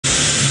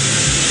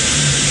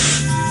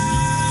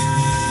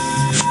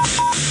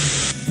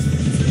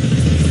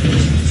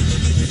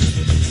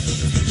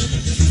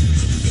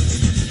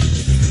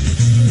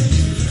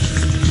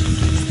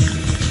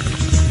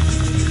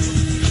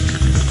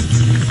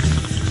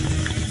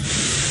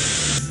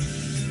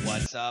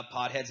What's up,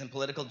 potheads and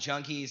political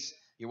junkies?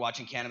 You're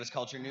watching Cannabis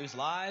Culture News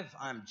Live.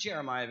 I'm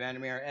Jeremiah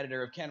Vandermeer,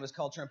 editor of Cannabis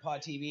Culture and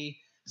Pot TV.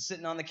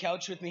 Sitting on the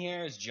couch with me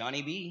here is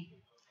Johnny B.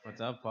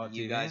 What's up, Pot TV?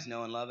 You guys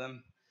know and love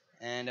him.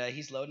 And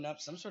he's loading up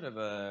some sort of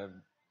a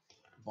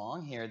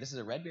bong here. This is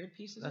a Redbeard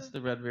piece, is That's it?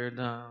 the Redbeard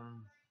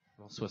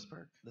Swiss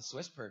Perk. The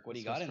Swiss Perk. What do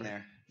you got in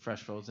there?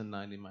 Fresh frozen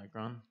 90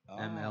 micron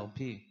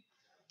MLP.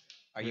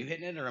 Are you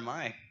hitting it or am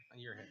I?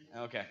 You're hitting it.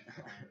 Okay.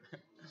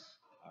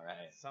 All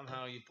right.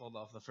 Somehow you pulled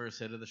off the first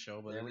hit of the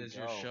show, but There it is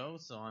your show,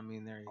 so I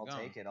mean, there you go.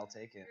 I'll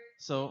take it.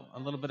 So a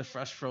little bit of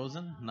fresh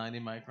frozen 90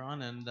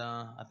 micron, and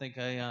I think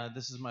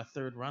this is my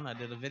third run. I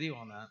did a video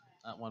on that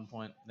at one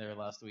point there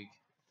last week.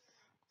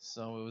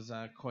 So it was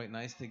quite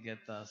nice to get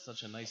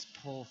such a nice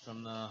pull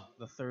from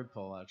the third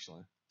pull,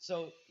 actually.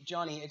 So,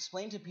 Johnny,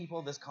 explain to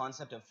people this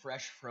concept of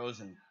fresh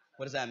frozen.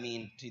 What does that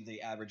mean to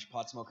the average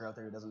pot smoker out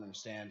there who doesn't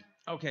understand?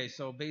 Okay,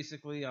 so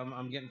basically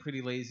I'm getting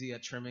pretty lazy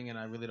at trimming, and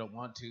I really don't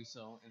want to.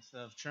 So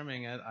instead of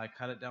trimming it, I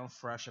cut it down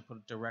fresh. I put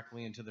it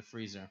directly into the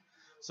freezer.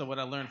 So what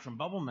I learned from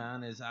Bubble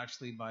Man is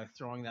actually by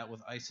throwing that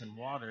with ice and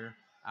water,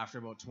 after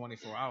about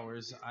 24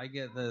 hours, I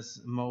get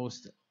this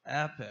most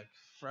epic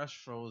fresh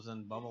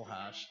frozen bubble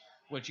hash,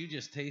 which you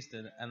just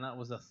tasted, and that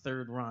was the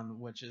third run,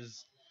 which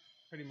is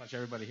pretty much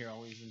everybody here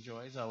always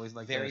enjoys. I always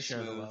like to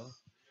share the love.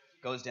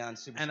 Goes down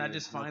super and smooth. I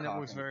just find it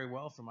works very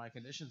well for my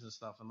conditions and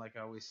stuff. And like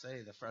I always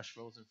say, the fresh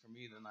frozen for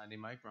me, the 90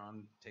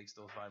 micron takes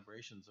those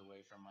vibrations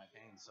away from my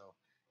pain. So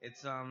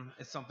it's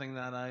something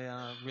that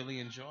I really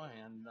enjoy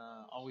and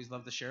always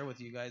love to share with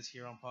you guys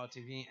here on Pod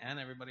TV and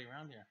everybody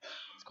around here.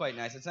 It's quite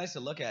nice. It's nice to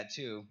look at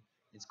too.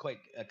 It's quite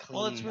clean.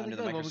 Well, it's really under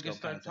good. the Well, we can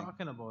microscope start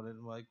talking about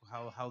it, like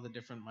how the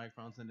different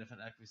microns and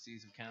different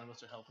efficacies of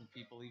cannabis are helping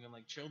people, even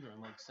like children,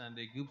 like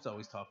Sandy Goop's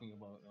always talking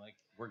about. Like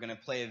we're gonna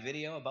play a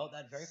video about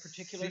that very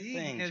particular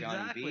thing,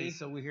 exactly. Johnny B.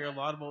 So we hear a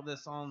lot about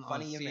this on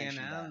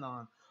CNN,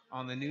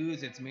 on the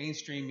news. It's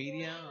mainstream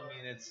media.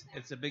 I mean,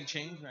 it's a big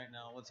change right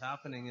now. What's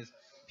happening is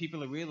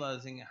people are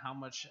realizing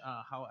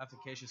how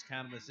efficacious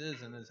cannabis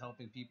is and is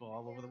helping people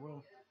all over the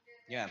world.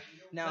 Yeah.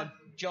 Now,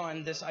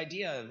 John, this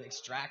idea of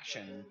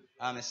extraction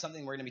is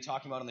something we're going to be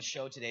talking about on the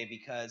show today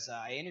because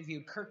I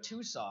interviewed Kirk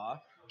Tousaw,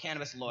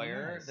 cannabis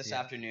lawyer, this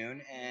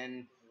afternoon,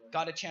 and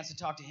got a chance to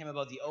talk to him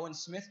about the Owen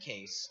Smith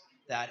case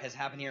that has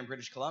happened here in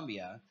British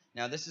Columbia.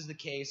 Now, this is the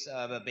case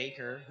of a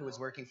baker who was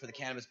working for the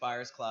Cannabis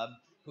Buyers Club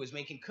who was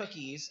making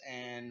cookies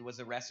and was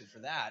arrested for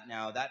that.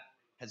 Now, that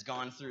has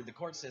gone through the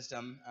court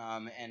system,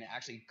 and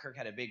actually Kirk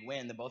had a big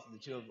win. Both of the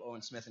two of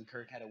Owen Smith and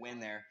Kirk had a win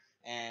there.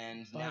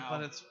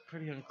 But it's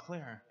pretty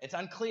unclear. It's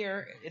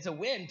unclear. It's a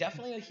win,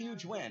 definitely a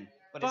huge win.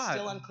 But it's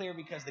still unclear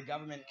because the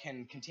government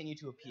can continue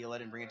to appeal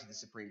it and bring it to the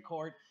Supreme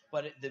Court.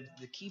 But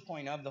the key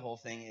point of the whole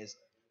thing is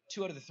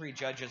 2 out of the 3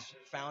 judges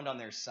found on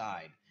their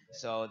side.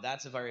 So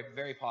that's a very,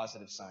 very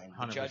positive sign.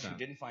 The 100%. judge who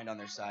didn't find on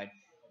their side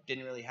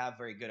didn't really have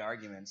very good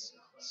arguments.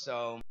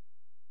 So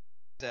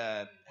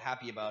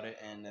happy about it,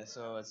 and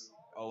so is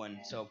Owen.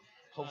 So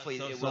hopefully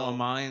it will. So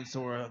am I, and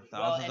so are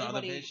thousands of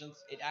other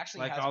patients. It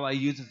actually all I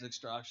use is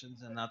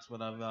extractions, and that's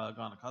what I've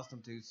gone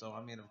accustomed to. So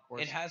I mean, of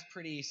course, it has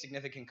pretty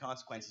significant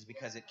consequences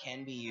because it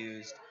can be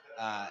used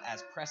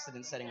as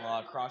precedent-setting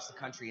law across the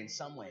country in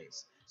some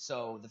ways.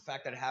 So the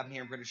fact that it happened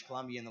here in British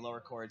Columbia in the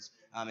lower courts,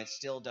 it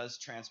still does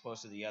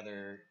transpose to the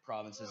other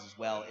provinces as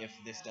well if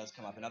this does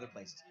come up in other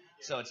places.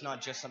 So it's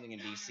not just something in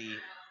BC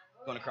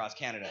going across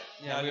Canada.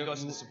 Now, if it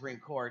goes to the Supreme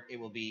Court, it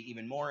will be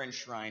even more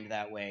enshrined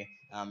that way.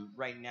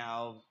 Right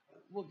now,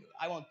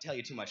 I won't tell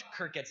you too much.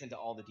 Kurt gets into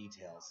all the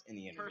details in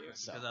the interview.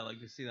 Perfect, because I like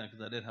to see that,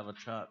 because I did have a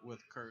chat with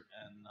Kurt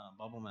and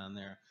Bubbleman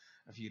there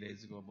a few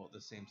days ago about the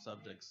same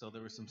subject. So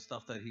there was some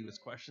stuff that he was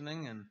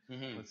questioning, and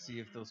let's see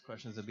if those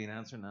questions have been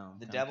answered now.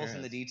 The devil's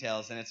in the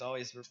details, and it's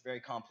always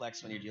very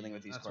complex when you're dealing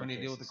with these court cases. That's when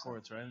you deal with the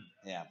courts, right?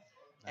 Yeah.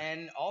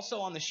 And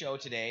also on the show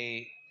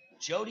today,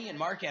 Jodie and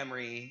Marc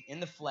Emery in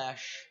the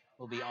flesh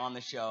will be on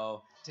the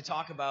show to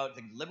talk about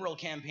the Liberal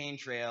campaign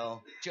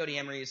trail. Jodie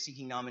Emery is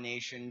seeking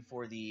nomination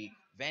for the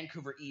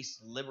Vancouver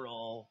East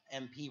Liberal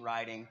MP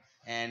riding,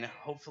 and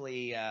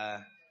hopefully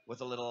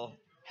with a little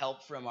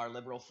help from our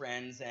Liberal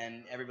friends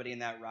and everybody in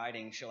that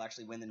riding, she'll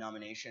actually win the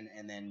nomination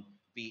and then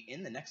be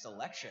in the next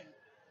election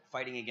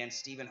fighting against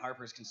Stephen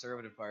Harper's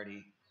Conservative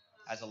Party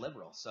as a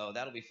Liberal. So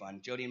that'll be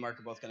fun. Jodie and Marc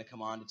are both going to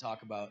come on to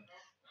talk about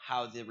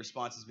how the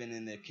response has been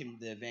in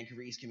the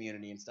Vancouver East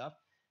community and stuff.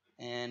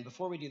 And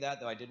before we do that,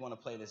 though, I did want to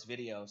play this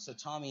video. So,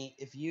 Tommy,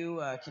 if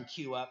you can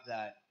cue up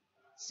that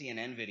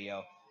CNN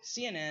video.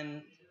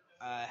 CNN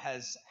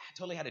has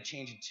totally had a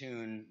change of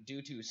tune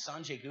due to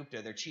Sanjay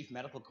Gupta, their chief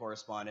medical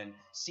correspondent,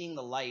 seeing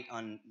the light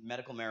on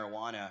medical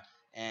marijuana.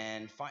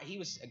 And he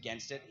was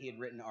against it. He had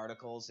written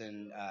articles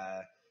in,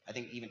 I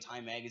think, even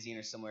Time Magazine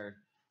or somewhere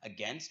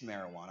against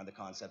marijuana, the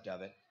concept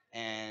of it.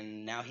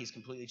 And now he's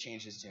completely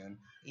changed his tune.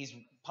 He's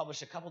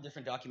published a couple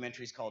different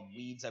documentaries called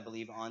Weeds, I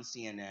believe, on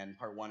CNN,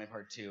 Part 1 and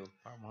Part 2.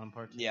 Part 1,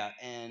 Part 2. Yeah,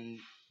 and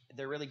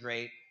they're really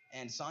great.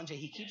 And Sanjay,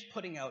 he keeps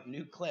putting out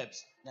new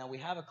clips. Now, we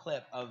have a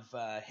clip of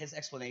his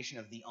explanation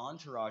of the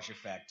entourage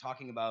effect,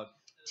 talking about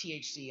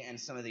THC and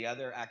some of the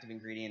other active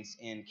ingredients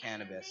in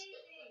cannabis.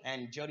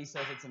 And Jodie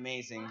says it's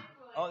amazing.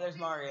 Oh, there's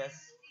Marius.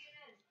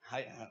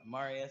 Hi,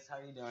 Marius. How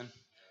are you doing?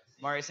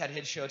 Marius had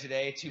his show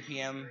today, 2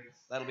 p.m.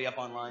 That'll be up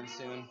online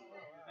soon.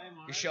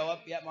 Your show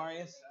up yet,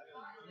 Marius?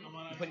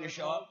 You putting your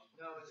show up?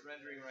 No, it's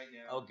rendering right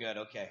now. Oh, good.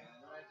 Okay.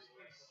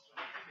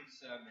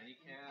 It's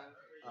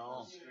Minican.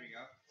 Oh.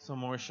 Some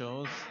more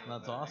shows.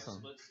 That's awesome.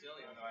 Split still,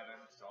 even though I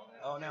haven't installed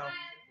it. Oh, no.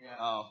 Yeah.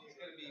 Oh. It's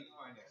gonna be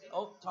fine.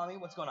 Oh, Tommy,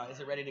 what's going on? Is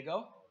it ready to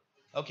go?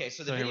 Okay,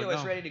 so the So here we video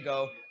is go. ready to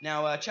go.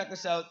 Now, check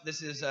this out.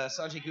 This is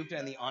Sanjay Gupta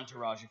and the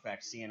Entourage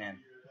Effect, CNN.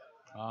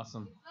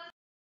 Awesome.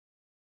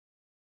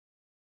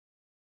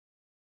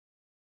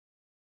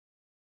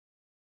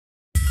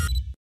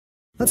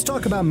 Let's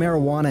talk about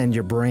marijuana and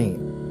your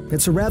brain.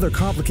 It's a rather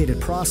complicated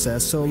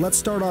process, so let's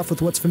start off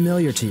with what's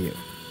familiar to you.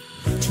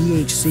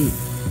 THC.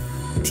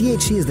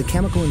 THC is the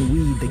chemical in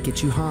weed that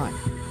gets you high.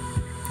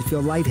 You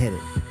feel lightheaded,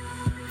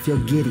 feel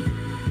giddy,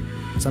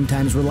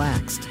 sometimes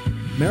relaxed.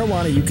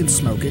 Marijuana, you can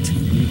smoke it,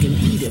 you can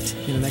eat it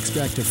in an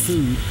extract of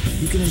food,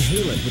 you can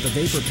inhale it with a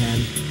vapor pen,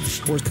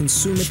 or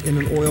consume it in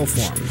an oil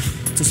form.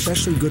 It's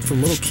especially good for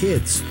little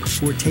kids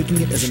who are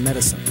taking it as a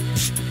medicine.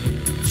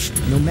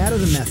 No matter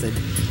the method,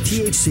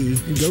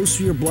 THC goes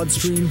through your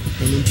bloodstream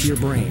and into your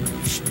brain.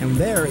 And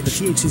there, the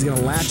THC is going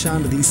to latch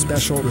onto these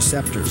special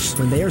receptors.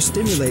 When they are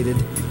stimulated,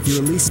 you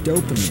release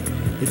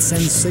dopamine. It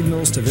sends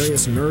signals to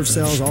various nerve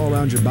cells all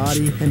around your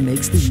body and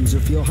makes the user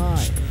feel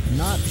high.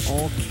 Not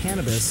all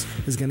cannabis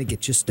is going to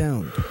get you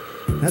stoned.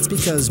 That's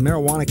because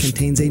marijuana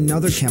contains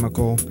another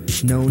chemical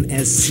known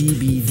as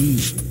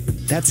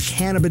CBD. That's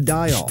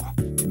cannabidiol.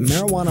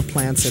 Marijuana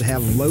plants that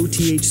have low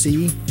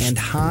THC and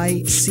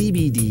high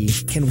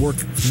CBD can work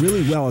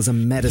really well as a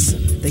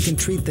medicine. They can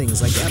treat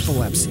things like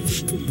epilepsy.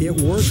 It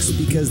works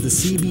because the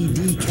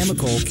CBD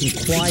chemical can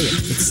quiet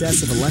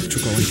excessive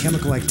electrical and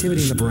chemical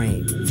activity in the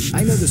brain.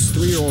 I know this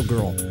 3-year-old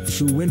girl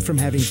who went from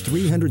having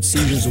 300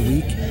 seizures a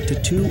week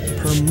to 2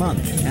 per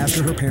month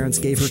after her parents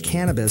gave her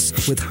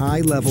cannabis with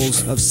high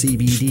levels of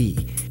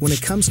CBD. When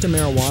it comes to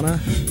marijuana,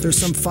 there's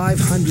some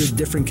 500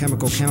 different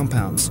chemical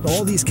compounds.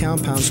 All these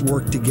compounds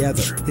work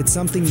together. It's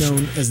something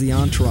known as the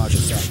entourage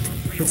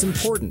effect. It's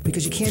important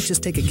because you can't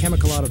just take a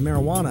chemical out of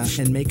marijuana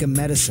and make a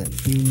medicine.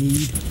 You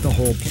need the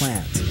whole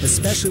plant,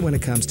 especially when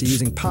it comes to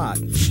using pot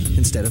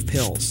instead of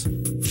pills.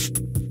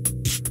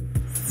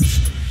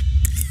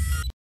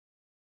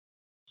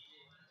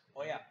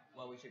 Oh, yeah.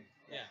 Well, we should.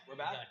 Yeah, we're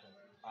back? Exactly.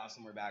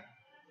 Awesome, we're back.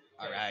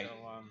 All right.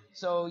 So,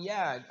 So,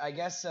 yeah, I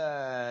guess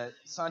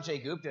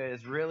Sanjay Gupta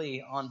is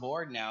really on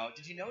board now.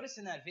 Did you notice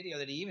in that video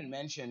that he even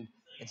mentioned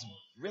it's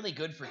really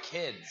good for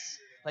kids?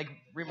 Like,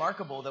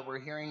 remarkable that we're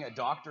hearing a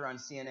doctor on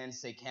CNN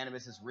say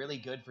cannabis is really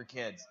good for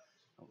kids.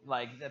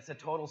 Like, that's a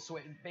total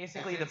switch.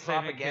 Basically, the It's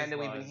saving propaganda kids'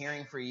 we've been lives.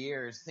 hearing for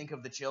years, think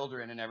of the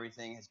children and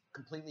everything, has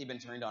completely been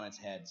turned on its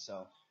head.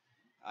 So,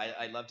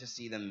 I'd love to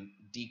see them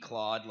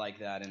declawed like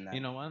that. In that. you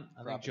know what?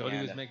 I think Jodie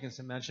propaganda. was making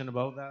some mention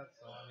about that.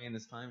 So, I mean,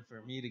 it's time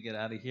for me to get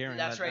out of here. And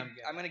That's let right. them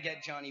get- I'm going to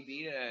get Johnny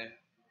B to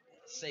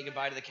say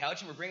goodbye to the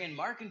couch, and we're bringing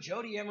Marc and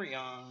Jodie Emery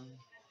on.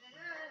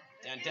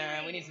 Dun,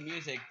 dun, we need some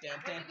music. Dun,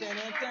 dun, dun,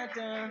 dun, dun,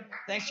 dun.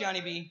 Thanks, Johnny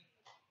B.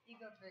 You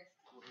go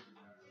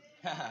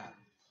first.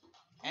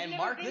 And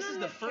never Marc, been this on is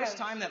the this first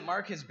couch. time that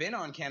Marc has been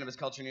on Cannabis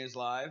Culture News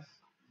Live.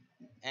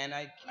 And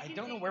I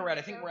don't know where we're at.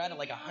 I think we're at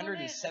like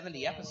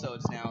 170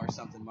 episodes now or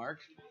something, Marc.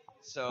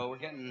 So we're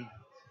getting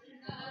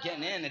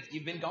in.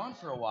 You've been gone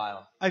for a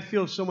while. I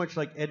feel so much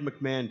like Ed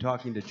McMahon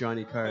talking to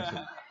Johnny Carson.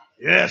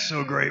 Yeah,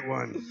 so great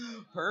one.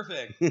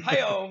 Perfect.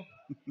 Hi-yo.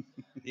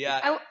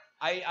 Yeah.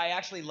 I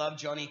actually loved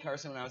Johnny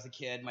Carson when I was a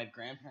kid. My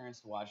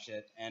grandparents watched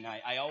it, and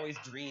I always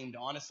dreamed,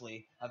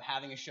 honestly, of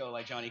having a show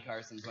like Johnny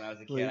Carson's when I was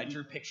a kid. Well, I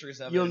drew pictures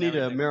of it. You'll and need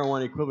a everything.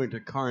 marijuana equivalent to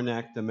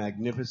Karnak the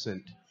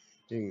Magnificent.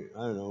 I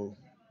don't know.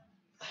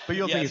 But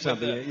you'll think of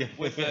something.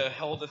 With the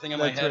hold the thing on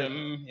my That's head.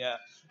 right. Yeah.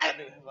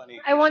 That'd be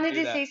funny. I We wanted should do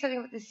to that. say something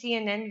about the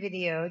CNN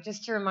video,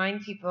 just to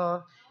remind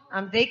people.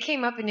 They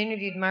came up and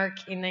interviewed Marc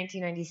in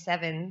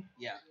 1997,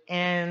 Yeah.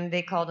 and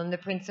they called him the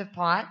Prince of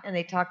Pot, and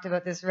they talked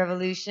about this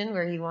revolution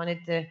where he wanted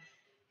to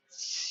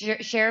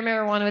share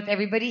marijuana with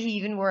everybody. He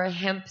even wore a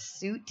hemp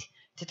suit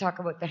to talk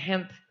about the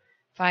hemp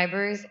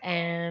fibers,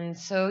 and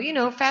so,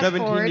 fast 17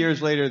 forward.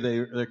 years later,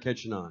 they're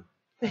catching on.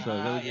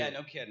 So Yeah,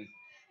 no kidding.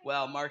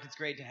 Well, Marc, it's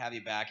great to have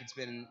you back. It's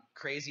been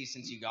crazy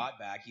since you got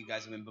back. You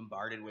guys have been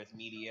bombarded with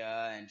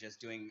media and just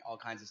doing all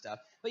kinds of stuff.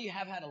 But you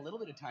have had a little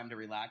bit of time to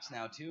relax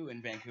now, too,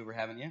 in Vancouver,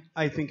 haven't you?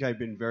 I think I've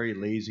been very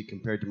lazy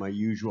compared to my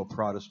usual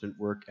Protestant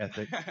work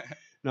ethic.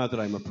 Not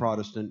that I'm a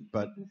Protestant,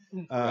 but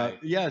Right.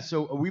 yeah,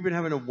 so we've been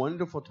having a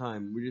wonderful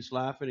time. We're just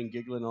laughing and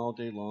giggling all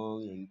day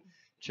long and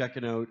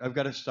checking out. I've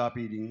got to stop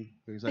eating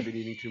because I've been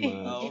eating too much.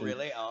 Oh, And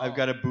really? Oh. I've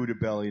got a Buddha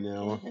belly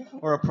now,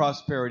 or a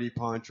prosperity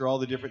paunch, or all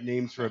the different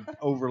names for an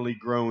overly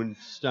grown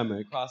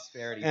stomach.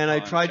 Prosperity. And I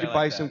Paunch. tried to like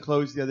buy that. some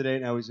clothes the other day,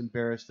 and I was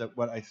embarrassed that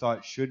what I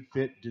thought should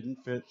fit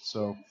didn't fit.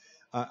 So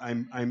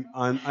I'm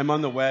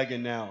on the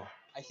wagon now.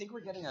 I think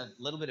we're getting a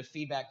little bit of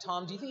feedback.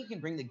 Tom, do you think you can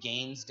bring the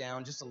gains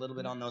down just a little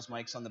bit on those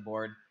mics on the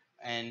board?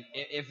 And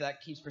if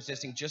that keeps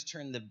persisting, just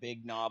turn the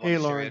big knob on Hey,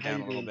 the stereo Lauren, how down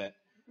you a little doing?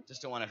 bit.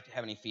 Just don't want to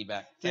have any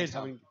feedback. Thanks,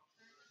 Tom.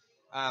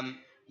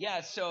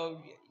 Yeah,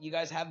 so you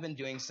guys have been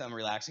doing some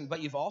relaxing,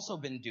 but you've also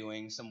been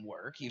doing some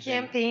work. You've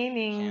been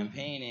Campaigning.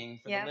 campaigning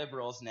for Yeah. the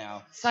Liberals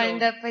now. Signed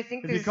So- up, I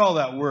think If you there's... call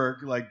that work,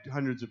 like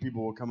hundreds of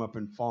people will come up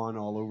and fawn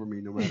all over me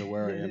no matter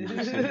where I am in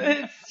the city.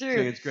 It's true.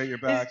 Saying it's great you're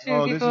back. It's true.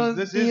 Oh, People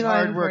this is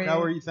beeline hard work. for How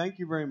you. are you? Thank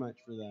you very much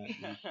for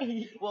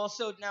that. Well,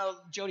 so now,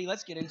 Jodie,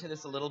 let's get into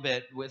this a little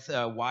bit with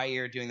why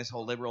you're doing this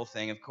whole liberal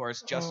thing. Of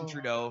course, Justin Oh.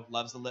 Trudeau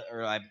loves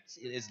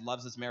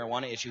loves this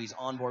marijuana issue. He's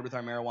on board with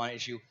our marijuana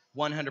issue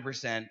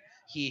 100%.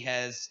 He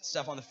has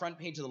stuff on the front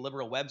page of the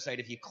Liberal website.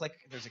 If you click,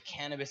 there's a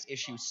cannabis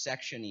issue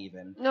section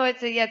even. No,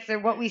 it's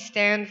what we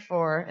stand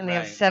for, and they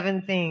have Right.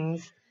 7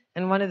 things,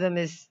 and one of them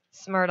is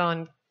smart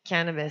on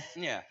cannabis.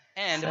 Yeah.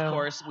 And, So- of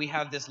course, we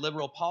have this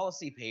Liberal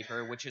policy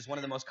paper, which is one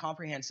of the most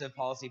comprehensive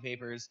policy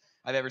papers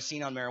I've ever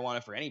seen on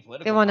marijuana for any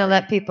political They want to party.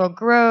 let people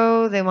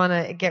grow. They want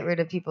to get rid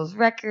of people's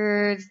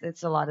records.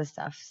 It's a lot of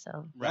stuff.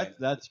 So Right.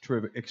 That's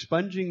terrific.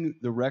 Expunging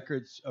the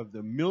records of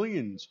the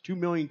 2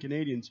 million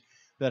Canadians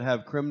that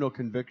have criminal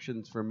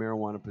convictions for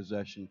marijuana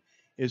possession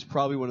is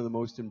probably one of the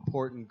most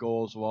important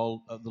goals of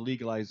all of the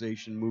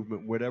legalization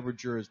movement, whatever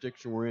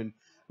jurisdiction we're in.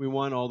 We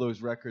want all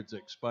those records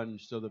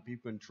expunged so that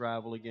people can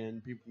travel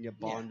again, people can get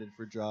bonded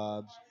for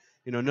jobs.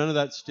 None of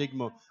that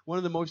stigma. One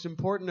of the most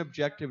important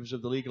objectives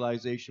of the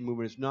legalization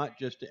movement is not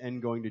just to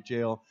end going to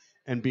jail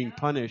and being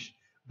punished,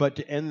 but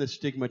to end the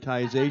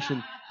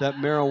stigmatization that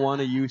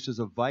marijuana use is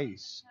a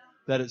vice,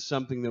 that it's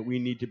something that we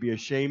need to be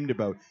ashamed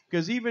about.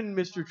 Because even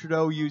Mr.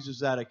 Trudeau uses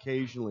that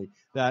occasionally,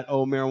 that,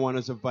 marijuana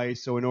is a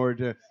vice, so in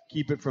order to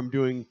keep it from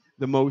doing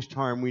the most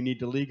harm, we need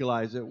to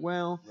legalize it.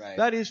 Well, Right.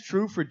 that is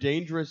true for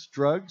dangerous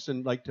drugs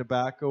and like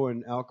tobacco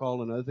and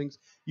alcohol and other things.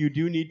 You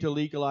do need to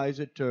legalize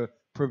it to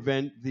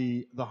prevent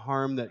the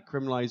harm that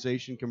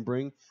criminalization can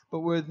bring. But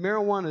with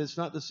marijuana, it's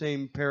not the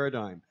same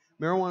paradigm.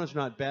 Marijuana is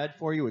not bad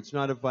for you. It's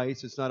not a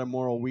vice. It's not a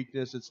moral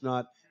weakness. It's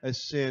not a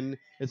sin.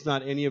 It's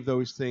not any of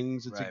those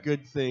things. It's a Right.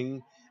 good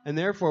thing. And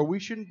therefore, we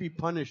shouldn't be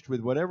punished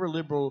with whatever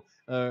liberal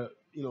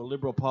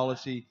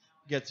policy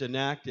gets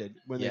enacted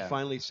when Yeah. they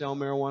finally sell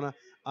marijuana.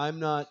 I'm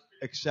not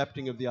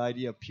accepting of the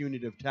idea of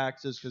punitive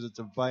taxes because it's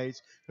a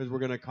vice, because we're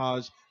going to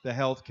cause the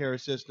healthcare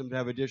system to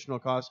have additional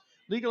costs.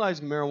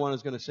 Legalizing marijuana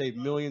is going to save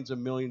millions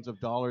and millions of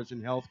dollars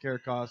in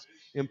healthcare costs,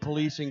 in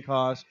policing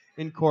costs,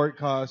 in court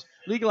costs.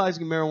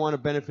 Legalizing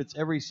marijuana benefits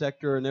every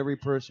sector and every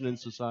person in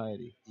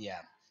society. Yeah.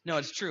 No,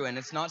 it's true, and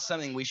it's not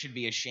something we should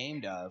be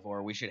ashamed of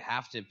or we should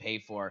have to pay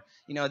for.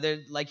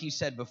 Like you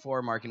said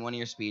before, Mark, in one of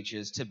your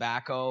speeches,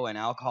 tobacco and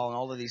alcohol and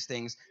all of these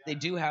things, they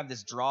do have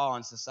this draw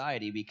on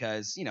society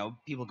because,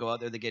 people go out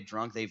there, they get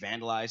drunk, they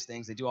vandalize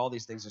things, they do all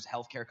these things. There's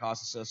healthcare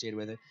costs associated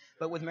with it.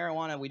 But with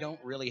marijuana, we don't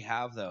really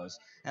have those.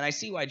 And I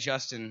see why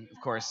Justin,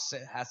 of course,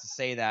 has to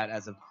say that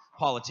as a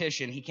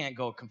politician. He can't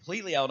go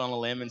completely out on a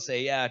limb and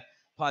say, yeah,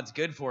 pot's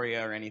good for you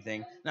or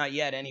anything. Not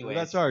yet, anyway.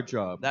 Well, that's our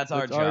job. That's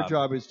our Our job.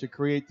 job is to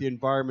create the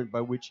environment by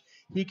which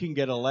he can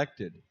get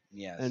elected.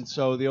 Yes. And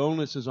so the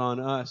onus is on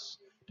us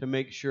to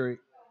make sure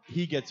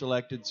he gets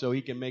elected so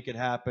he can make it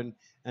happen,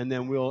 and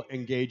then we'll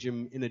engage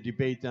him in a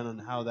debate then on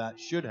how that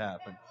should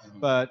happen. Mhm.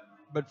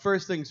 But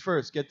first things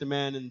first, get the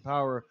man in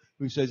power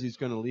who says he's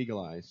going to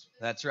legalize.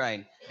 That's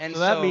right. And So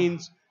that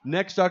means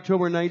next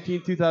October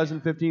 19,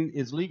 2015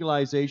 is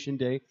legalization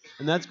day,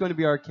 and that's going to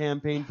be our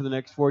campaign for the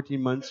next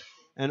 14 months.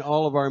 And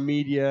all of our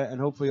media, and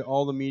hopefully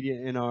all the media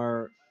in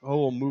our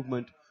whole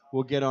movement,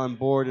 will get on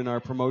board in our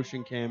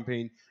promotion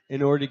campaign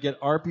in order to get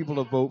our people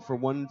to vote for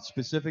one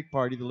specific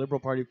party, the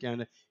Liberal Party of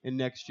Canada, in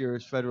next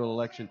year's federal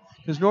election.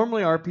 Because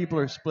normally our people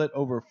are split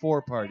over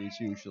 4 parties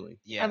usually.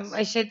 yes.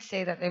 I should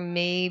say that there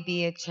may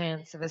be a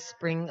chance of a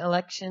spring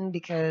election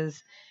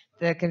because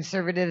the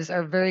Conservatives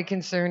are very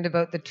concerned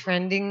about the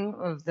trending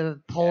of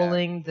the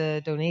polling, the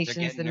They're donations,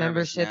 getting the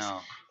nervous memberships.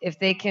 now. If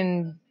they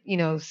can,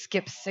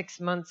 skip 6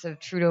 months of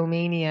Trudeau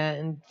mania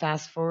and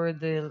fast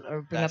forward or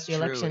bring That's up the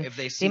true. election, If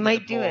they see they that might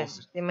the do it.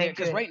 polls, They might do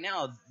because it. right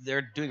now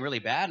they're doing really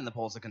bad in the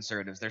polls. The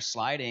Conservatives, they're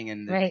sliding,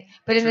 and Right.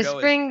 But in the Trudeau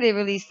is- spring, they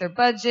release their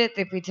budget.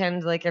 They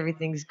pretend like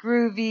everything's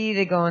groovy.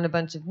 They go on a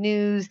bunch of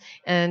news,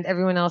 and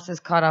everyone else is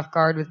caught off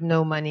guard with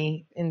no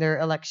money in their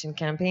election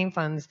campaign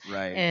funds.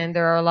 right. And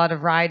there are a lot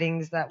of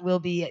ridings that will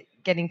be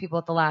getting people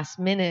at the last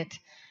minute.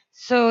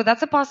 So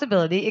that's a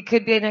possibility. It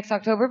could be next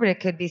October, but it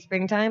could be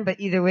springtime. But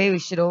either way, we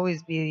should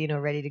always be,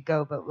 ready to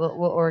go. But we'll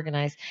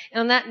organize.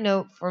 And on that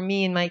note, for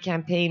me and my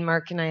campaign,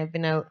 Mark and I have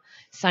been out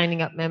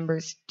signing up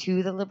members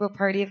to the Liberal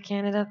Party of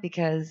Canada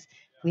because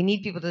we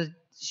need people to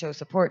show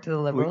support to the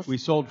Liberals. We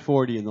sold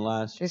 40 in the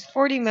last There's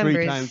 40 members.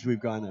 3 times we've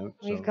gone out.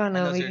 We've so. gone And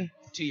out. those are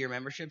 2-year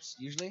memberships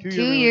usually.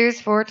 2 years,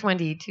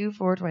 420,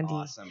 420.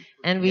 Awesome.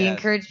 And we Yes.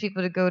 encourage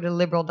people to go to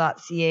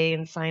liberal.ca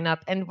and sign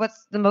up. And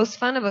what's the most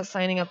fun about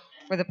signing up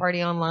for the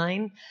party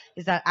online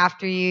is that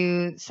after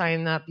you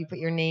sign up, you put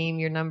your name,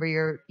 your number,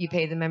 you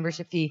pay the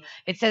membership fee.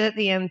 It says at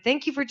the end,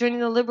 "Thank you for joining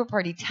the Liberal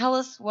Party. Tell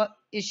us what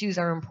issues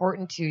are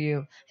important to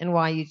you and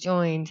why you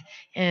joined."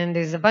 And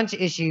there's a bunch of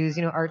issues,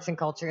 arts and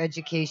culture,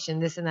 education,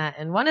 this and that.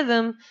 And one of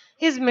them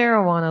is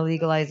marijuana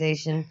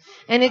legalization.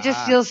 And it just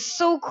Ah. feels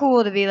so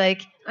cool to be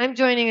like, I'm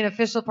joining an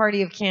official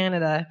party of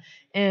Canada,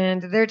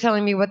 and they're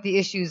telling me what the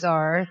issues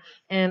are,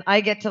 and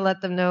I get to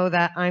let them know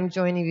that I'm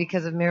joining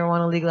because of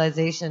marijuana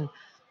legalization.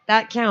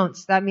 That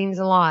counts. That means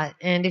a lot.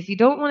 And if you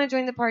don't want to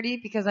join the party,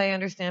 because I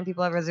understand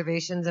people have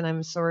reservations, and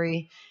I'm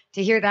sorry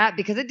to hear that,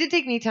 because it did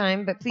take me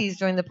time, but please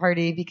join the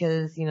party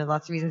because,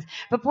 lots of reasons.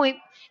 But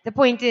the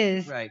point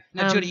is... Right.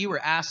 Now, Jodie, you were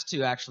asked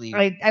to actually...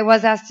 I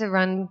was asked to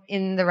run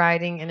in the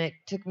riding, and it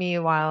took me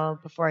a while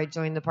before I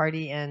joined the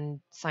party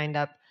and signed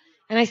up.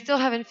 And I still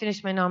haven't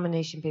finished my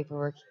nomination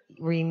paperwork,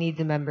 where you need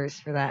the members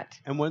for that.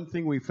 And one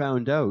thing we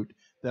found out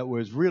that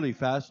was really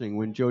fascinating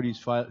when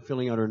Jodie's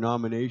filling out her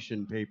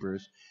nomination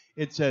papers,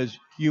 it says,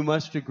 you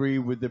must agree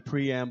with the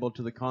preamble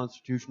to the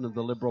Constitution of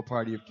the Liberal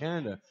Party of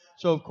Canada.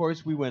 So, of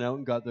course, we went out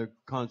and got the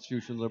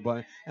Constitution of the Liberal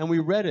Party, and we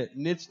read it,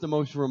 and it's the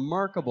most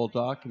remarkable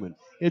document.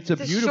 It's a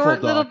beautiful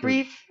short, document. little,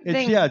 brief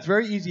thing. Yeah, it's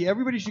very easy.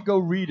 Everybody should go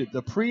read it.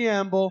 The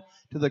preamble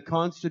to the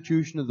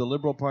Constitution of the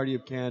Liberal Party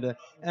of Canada,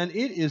 and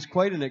it is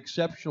quite an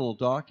exceptional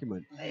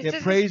document.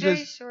 It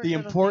praises the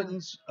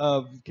importance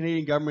of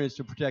Canadian government is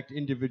to protect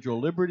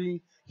individual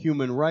liberty,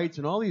 human rights,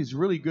 and all these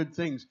really good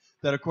things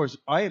that, of course,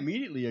 I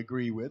immediately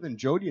agree with, and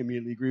Jodie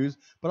immediately agrees with.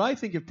 But I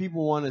think if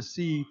people want to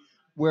see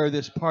where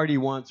this party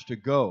wants to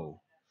go,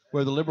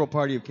 where the Liberal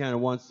Party of Canada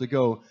wants to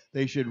go,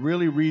 they should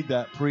really read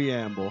that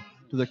preamble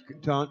to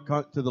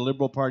the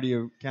Liberal Party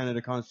of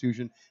Canada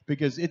Constitution,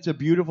 because it's a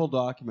beautiful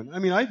document. I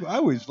mean, I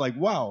was like,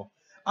 wow.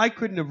 I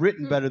couldn't have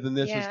written better than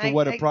this as to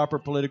what a proper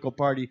political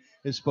party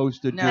is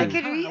supposed to do. I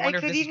wonder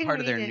if this is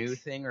part of their new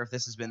thing, or if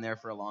this has been there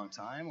for a long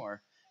time,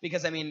 or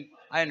because, I mean,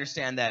 I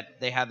understand that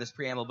they have this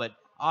preamble, but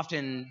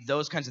often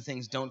those kinds of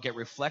things don't get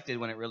reflected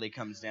when it really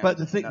comes down. But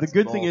the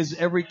good thing is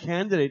every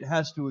candidate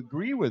has to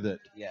agree with it.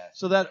 Yeah.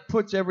 So that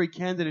puts every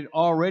candidate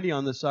already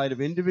on the side of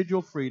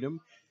individual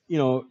freedom,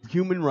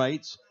 human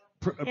rights,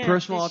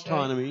 personal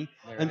autonomy,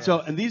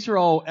 and these are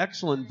all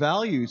excellent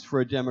values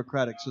for a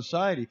democratic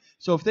society.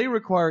 So if they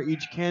require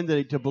each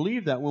candidate to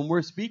believe that, when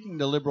we're speaking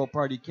to Liberal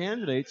Party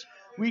candidates,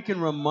 we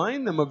can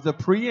remind them of the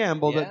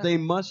preamble that they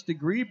must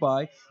agree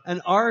by,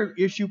 and our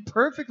issue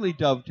perfectly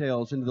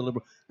dovetails into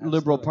the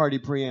Liberal Party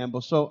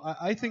preamble. So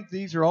I think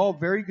these are all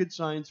very good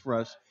signs for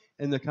us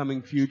in the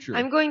coming future.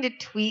 I'm going to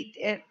tweet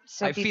it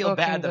so I people feel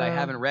bad can that go. I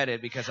haven't read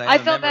it because I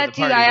felt that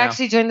too. I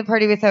actually joined the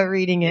party without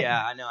reading it.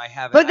 Yeah, I know I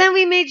haven't. But then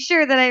we made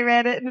sure that I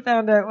read it and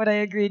found out what I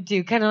agreed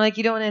to. Kind of like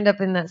you don't want to end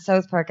up in that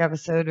South Park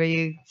episode where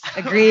you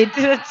agreed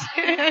to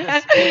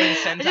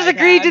I just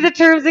agreed to the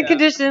terms and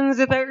conditions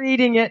without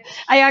reading it.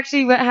 I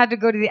actually had to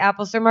go to the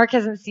Apple Store. Mark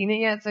hasn't seen it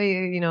yet, so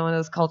one of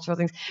those cultural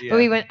things. Yeah.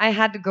 But I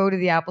had to go to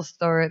the Apple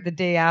Store the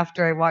day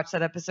after I watched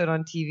that episode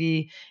on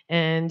TV,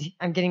 and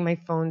I'm getting my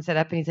phone set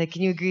up, and he's like,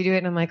 "Can you agree to it?"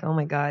 And I'm like, "Oh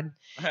my God."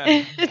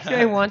 Do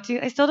I want to?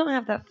 I still don't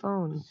have that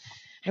phone.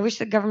 I wish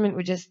the government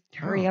would just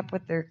hurry up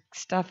with their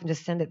stuff and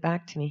just send it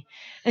back to me.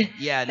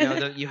 Yeah,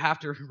 no, you have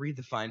to read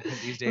the fine print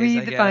these days.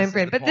 Read the fine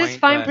print. But this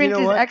fine print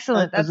is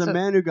excellent. As a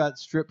man who got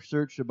strip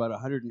searched about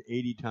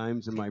 180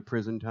 times in my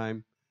prison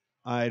time,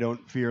 I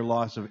don't fear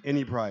loss of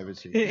any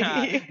privacy.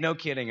 No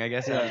kidding. I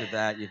guess after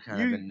that, you've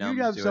kind of been numb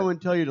to it. You have someone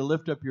tell you to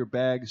lift up your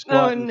bag,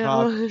 squat and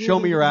talk, show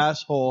me your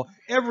asshole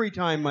every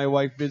time my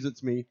wife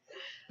visits me.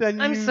 Then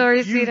I'm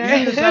sorry, sweetheart.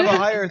 You just have a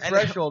higher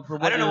threshold for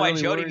what I don't know why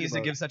really Jodie needs to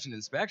give such an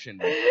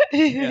inspection.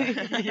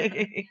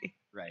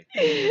 Right.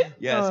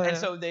 Yes. And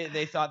so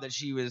they thought that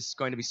she was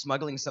going to be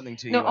smuggling something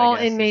to you. No, all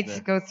inmates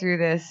go through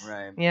this.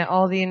 Right. Yeah,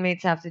 all the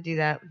inmates have to do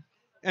that.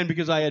 And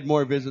because I had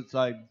more visits,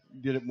 I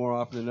did it more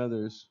often than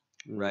others.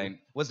 Right.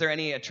 Was there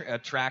any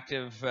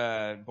attractive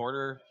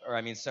prison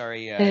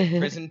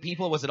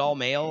people? Was it all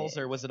males,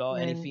 or was it all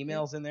any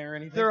females in there or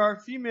anything? There are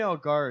female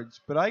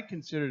guards, but I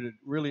considered it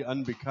really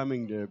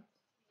unbecoming to...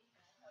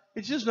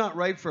 It's just not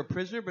right for a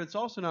prisoner, but it's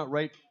also not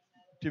right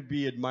to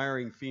be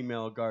admiring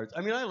female guards.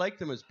 I mean, I like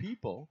them as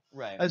people.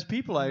 Right. As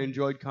people, I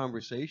enjoyed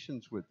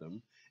conversations with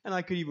them, and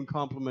I could even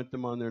compliment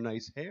them on their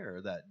nice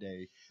hair that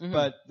day. Mm-hmm.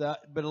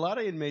 But a lot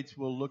of inmates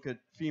will look at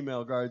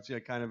female guards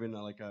kind of in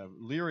a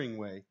leering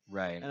way.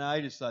 Right. And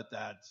I just thought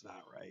that's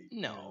not right.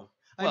 No.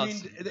 I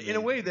mean, in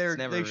a way,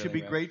 they should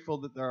be grateful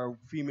that there are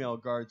female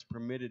guards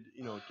permitted,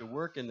 to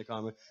work in the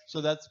common.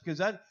 So that's because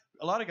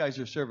a lot of guys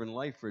are serving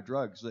life for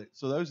drugs,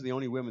 so those are the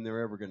only women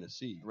they're ever going to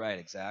see. Right,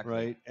 exactly.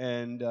 Right,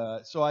 and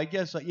so I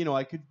guess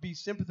I could be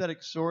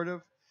sympathetic, sort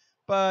of,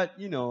 but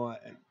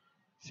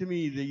to me,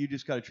 you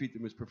just got to treat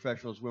them as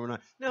professionals. Women,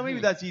 now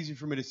maybe that's easy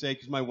for me to say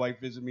because my wife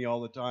visits me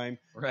all the time.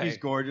 Right. She's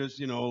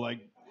gorgeous,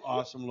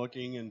 awesome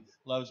looking and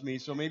loves me.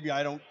 So maybe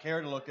I don't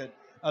care to look at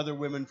other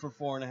women for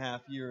 4.5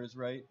 years,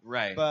 right?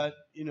 Right. But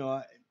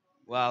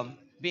well,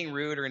 being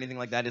rude or anything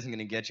like that isn't going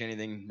to get you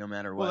anything, no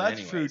matter what. Well, that's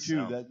anyway, true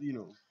too. So. That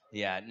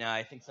Yeah, no,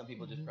 I think some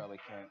people just probably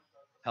can't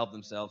help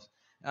themselves.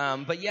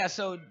 But yeah,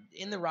 so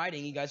in the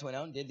riding, you guys went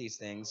out and did these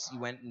things. You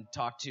went and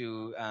talked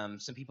to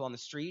some people on the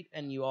street,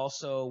 and you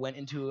also went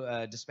into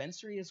a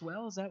dispensary as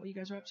well. Is that what you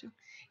guys were up to?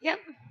 Yep.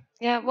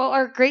 Yeah, well,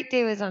 our great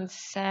day was on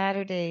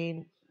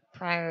Saturday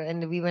prior,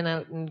 and we went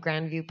out in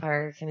Grandview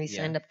Park, and we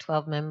Yeah. signed up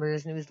 12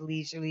 members, and it was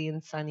leisurely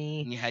and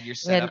sunny. And you had your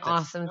We had an setup. that's-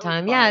 awesome that was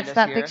time. Yeah, behind it's us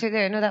that here. picture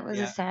there. No, that was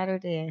Yeah. a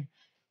Saturday.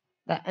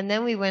 And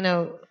then we went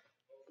out.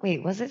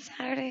 Wait, was it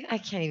Saturday? I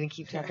can't even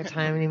keep track of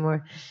time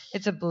anymore.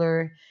 It's a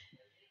blur.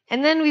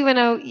 And then we went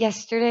out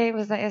yesterday.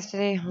 Was that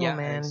yesterday? Oh Yeah.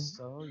 man,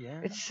 So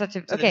yeah. it's such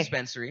a To the okay.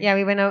 dispensary. Yeah,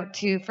 we went out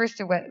to first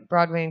to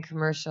Broadway and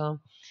Commercial,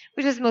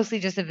 which was mostly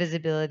just a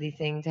visibility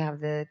thing to have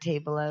the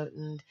table out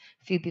and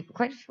a few people.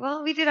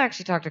 We did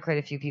actually talk to quite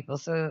a few people,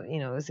 so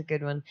it was a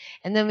good one.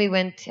 And then we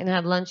went and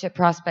had lunch at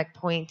Prospect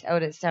Point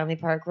out at Stanley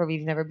Park, where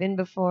we've never been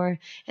before.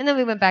 And then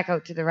we went back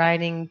out to the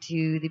riding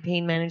to the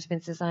Pain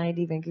Management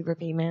Society, Vancouver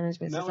Pain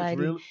Management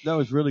Society. That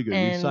was really good. We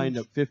And- signed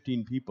up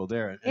 15 people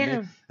there,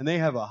 Yeah. and they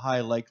have a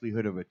high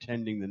likelihood of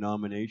attending the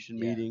nomination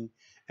Yeah. meeting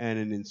and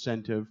an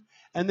incentive.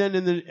 And then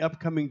in the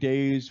upcoming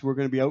days, we're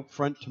going to be out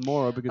front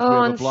tomorrow because we Oh, have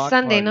on a block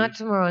Sunday, party. not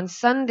tomorrow. On On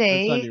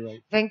Sunday, Sunday,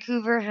 right?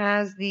 Vancouver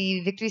has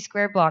the Victory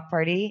Square Block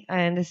Party,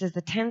 and this is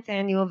the 10th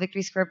annual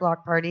Victory Square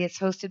Block Party. It's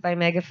hosted by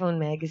Megaphone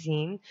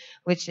Magazine,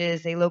 which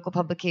is a local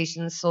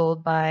publication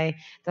sold by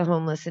the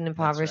homeless and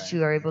impoverished right.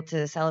 who are able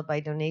to sell it by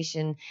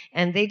donation.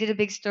 And they did a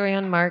big story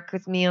on Mark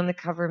with me on the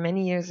cover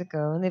many years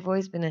ago, and they've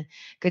always been a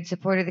good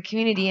supporter of the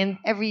community. And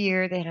every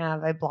year they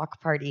have a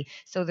block party.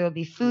 So there'll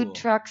be food Cool.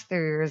 trucks,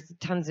 there's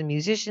tons of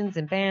musicians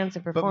and bands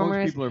and But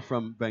performers. most people are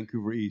from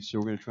Vancouver East, so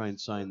we're going to try and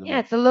sign them Yeah,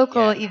 up. it's a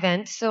local Yeah.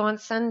 event. So on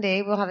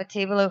Sunday, we'll have a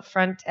table out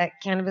front at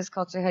Cannabis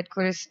Culture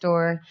Headquarters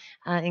store,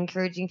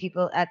 encouraging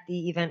people at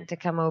the event to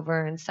come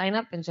over and sign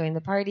up and join the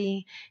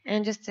party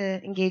and just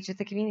to engage with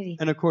the community.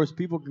 And of course,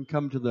 people can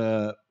come to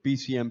the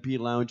BCMP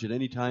lounge at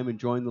any time and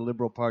join the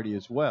Liberal Party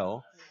as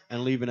well,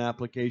 and leave an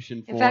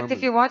application form. In fact,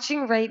 if you're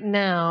watching right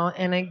now,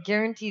 and I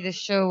guarantee the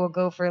show will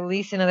go for at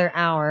least another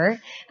hour,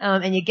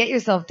 and you get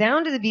yourself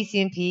down to the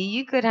BCMP,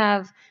 you could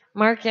have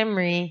Marc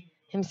Emery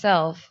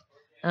himself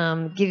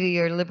give you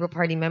your Liberal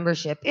Party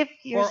membership if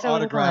you're or so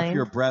autograph inclined.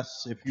 your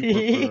breasts if you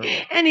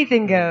prefer.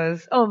 Anything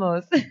goes,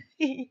 almost.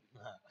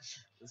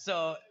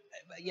 So,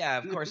 yeah,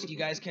 of course, you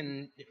guys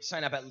can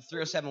sign up at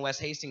 307 West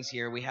Hastings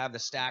here. We have the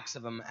stacks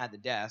of them at the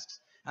desks.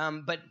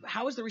 But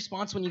how was the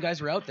response when you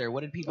guys were out there?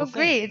 What did people Oh, think?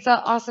 great. It's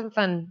awesome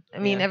fun. I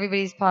mean, Yeah.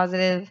 everybody's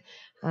positive.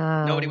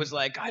 Nobody was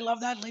like, I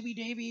love that Libby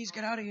Davies,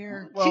 get out of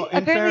here. Well, in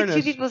Apparently fairness,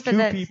 two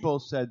people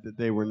said that-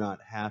 they were not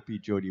happy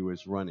Jodie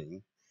was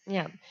running.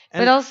 Yeah.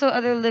 And- But also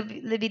other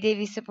Libby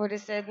Davies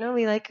supporters said, no,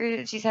 we like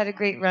her. She's had a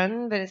great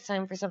run, but it's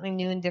time for something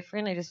new and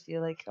different. I just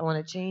feel like I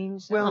want to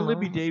change. I Well, don't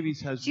Libby know.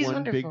 Davies has She's one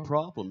wonderful. big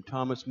problem: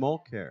 Thomas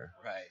Mulcair.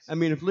 Right. I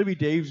mean, if Libby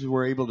Davies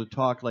were able to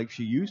talk like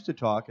she used to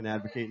talk and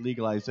advocate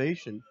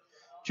legalization,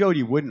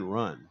 Jodie wouldn't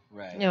run.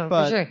 Right. No,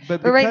 But, for sure.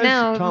 but right because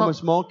now, Thomas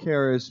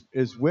Mulcair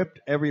is whipped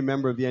every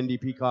member of the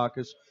NDP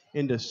caucus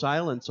into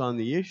silence on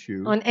the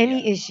issue. on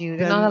any Yeah. issue,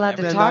 they're Then- not allowed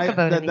to then talk I-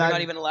 about then it. We're that-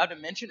 not even allowed to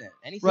mention it.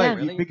 Anything, Right,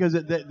 really. because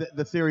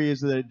the theory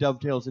is that it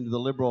dovetails into the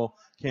Liberal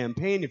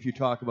campaign if you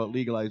talk about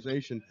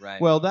legalization.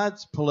 Right. Well,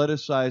 that's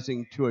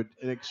politicizing to an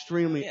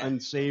extremely Yeah.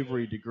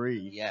 unsavory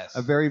degree. Yes.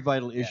 A very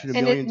vital issue Yes. to And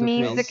it millions of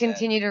means people. the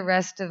continued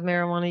arrest of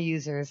marijuana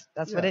users.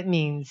 That's what Yeah. it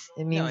means.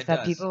 It means it that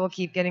does. people will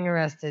keep getting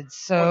arrested.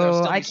 Or there'll So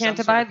still I be some can't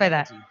sort of abide by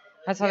that. penalty.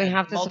 That's why we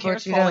have to support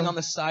Mulcair's falling Trudeau. on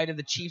the side of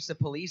the chiefs of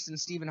police and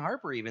Stephen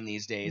Harper even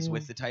these days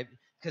with the type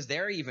because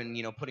they're even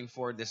putting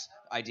forward this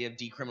idea of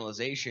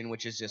decriminalization,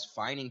 which is just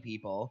fining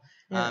people,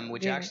 Yeah,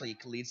 which yeah. actually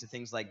leads to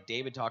things like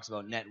David talks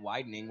about net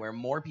widening, where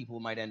more people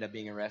might end up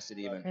being arrested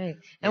even. Right.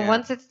 And Yeah.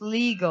 once it's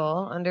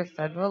legal under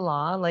federal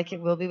law, like it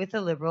will be with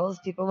the Liberals,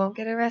 people won't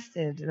get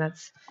arrested. And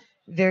that's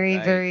very,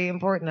 Right. very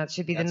important. That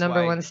should be That's the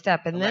number why one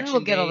step. And then Election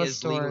we'll get all day the is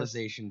stores.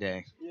 legalization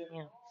day.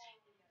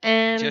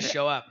 And Just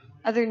show up.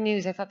 other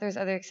news. I thought there was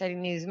other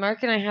exciting news.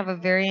 Mark and I have a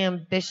very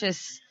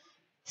ambitious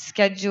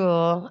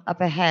schedule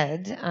up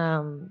ahead.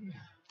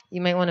 You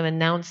might want to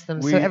announce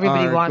them We so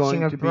everybody are watching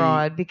going to be-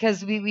 abroad,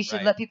 because we should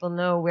Right. let people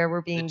know where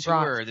we're being The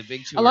brought. tour, the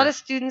big tour. A lot of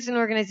students and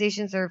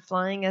organizations are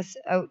flying us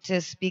out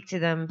to speak to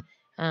them.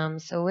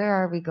 So where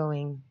are we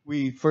going?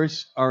 We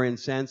first are in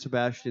San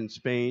Sebastian,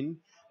 Spain,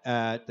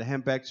 at the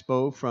Hemp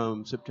Expo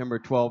from September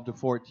 12 to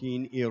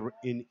 14 in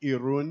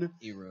Irun,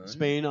 Irun.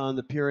 Spain on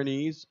the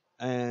Pyrenees.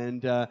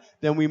 And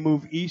then we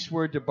move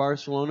eastward to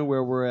Barcelona,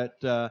 where we're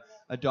at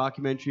a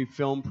documentary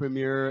film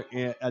premiere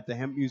at the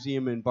Hemp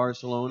Museum in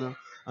Barcelona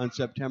on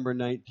September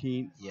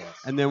 19th. Yes.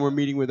 And then we're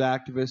meeting with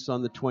activists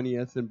on the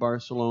 20th in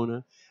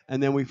Barcelona.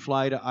 And then we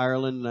fly to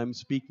Ireland, and I'm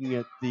speaking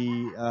at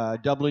the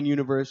Dublin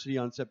University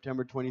on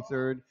September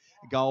 23rd,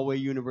 Galway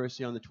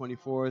University on the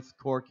 24th,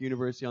 Cork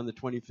University on the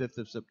 25th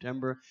of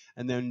September.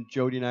 And then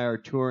Jodie and I are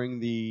touring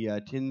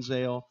the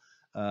Tinsale,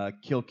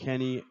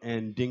 Kilkenny,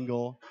 and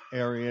Dingle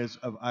areas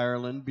of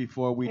Ireland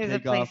before we There's a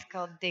take place off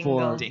called for,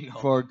 Dingle.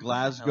 Dingle. for I like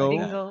Glasgow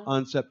that. Dingle.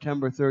 on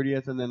September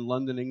 30th, and then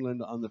London,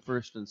 England on the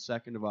 1st and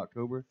 2nd of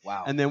October.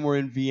 Wow. And then we're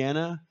in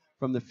Vienna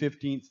from the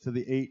 15th to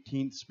the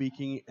 18th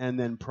speaking, and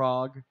then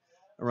Prague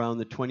around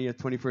the 20th,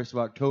 21st of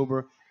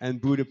October,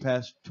 and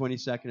Budapest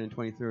 22nd and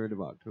 23rd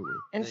of October.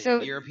 And The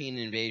so European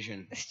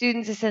invasion.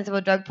 Students of Sensible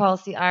Drug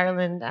Policy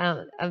Ireland,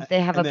 they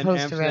have and a then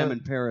poster Amsterdam out.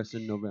 and Paris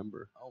in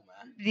November. Oh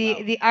man.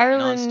 The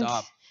Ireland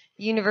Nonstop.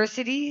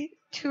 University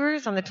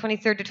tours on the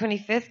 23rd to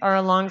 25th are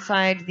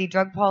alongside the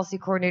drug policy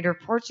coordinator of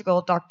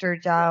Portugal, Dr.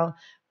 Jao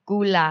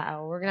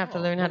Gulao. We're gonna have to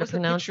learn how What to was the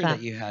pronounce picture that.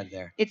 that you had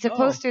there? It's a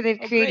poster they've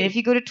created. great. If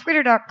you go to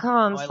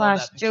twitter.com Oh, I love slash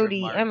that picture of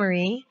Jodie Mark.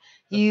 Emery,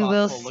 The you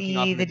will thoughtful looking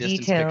off see in the the distance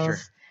details picture.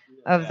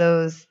 of Yeah.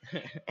 those.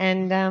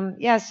 And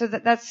yeah, so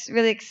that's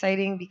really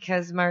exciting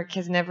because Mark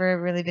has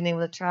never really been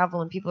able to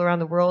travel, and people around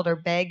the world are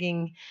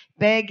begging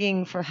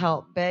for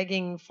help,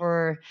 begging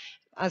for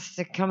us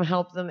to come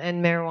help them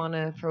end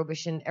marijuana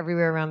prohibition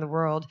everywhere around the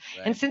world.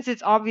 Right. And since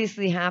it's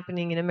obviously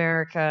happening in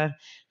America,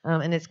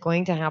 and it's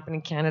going to happen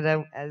in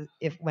Canada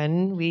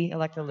when we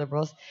elect the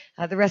Liberals,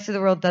 the rest of the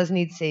world does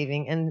need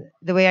saving. And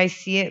the way I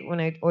see it, when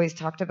I always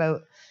talked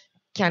about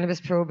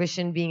cannabis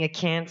prohibition being a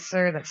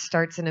cancer that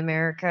starts in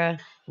America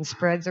and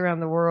spreads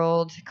around the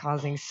world,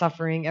 causing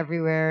suffering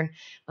everywhere.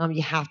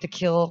 You have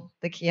to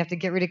you have to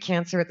get rid of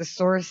cancer at the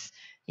source.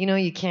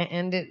 You can't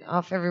end it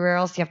off everywhere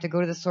else. You have to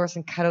go to the source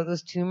and cut out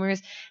those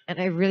tumors. And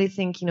I really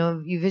think,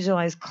 you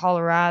visualize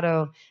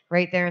Colorado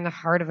right there in the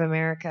heart of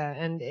America,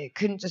 and it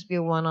couldn't just be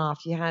a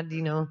one-off. You had,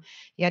 you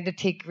had to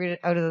take rid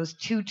out of those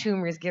 2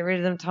 tumors, get rid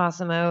of them, toss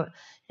them out.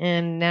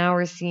 And now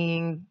we're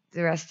seeing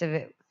the rest of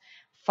it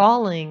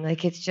falling.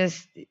 Like, it's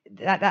just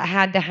that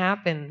had to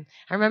happen.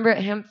 I remember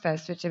at Hemp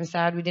Fest, which I'm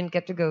sad we didn't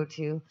get to go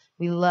to.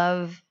 We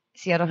love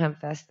Seattle Hemp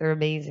Fest. They're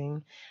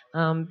amazing.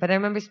 But I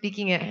remember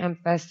speaking at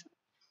Hemp Fest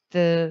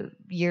the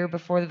year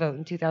before the vote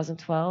in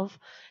 2012.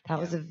 That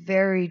was a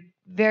very,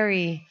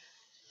 very,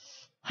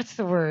 what's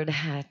the word?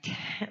 A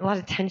lot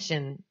of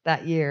tension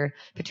that year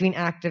between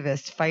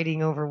activists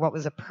fighting over what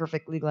was a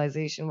perfect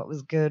legalization, what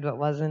was good, what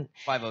wasn't.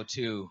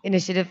 502.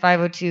 Initiative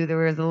 502. There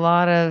was a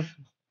lot of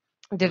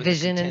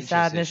division and contentious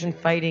sadness issue, and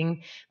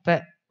fighting,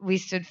 but we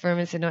stood firm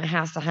and said, no, it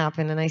has to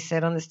happen. And I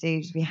said on the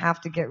stage, we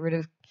have to get rid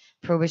of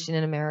prohibition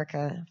in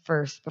America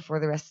first before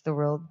the rest of the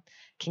world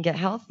can get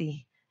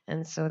healthy.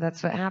 And so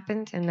that's what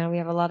happened, and now we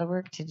have a lot of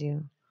work to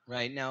do.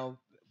 Right. Now,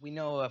 we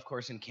know, of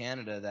course, in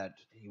Canada that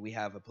we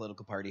have a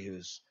political party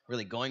who's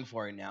really going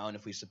for it now, and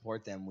if we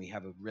support them, we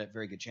have a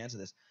very good chance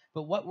of this.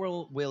 But what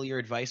will your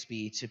advice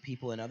be to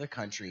people in other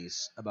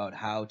countries about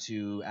how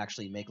to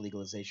actually make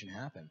legalization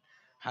happen?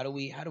 How do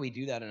we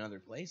do that in other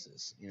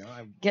places?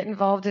 Get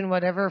involved in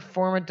whatever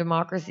form of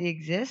democracy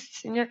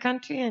exists in your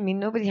country. I mean,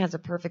 nobody has a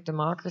perfect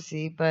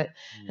democracy, but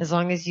as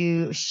long as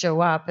you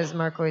show up, as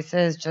Mark always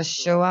says, just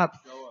show up.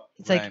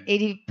 It's like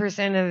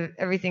 80% of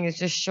everything is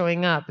just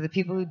showing up. The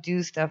people who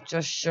do stuff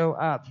just show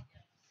up.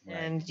 Right.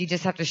 And you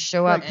just have to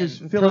show up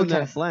and fill in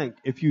that blank.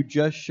 If you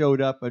just showed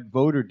up at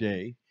voter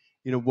day,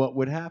 what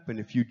would happen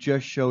if you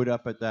just showed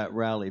up at that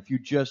rally, if you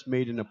just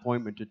made an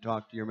appointment to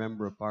talk to your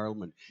member of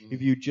parliament,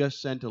 if you just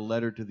sent a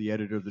letter to the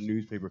editor of the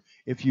newspaper,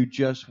 if you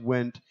just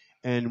went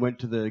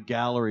to the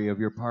gallery of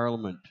your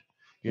parliament,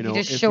 you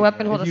just show up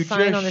and hold a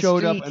sign on the street. If you just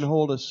showed up and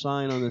hold a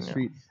sign on the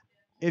street,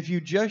 if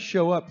you just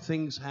show up,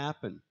 things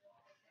happen.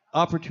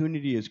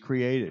 Opportunity is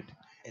created.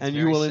 And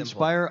you will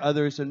inspire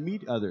others and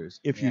meet others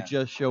if you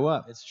just show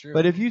up. It's true.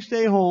 But if you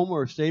stay home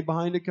or stay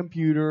behind a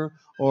computer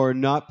or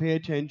not pay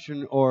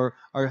attention or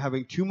are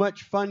having too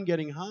much fun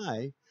getting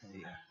high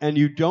and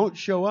you don't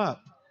show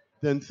up,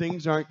 then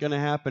things aren't going to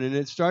happen. And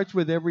it starts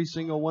with every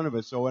single one of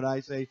us. So when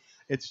I say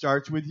it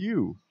starts with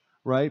you,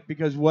 right?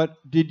 Because what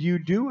did you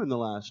do in the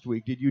last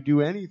week? Did you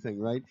do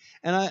anything, right?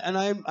 And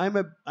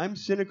I'm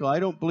cynical. I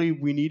don't believe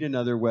we need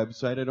another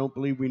website. I don't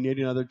believe we need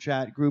another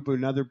chat group or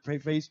another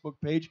Facebook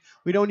page.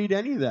 We don't need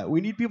any of that.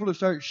 We need people to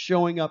start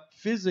showing up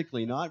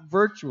physically, not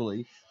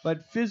virtually,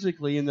 but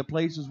physically in the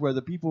places where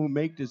the people who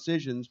make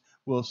decisions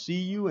will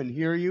see you and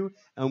hear you,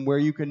 and where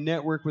you can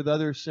network with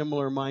other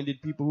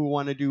similar-minded people who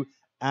want to do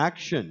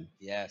action.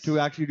 Yes. To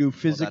actually do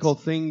physical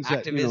things.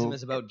 Activism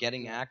is about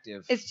getting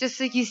active. It's just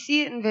like you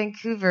see it in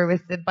Vancouver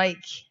with the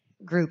bike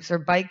groups or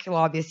bike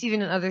lobbyists,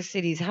 even in other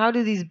cities. How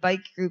do these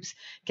bike groups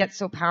get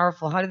so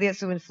powerful? How do they get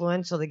so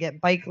influential? They get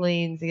bike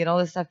lanes, they get all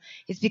this stuff.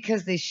 It's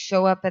because they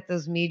show up at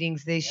those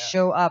meetings. They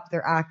show up.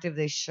 They're active.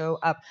 They show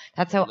up.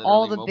 That's how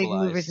all the big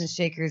movers and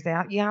shakers,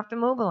 you have to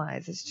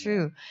mobilize. It's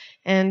true.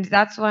 And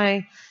that's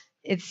why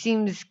it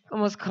seems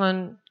almost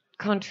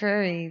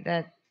contrary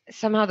that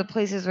somehow the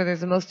places where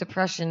there's the most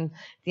oppression,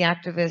 the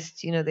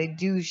activists,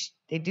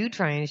 they do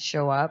try and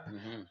show up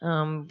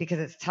because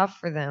it's tough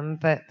for them,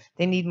 but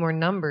they need more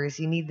numbers.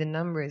 You need the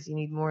numbers. You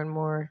need more and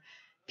more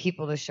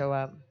people to show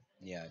up.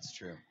 Yeah, it's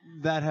true.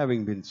 That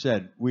having been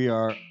said, we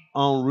are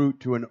en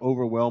route to an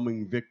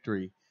overwhelming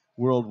victory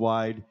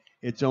worldwide.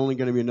 It's only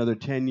going to be another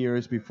 10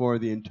 years before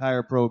the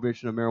entire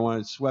prohibition of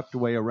marijuana is swept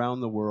away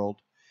around the world.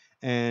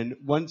 And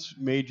once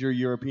major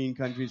European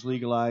countries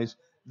legalize,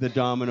 the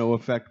domino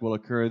effect will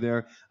occur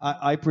there.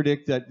 I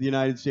predict that the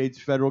United States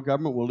federal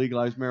government will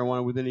legalize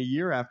marijuana within a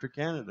year after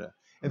Canada.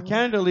 If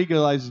Canada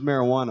legalizes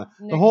marijuana,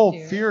 the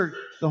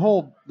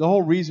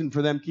whole reason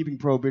for them keeping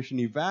prohibition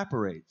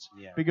evaporates,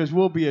 because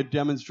we'll be a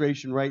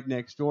demonstration right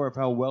next door of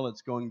how well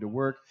it's going to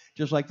work,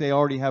 just like they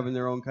already have in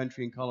their own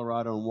country in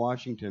Colorado and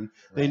Washington.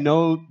 Right. They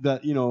know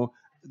that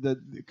the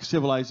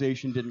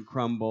civilization didn't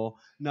crumble.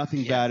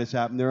 Nothing bad has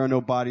happened. There are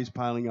no bodies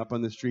piling up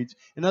on the streets.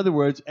 In other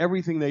words,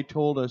 everything they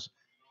told us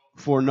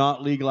for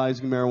not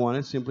legalizing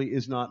marijuana simply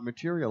is not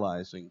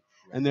materializing.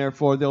 And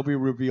therefore, they'll be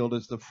revealed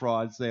as the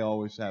frauds they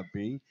always have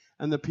been.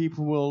 And the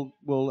people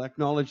will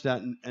acknowledge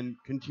that and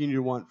continue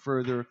to want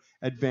further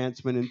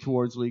advancement in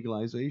towards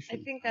legalization.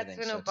 I think that's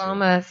when so,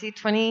 Obama,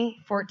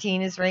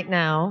 2014 is right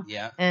now.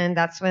 Yeah. And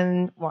that's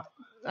when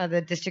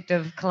the District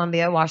of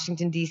Columbia,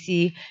 Washington,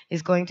 D.C.,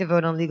 is going to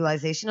vote on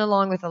legalization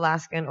along with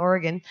Alaska and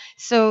Oregon.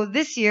 So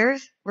this year,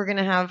 we're going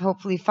to have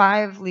hopefully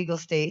 5 legal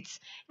states.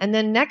 And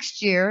then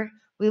next year,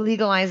 we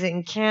legalize it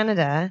in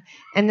Canada.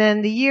 And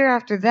then the year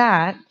after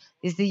that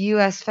is the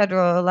U.S.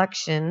 federal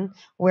election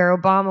where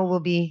Obama will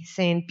be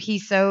saying,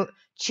 peace out,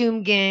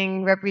 Choom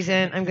Gang,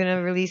 represent, I'm going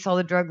to release all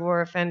the drug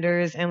war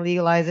offenders and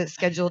legalize it,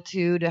 Schedule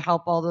 2 to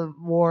help all the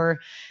war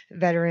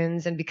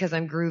veterans. And because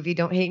I'm groovy,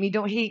 don't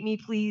hate me,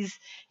 please.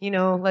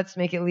 Let's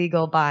make it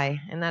legal, bye.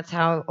 And that's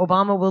how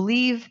Obama will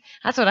leave.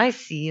 That's what I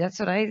see. That's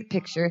what I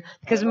picture.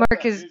 Because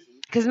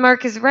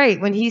Mark is right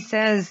when he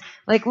says,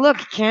 look,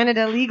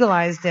 Canada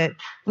legalized it.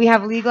 We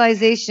have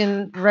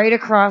legalization right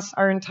across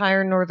our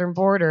entire northern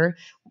border.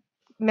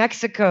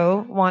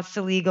 Mexico wants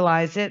to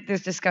legalize it.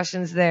 There's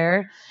discussions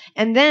there.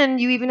 And then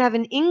you even have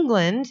in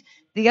England,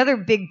 the other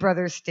big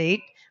brother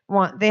state,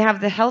 they have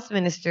the health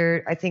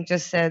minister, I think,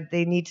 just said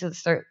they need to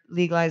start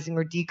legalizing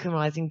or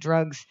decriminalizing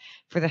drugs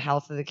for the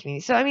health of the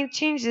community. So,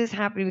 change is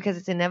happening because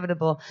it's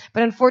inevitable.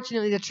 But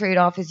unfortunately, the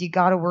trade-off is you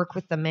got to work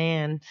with the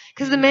man.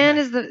 Because the man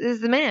is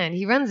the man.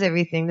 He runs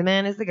everything. The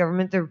man is the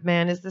government. The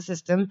man is the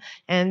system.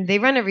 And they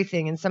run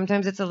everything. And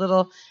sometimes it's a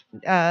little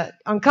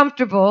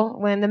uncomfortable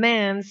when the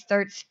man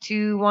starts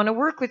to want to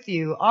work with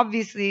you.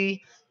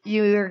 Obviously,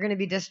 you are going to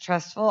be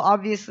distrustful.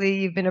 Obviously,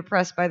 you've been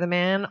oppressed by the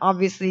man.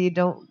 Obviously, you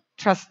don't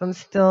trust them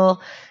still,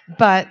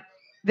 but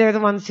they're the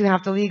ones who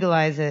have to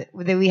legalize it.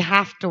 We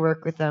have to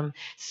work with them.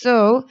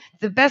 So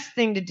the best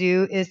thing to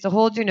do is to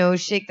hold your nose,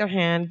 shake their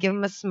hand, give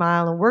them a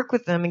smile, and work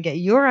with them and get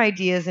your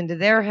ideas into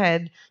their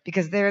head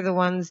because they're the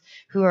ones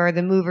who are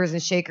the movers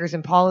and shakers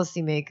and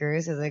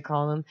policymakers, as I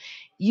call them.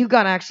 You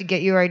got to actually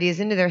get your ideas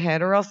into their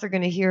head, or else they're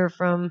going to hear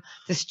from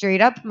the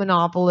straight up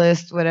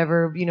monopolist,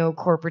 whatever,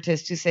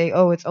 corporatist who say,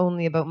 oh, it's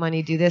only about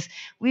money, do this.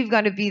 We've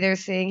got to be there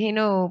saying, hey,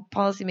 no,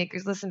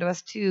 policymakers, listen to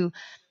us too.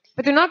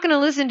 But they're not going to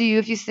listen to you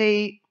if you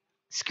say,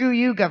 screw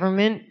you,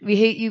 government. We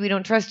hate you. We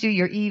don't trust you.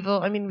 You're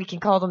evil. We can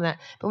call them that.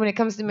 But when it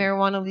comes to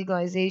marijuana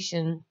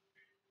legalization,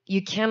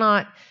 you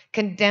cannot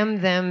condemn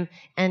them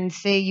and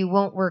say you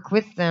won't work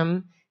with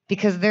them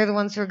because they're the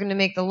ones who are going to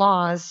make the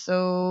laws.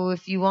 So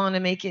if you want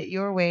to make it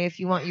your way, if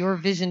you want your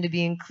vision to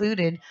be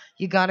included,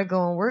 you got to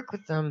go and work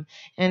with them.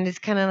 And it's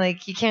kind of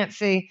like you can't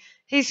say,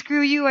 hey,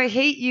 screw you, I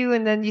hate you.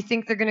 And then you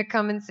think they're going to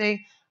come and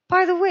say,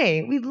 by the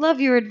way, we'd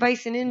love your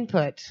advice and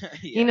input.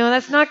 Yeah.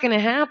 That's not going to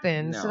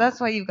happen. No. So that's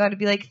why you've got to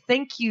be like,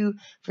 thank you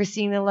for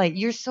seeing the light.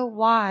 You're so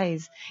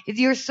wise.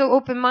 You're so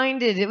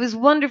open-minded. It was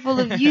wonderful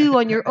of you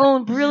on your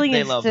own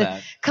brilliance to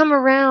come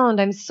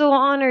around. I'm so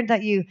honored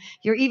that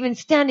you're even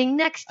standing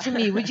next to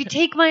me. Would you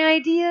take my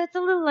idea? It's a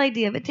little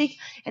idea, but take.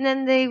 And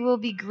then they will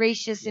be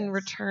gracious in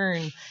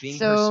return. Being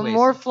so persuasive.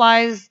 More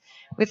flies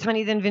with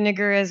honey than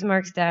vinegar, as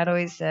Mark's dad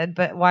always said.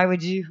 But why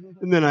would you?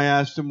 And then I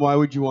asked him, why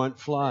would you want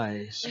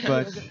flies?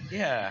 But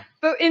yeah.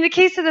 But in the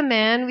case of the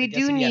man, we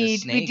do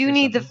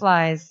need the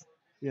flies.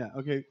 Yeah,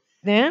 okay.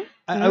 Yeah?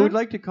 I would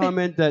like to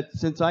comment that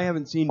since I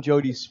haven't seen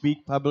Jodie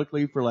speak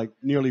publicly for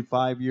nearly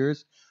 5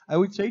 years, I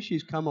would say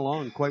she's come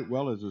along quite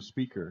well as a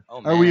speaker.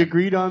 Oh, Are we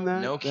agreed on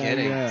that? No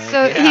kidding. Yeah.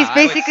 So he's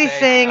basically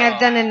saying, I've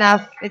done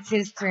enough. It's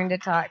his turn to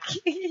talk.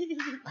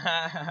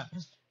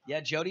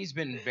 Yeah, Jodie's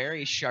been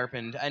very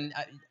sharpened. And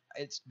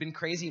it's been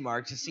crazy,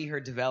 Mark, to see her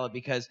develop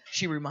because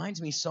she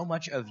reminds me so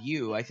much of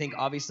you. I think,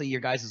 obviously,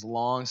 your guys'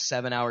 long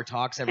 7-hour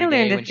talks every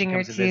day when she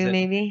comes to visit.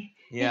 Maybe.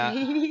 Yeah.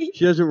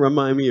 She doesn't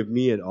remind me of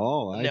me at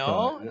all.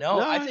 No.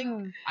 I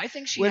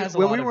think she has a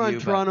lot of you. When we were on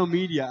Toronto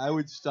Media, I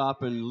would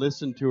stop and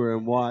listen to her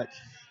and watch,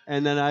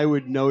 and then I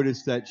would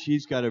notice that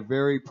she's got a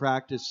very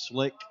practiced,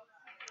 slick,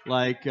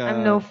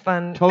 I'm no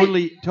fun.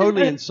 totally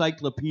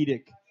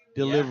encyclopedic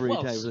delivery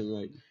type of thing,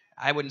 right?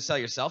 I wouldn't sell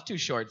yourself too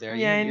short there.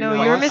 Yeah, I know.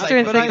 You're Mr.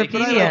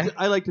 Encyclopedia.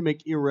 I like to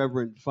make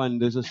irreverent fun.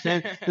 There's a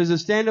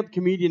stand-up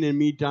comedian in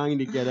me dying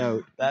to get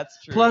out.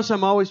 That's true. Plus,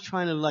 I'm always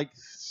trying to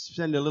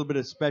send a little bit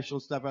of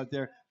special stuff out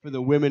there for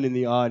the women in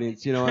the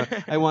audience.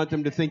 I want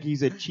them to think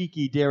he's a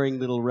cheeky, daring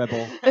little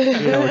rebel,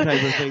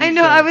 type of thing. I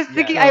know. So, I was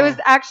thinking. I was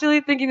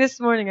actually thinking this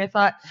morning. I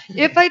thought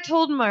if I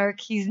told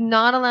Mark he's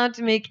not allowed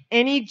to make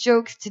any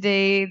jokes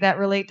today that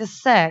relate to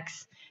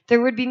sex, there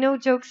would be no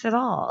jokes at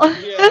all.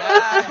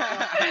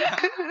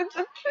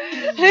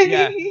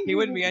 Yeah, he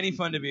wouldn't be any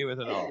fun to be with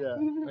at all.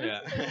 Yeah.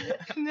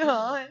 No,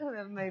 I don't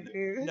have my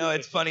boo. No,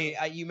 it's funny.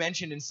 You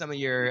mentioned in some of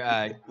your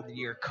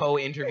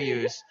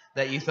co-interviews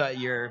that you thought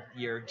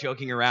you're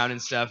joking around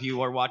and stuff. You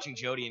were watching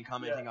Jodie and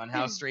commenting on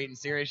how straight and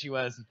serious she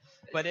was.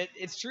 But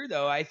it's true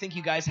though. I think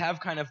you guys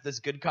have kind of this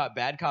good cop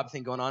bad cop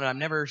thing going on. And I'm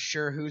never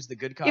sure who's the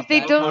good cop. If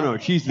they bad don't- cop. Oh no,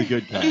 she's the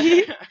good cop.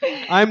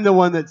 I'm the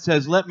one that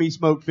says, "Let me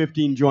smoke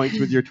 15 joints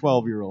with your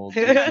 12-year-old."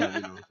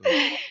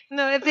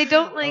 No, if they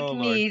don't like Oh,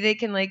 me, Lord. they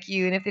can like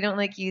you, and if they don't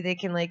like you, they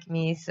can like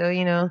me. So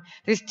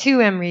there's two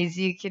Emrys.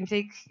 You can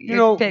take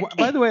your pick.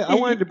 By the way, I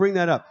wanted to bring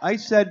that up. I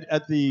said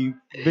at the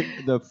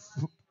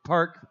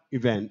park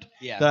event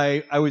Yeah.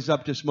 that I was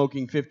up to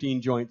smoking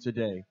 15 joints a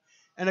day.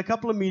 And a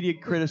couple of media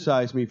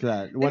criticized me for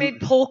that. They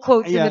made poll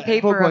quotes in the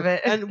paper poll of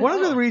it. And one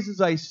of the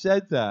reasons I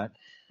said that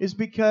is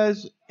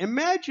because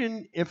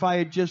imagine if I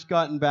had just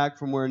gotten back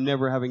from where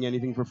never having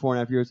anything for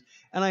 4.5 years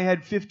and I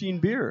had 15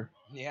 beer.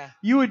 Yeah.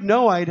 You would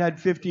know I'd had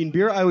 15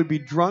 beer. I would be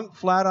drunk,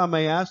 flat on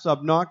my ass,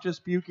 obnoxious,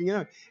 puking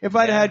out. If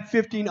I'd had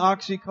 15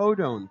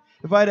 oxycodone,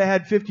 if I'd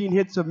had 15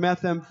 hits of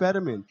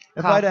methamphetamine,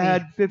 if I'd Coffee.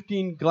 had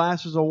 15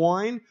 glasses of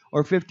wine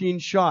or 15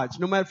 shots,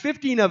 no matter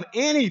 15 of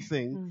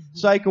anything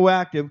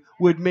psychoactive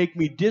would make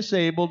me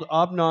disabled,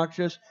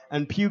 obnoxious,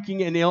 and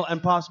puking and ill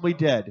and possibly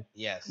dead.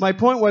 Yes. My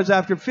point was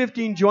after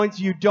 15 joints,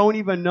 you don't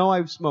even know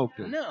I've smoked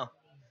them. No.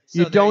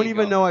 You So there don't you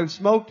even go. know I've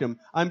smoked them.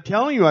 I'm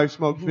telling you I've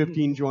smoked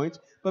 15 joints,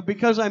 but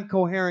because I'm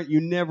coherent,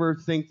 you never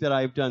think that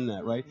I've done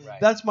that, right? Right.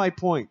 That's my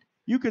point.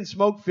 You can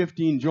smoke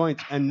 15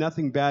 joints and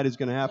nothing bad is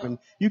going to happen.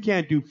 You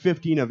can't do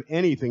 15 of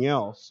anything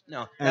else.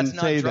 No, and that's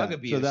not say drug that.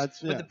 abuse. So that's,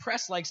 But yeah. the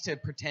press likes to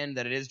pretend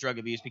that it is drug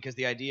abuse because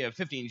the idea of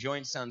 15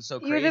 joints sounds so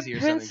You're crazy the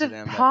or something prince to of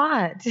them. but-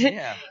 pot.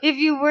 Yeah. If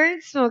you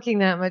weren't smoking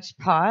that much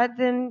pot,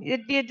 then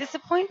it'd be a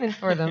disappointment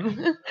for them.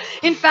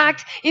 In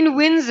fact, in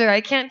Windsor,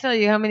 I can't tell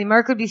you how many.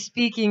 Mark would be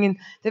speaking, and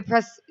the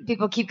press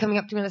people keep coming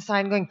up to me on the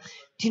side and going,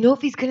 "Do you know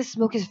if he's gonna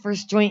smoke his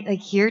first joint like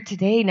here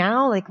today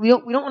now? Like we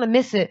don't want to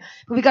miss it,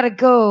 but we gotta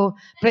go.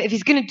 But if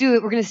he's gonna do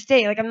it, we're gonna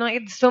stay. Like I'm not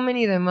getting so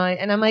many of them.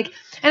 And I'm like,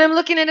 and I'm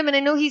looking at him, and I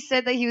know he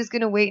said that he was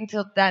gonna wait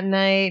until that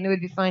night and it would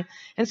be fine.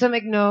 And so I'm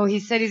like, no, he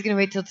said he's gonna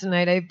wait till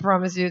tonight. I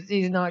promise you,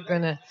 he's not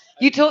gonna.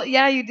 You told,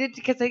 yeah, you did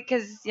because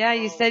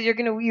you said you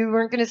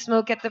weren't gonna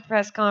smoke at the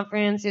press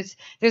conference.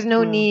 There's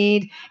no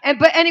need.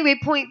 But anyway,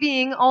 point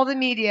being, all the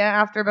media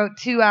after about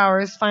 2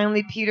 hours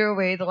finally peter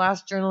away. The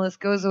last journalist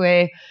goes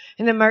away,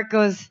 and then Mark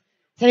goes,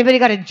 "Has anybody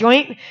got a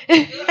joint?"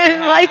 and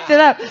lights it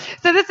up.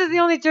 So this is the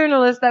only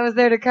journalist that was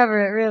there to cover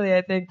it, really.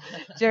 I think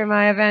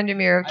Jeremiah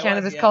Vandermeer of I was,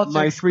 Cannabis yeah. Culture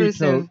My 3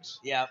 exclusive. tokes.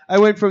 Yeah. I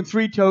went from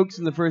 3 tokes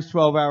in the first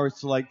 12 hours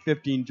to like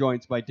 15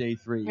 joints by day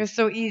 3. It was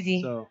so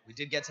easy. So We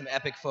did get some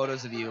epic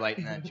photos of you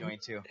lighting that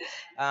joint too.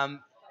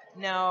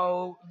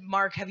 Now,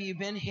 Mark, have you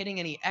been hitting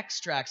any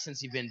extracts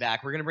since you've been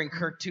back? We're gonna bring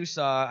Kirk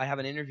Tousaw. I have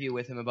an interview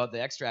with him about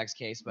the extracts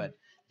case, but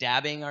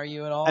dabbing, are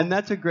you at all? And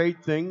that's a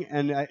great thing,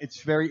 and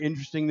it's very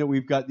interesting that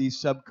we've got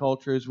these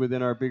subcultures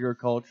within our bigger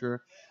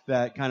culture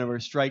that kind of are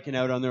striking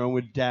out on their own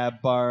with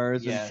dab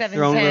bars Yes. and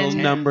their own little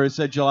 710. numbers,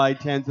 July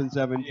 10th and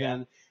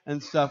 710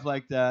 and stuff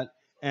like that.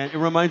 And it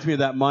reminds me of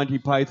that Monty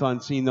Python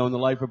scene, though, in The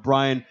Life of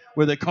Brian,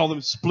 where they call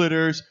them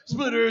splitters.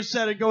 Splitters,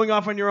 said it, going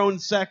off on your own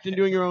sect and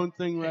doing your own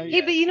thing, right?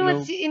 Hey, but you know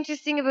what's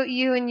interesting about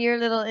you and your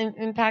little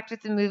impact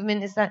with the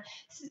movement is that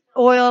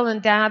oil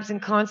and dabs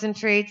and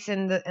concentrates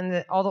and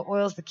all the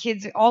oils, the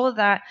kids, all of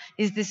that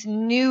is this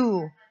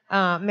new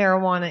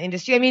marijuana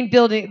industry. I mean,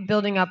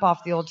 building up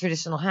off the old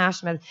traditional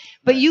hash method.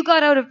 But you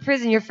got out of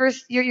prison.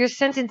 Your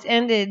sentence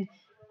ended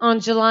on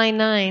July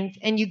 9th,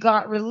 and you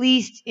got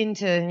released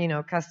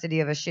into custody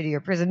of a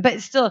shittier prison.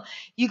 But still,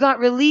 you got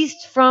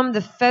released from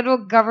the federal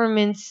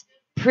government's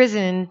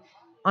prison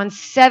on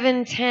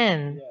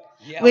 710.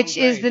 Yeah, Which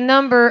is right. the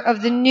number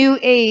of the new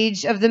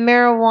age of the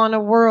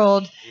marijuana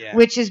world, Yeah.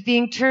 which is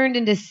being turned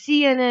into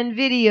CNN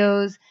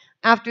videos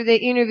after they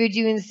interviewed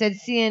you and said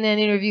CNN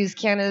interviews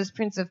Canada's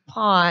Prince of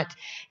Pot.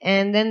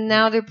 And then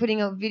now they're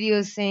putting out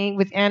videos saying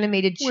with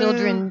animated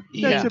children. Well, that's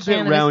eating a bit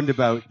cannabis.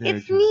 roundabout there.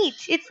 It's Joe. neat.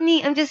 It's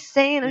neat. I'm just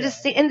saying. And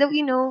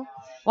that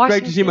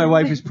Great to see my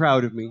wife is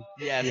proud of me.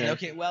 Yes. Yeah.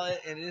 Okay. Well,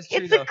 it is true.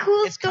 It's a though.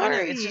 cool it's kind of,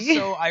 story. it's just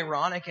so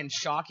ironic and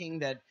shocking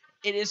that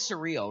it is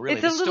surreal. Really,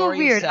 It's a The little story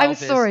weird. itself I'm is-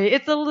 sorry.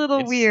 It's a little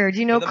it's- weird. for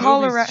the movies,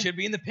 Colorado should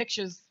be in the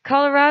pictures.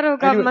 got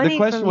Anyway, money the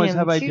question from was, him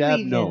have I too, dabbed?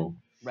 even. No.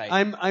 Right.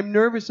 I'm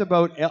nervous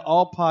about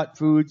all pot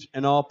foods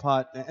and all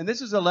pot, and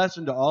this is a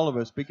lesson to all of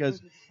us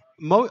because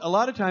a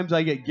lot of times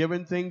I get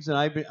given things, and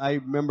I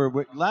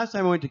remember last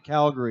time I went to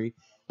Calgary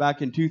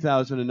back in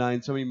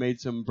 2009, somebody made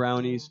some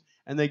brownies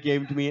and they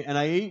gave them to me, and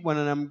I ate one,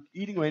 and I'm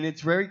eating away, and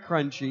it's very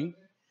crunchy,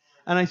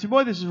 and I said,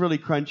 "Boy, this is really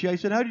crunchy." I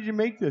said, "How did you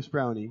make this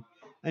brownie?"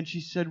 And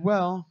she said,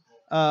 "Well,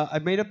 I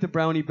made up the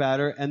brownie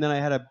batter, and then I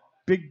had a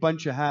big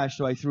bunch of hash,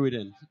 so I threw it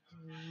in."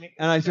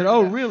 And I said,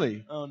 "Oh,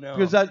 really?" Oh no.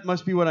 Because that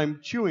must be what I'm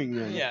chewing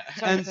then. Yeah.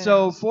 And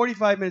so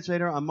 45 minutes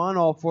later, I'm on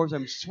all fours.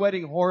 I'm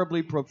sweating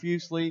horribly,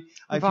 profusely.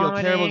 I feel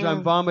terrible as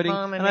I'm vomiting.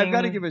 And I've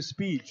got to give a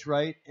speech,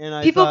 right? And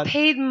I People thought,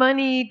 paid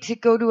money to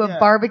go to a yeah,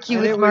 barbecue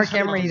and it with was Marc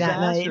Emery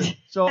that disaster. night.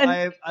 So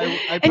And-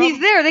 I And he's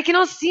there. They can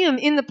all see him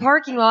in the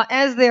parking lot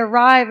as they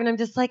arrive. And I'm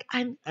just like,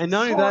 I'm And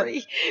not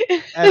only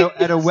that, sorry.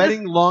 at a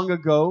wedding long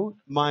ago,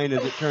 mine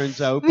as it turns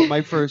out, but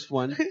my first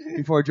one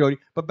before Jodie.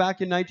 But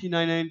back in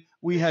 1999,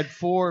 we had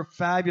 4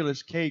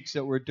 fabulous cakes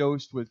that were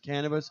dosed with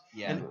cannabis,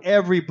 Yeah. and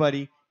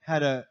everybody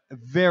had a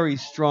very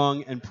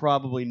strong and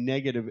probably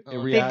negative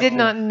reaction. They did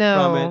not from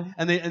know. it,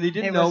 and they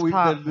didn't It know. was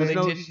pot. There was They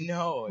no, didn't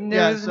know. There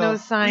Yeah, was so no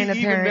sign, even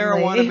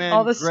apparently. Marijuana Man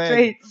All the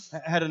Greg straights.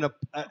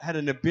 had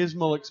an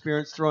abysmal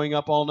experience throwing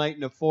up all night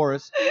in a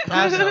forest,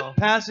 No.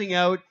 passing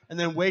out, and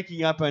then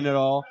waking up in it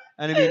all.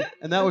 And I mean,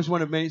 and that was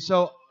one of many.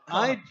 So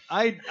I'm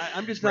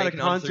just not a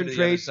Breaking on through to the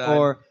other concentrate side.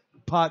 or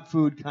pot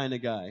food kind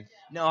of guy.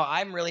 No,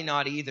 I'm really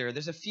not either.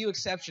 There's a few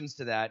exceptions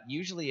to that.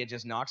 Usually it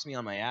just knocks me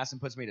on my ass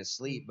and puts me to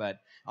sleep. But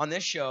on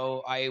this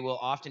show, I will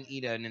often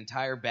eat an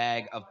entire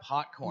bag of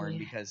popcorn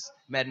because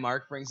Med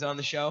Mark brings it on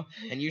the show.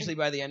 And usually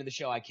by the end of the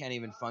show, I can't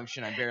even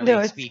function. I'm barely No,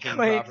 it's speaking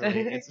quite-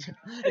 properly.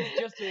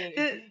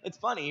 It's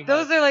funny.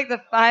 Those but are like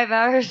the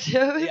 5-hour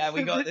shows. Yeah,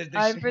 we go- there's-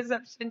 Time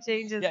perception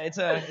changes. yeah,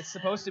 it's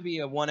supposed to be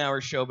a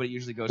 1-hour show, but it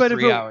usually goes But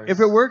 3 hours. if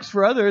it works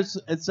for others,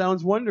 it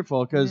sounds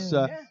wonderful because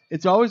Yeah.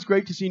 it's always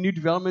great to see new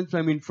developments.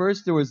 I mean,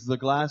 first there was the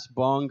glass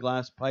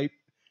pipe,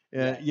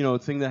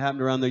 thing that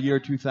happened around the year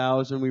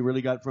 2000. We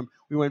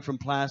went from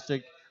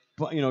plastic,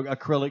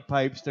 acrylic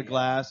pipes to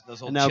glass,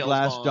 those and old now Chills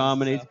glass bombs and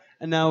dominates. stuff.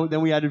 And then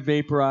we added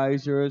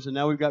vaporizers, and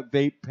now we've got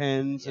vape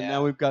pens, and Yeah.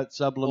 now we've got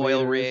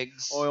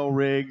sublimators, oil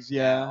rigs.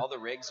 yeah. All the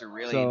rigs are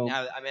really. So-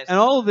 now, I mean, And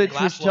all of it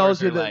glass which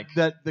tells you floors are that, like-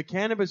 that the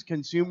cannabis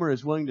consumer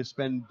is willing to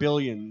spend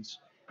billions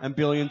and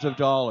billions of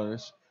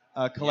dollars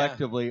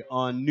collectively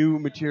on new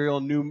material,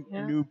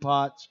 new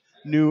pots,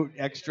 new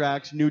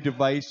extracts, new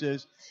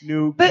devices,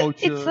 new But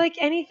culture. it's like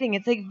anything.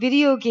 It's like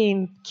video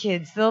game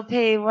kids. They'll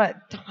pay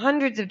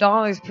hundreds of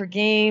dollars per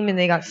game, and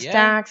they got Yeah.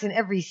 stacks, and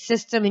every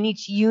system and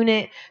each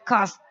unit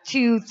costs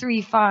 $200,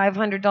 $300,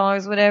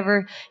 $500,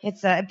 whatever.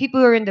 It's people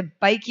who are into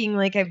biking,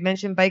 like I've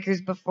mentioned,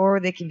 bikers before.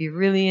 They can be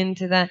really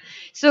into that.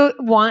 So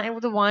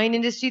the wine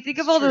industry. Think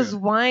of It's all true. those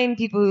wine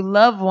people who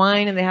love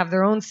wine, and they have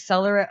their own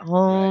cellar at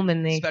home,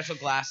 and they, special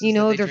glasses. you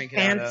know, that they their drink it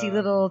out fancy of.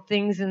 little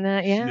things and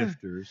that. Yeah.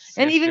 Snifters.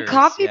 And even Snifters,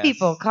 coffee yes.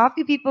 people.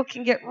 Coffee people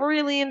can get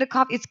really into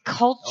coffee. It's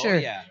culture. Oh,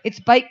 yeah. It's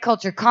bike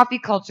culture, coffee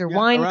culture, Yeah,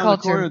 wine around the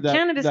culture, corner, that,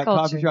 cannabis that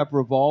culture. coffee shop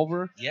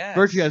Revolver Yes.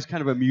 virtually has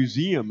kind of a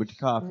museum with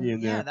coffee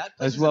in Yeah, there, that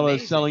place as is well as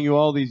amazing. selling you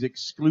all these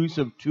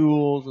exclusive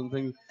tools and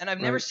things. And I've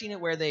never Right. seen it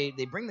where they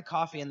bring the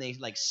coffee and they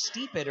like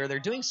steep it, or they're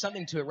doing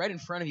something to it right in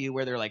front of you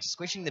where they're like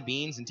squishing the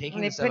beans and taking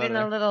And they the stuff put out in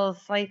of a there. little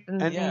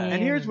siphon. And, Yeah.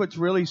 and here's what's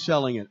really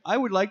selling it. I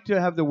would like to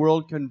have the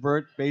world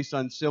convert based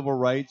on civil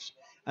rights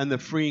and the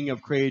freeing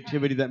of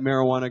creativity that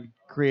marijuana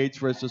creates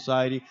for a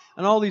society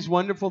and all these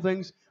wonderful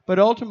things. But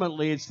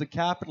ultimately, it's the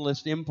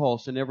capitalist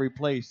impulse in every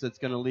place that's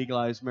going to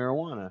legalize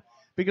marijuana.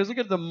 Because look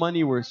at the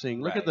money we're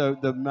seeing. Look at the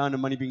amount of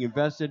money being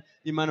invested,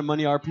 the amount of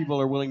money our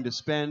people are willing to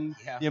spend,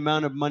 Yeah. the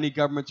amount of money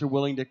governments are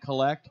willing to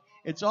collect.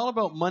 It's all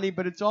about money,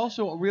 but it's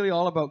also really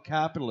all about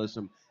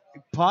capitalism.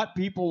 Pot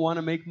people want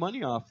to make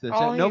money off this.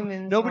 All And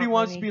humans nobody want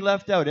wants money. to be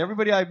left out.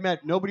 Everybody I've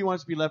met, nobody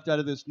wants to be left out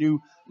of this new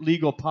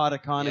legal pot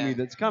economy Yeah.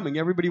 that's coming.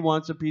 Everybody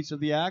wants a piece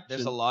of the action.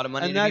 There's a lot of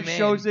money and to that be made.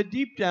 shows that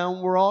deep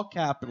down we're all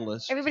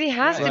capitalists. Everybody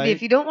has to Right. be.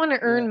 If you don't want to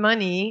earn Yeah.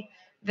 money,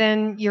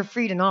 then you're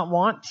free to not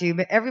want to.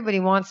 But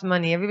everybody wants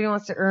money. Everybody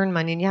wants to earn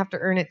money, and you have to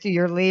earn it through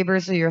your labor,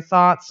 so your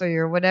thoughts, or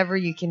your whatever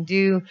you can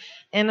do.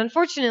 And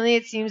unfortunately,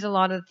 it seems a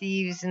lot of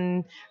thieves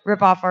and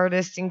rip-off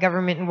artists and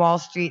government and Wall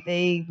Street,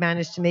 they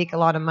manage to make a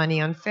lot of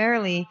money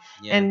unfairly,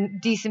 Yeah. and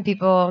decent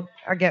people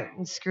are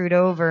getting screwed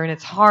over, and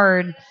it's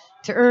hard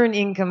to earn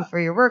income for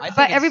your work. I think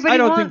But it's- everybody I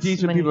don't wants think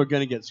decent money. people are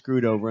going to get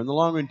screwed over. In the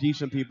long run,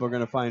 decent people are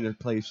going to find a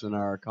place in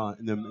our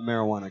in the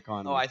marijuana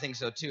economy. Oh, I think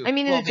so too. I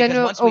mean, in Well, the because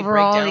general once we break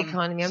overall down-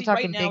 economy, I'm see,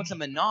 talking right now big. it's a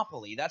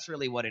monopoly. That's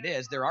really what it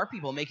is. There are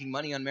people making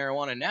money on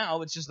marijuana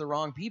now. It's just the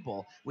wrong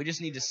people. We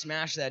just need to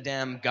smash that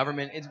damn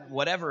government. It's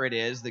whatever it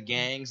is, the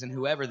gangs and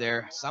whoever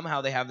there. Somehow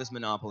they have this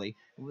monopoly.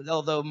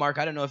 Although, Mark,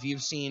 I don't know if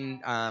you've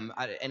seen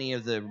any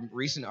of the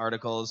recent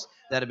articles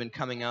that have been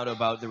coming out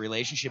about the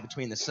relationship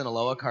between the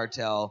Sinaloa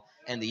cartel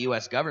and the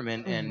U.S.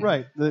 government. And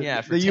Right. The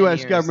for 10 U.S.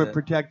 years, government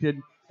protected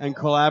and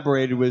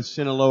collaborated with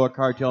Sinaloa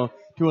cartel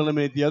to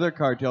eliminate the other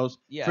cartels,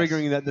 Yes.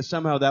 figuring that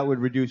somehow that would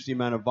reduce the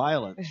amount of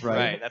violence, right?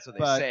 Right, that's what they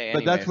but, say But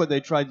that's anyways. what they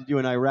tried to do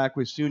in Iraq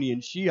with Sunni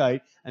and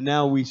Shiite, and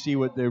now we see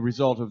what the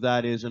result of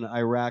that is in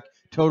Iraq.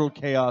 Total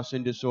chaos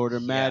and disorder,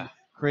 mad,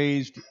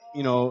 crazed,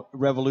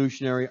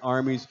 revolutionary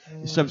armies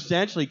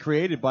substantially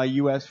created by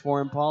U.S.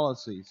 foreign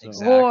policy. So.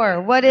 Exactly.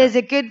 War. What is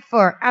it good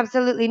for?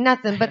 Absolutely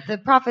nothing but the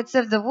profits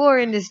of the war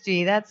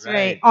industry. That's right.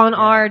 Right. On Yeah.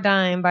 our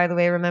dime, by the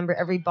way. Remember,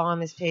 every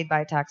bomb is paid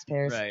by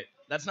taxpayers. Right.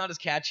 That's not as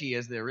catchy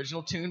as the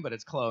original tune, but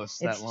it's close.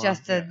 It's that long.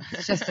 just a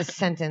it's just a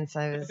sentence.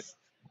 I was.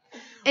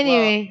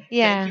 Anyway,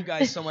 yeah. Thank you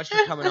guys so much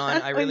for coming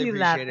on. I really You appreciate it. It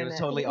laughing was at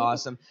totally me.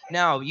 awesome.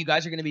 Now, you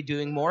guys are going to be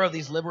doing more of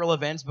these liberal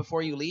events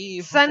before you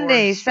leave.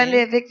 Sunday before Spain?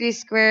 at Victory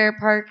Square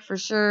Park for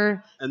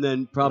sure. And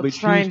then probably We'll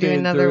try and do Tuesday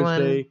and another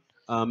Thursday,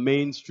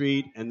 Main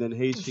Street, and then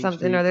Hastings Something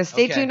Street. or other.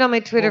 Stay Okay. tuned on my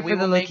Twitter Well, we for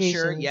the will make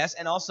locations. sure, yes,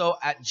 and also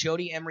at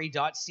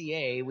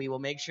jodieemery.ca, we will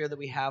make sure that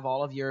we have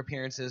all of your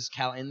appearances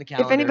in the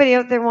calendar. If anybody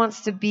out there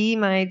wants to be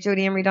my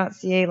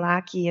jodieemery.ca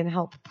lackey and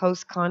help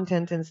post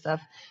content and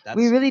stuff,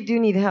 we really do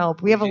need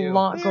help. We have do. a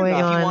lot They're going not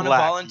If you on. want to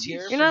Lackey. volunteer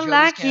You're for not Jodie's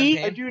lackey.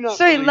 campaign, I do not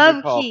Sorry, believe love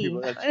you call key.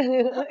 people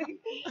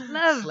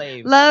that.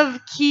 Slaves. love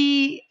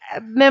key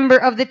member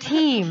of the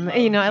team. Love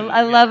You know, key,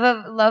 I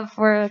yeah. love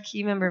for a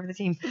key member of the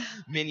team.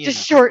 Minions.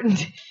 Just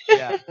shortened.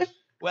 Yeah.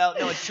 Well,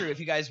 no, it's true. If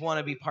you guys want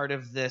to be part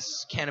of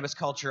this cannabis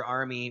culture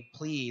army,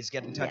 please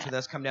get in touch with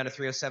us. Come down to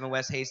 307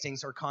 West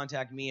Hastings or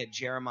contact me at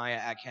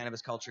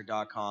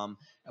jeremiah@cannabisculture.com.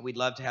 And we'd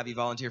love to have you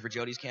volunteer for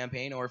Jodie's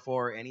campaign or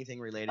for anything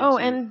related Oh,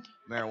 to and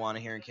marijuana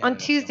here in Canada. on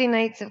Tuesday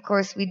nights, of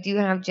course, we do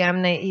have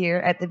jam night here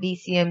at the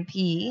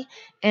BCMP.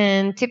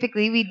 And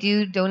typically we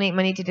do donate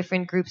money to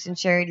different groups and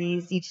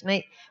charities each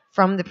night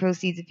from the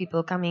proceeds of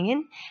people coming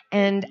in.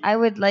 And I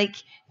would like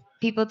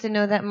people to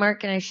know that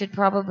Mark and I should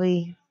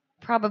probably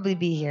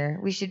be here.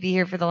 We should be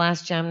here for the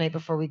last jam night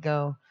before we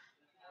go.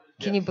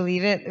 Can you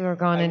believe it? We're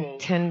gone in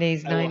 10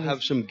 days, I will 9 days.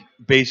 have some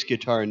bass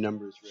guitar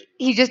numbers ready.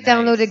 He just Nice.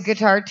 downloaded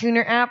Guitar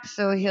Tuner app,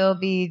 so he'll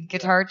be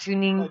guitar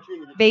tuning,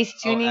 bass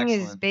tuning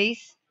his excellent.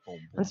 bass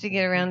once we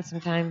get around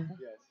sometime.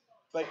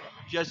 But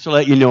just to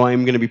let you know,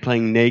 I'm going to be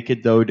playing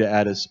naked, though, to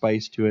add a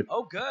spice to it.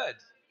 Oh, good.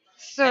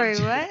 Sorry,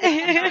 And- what?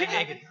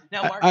 naked.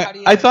 Now, Mark, how do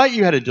you, I thought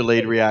you had a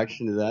delayed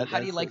reaction to that. how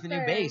do you like the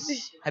new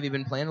bass? Have you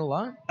been playing a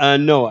lot?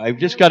 No, I've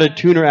just got a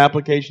tuner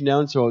application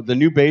down. So the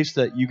new bass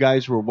that you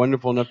guys were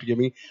wonderful enough to give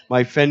me,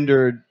 my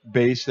Fender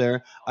bass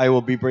there, I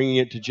will be bringing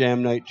it to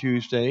Jam Night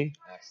Tuesday.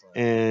 Excellent.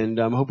 And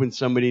I'm hoping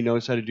somebody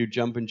knows how to do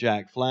Jumpin'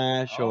 Jack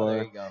Flash Oh, there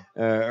or you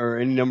go. or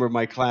any number of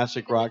my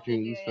classic rock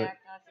tunes. But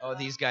Oh,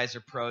 these guys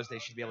are pros. They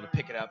should be able to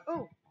pick it up.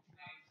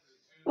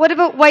 What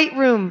about White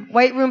Room?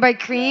 White Room by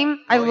Cream.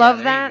 I Oh, yeah, love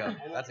there that. you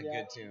go. That's a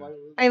good tune.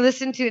 I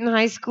listened to it in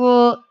high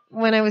school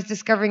when I was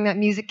discovering that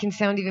music can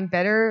sound even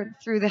better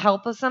through the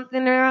help of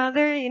something or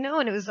other, you know,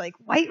 and it was like,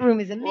 White Room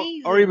is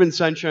amazing. or even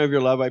Sunshine of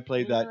Your Love, I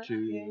played that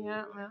too.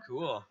 Yeah.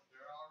 Cool.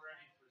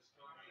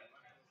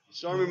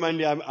 Stormy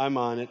Monday, I'm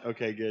on it.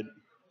 Okay, good.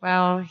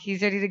 Wow,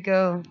 he's ready to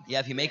go. Yeah,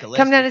 if you make a list.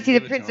 Come down we and can see the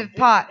give it Prince to of him.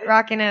 Pot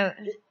rocking out.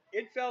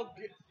 It felt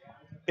good.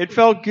 It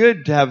felt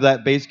good to have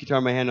that bass guitar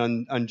in my hand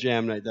on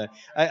jam night. That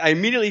I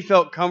immediately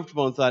felt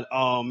comfortable and thought,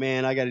 oh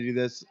man, I got to do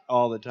this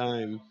all the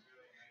time.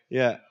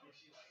 Yeah.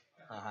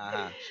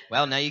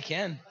 Well, now you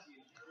can.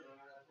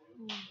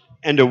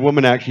 And a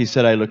woman actually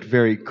said I looked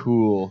very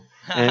cool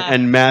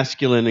and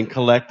masculine and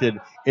collected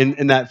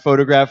in that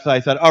photograph.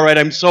 I thought, all right,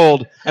 I'm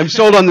sold. I'm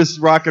sold on this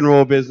rock and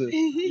roll business.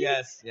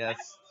 Yes.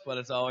 That's what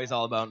it's always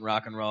all about in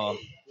rock and roll.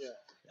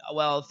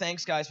 Well,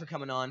 thanks guys for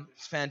coming on.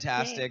 It's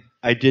fantastic.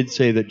 I did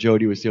say that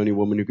Jodie was the only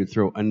woman who could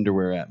throw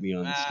underwear at me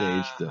on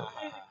stage, though.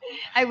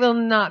 I will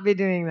not be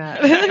doing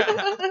that.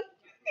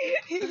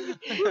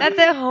 That's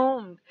at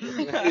home.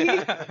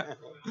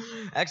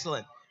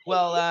 Excellent.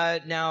 Well,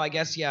 now I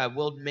guess,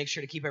 we'll make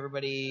sure to keep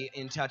everybody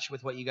in touch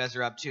with what you guys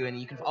are up to.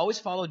 And you can always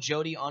follow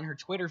Jodie on her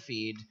Twitter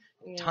feed.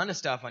 Yeah. Ton of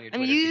stuff on your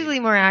I'm Twitter usually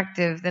feed. more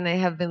active than I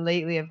have been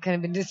lately. I've kind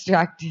of been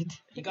distracted.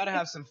 You got to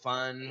have some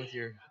fun with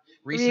your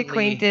recently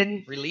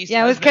Reacquainted. released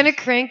Yeah, I was husband. kind of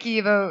cranky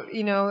about,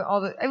 you know,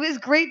 all the. It was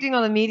great doing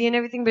all the media and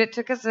everything, but it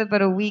took us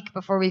about a week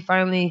before we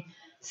finally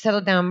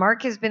settled down.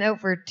 Mark has been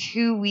out for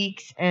 2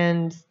 weeks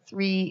and 2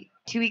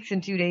 weeks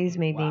and 2 days,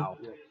 maybe. Wow.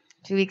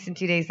 2 weeks and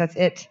 2 days. That's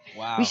it.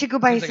 Wow. We should go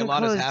buy Seems like some a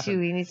lot has clothes happened. too.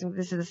 We need some.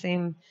 This is the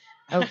same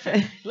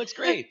outfit. Looks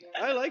great.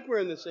 I like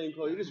wearing the same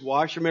clothes. You just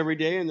wash them every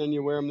day and then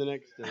you wear them the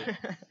next day.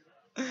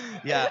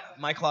 Yeah,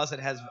 my closet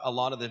has a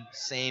lot of the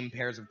same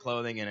pairs of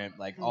clothing in it,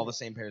 like all the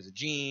same pairs of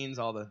jeans,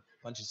 all the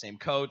bunch of same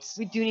coats.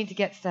 We do need to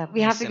get stuff.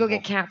 We have to go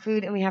get Simple. cat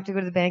food and we have to go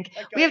to the bank.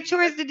 We have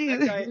chores to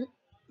do.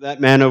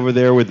 That man over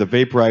there with the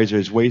vaporizer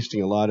is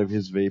wasting a lot of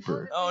his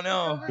vapor. Oh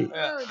no.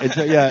 It's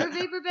yeah. Your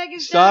vapor bag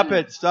is Stop done.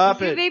 it!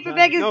 Stop Your it! vapor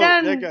bag is No,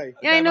 done. that guy.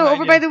 Yeah, I Guy know. behind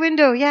Over you. by the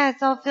window. Yeah,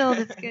 it's all filled.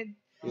 It's good.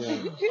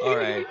 Yeah. All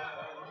right.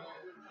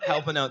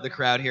 Helping out the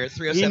crowd here at He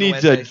 307 needs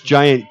West a Hastings.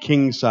 giant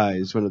king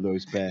size one of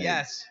those bags.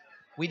 Yes.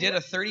 We did a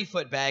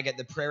 30-foot bag at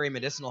the Prairie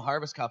Medicinal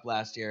Harvest Cup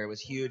last year. It was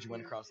huge. It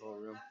went across the whole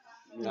room.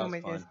 That Oh was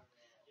my fun. goodness.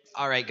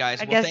 All right, guys.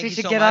 I well, guess thank we you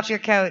should so get much. off your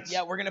couch.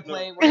 Yeah, we're gonna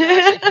play. We're gonna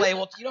actually play.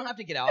 Well, you don't have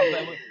to get out,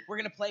 but we're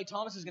gonna play.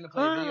 Thomas is gonna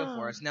play a video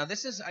for us. Now,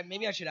 this is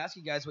maybe I should ask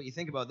you guys what you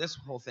think about this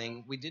whole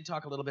thing. We did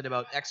talk a little bit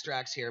about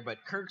extracts here, but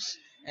Kirk's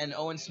and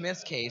Owen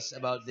Smith's case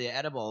about the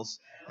edibles.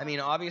 I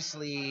mean,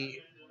 obviously,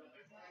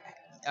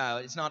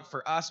 it's not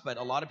for us, but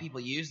a lot of people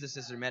use this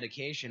as their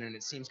medication, and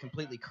it seems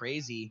completely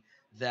crazy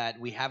that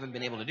we haven't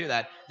been able to do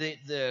that.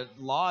 The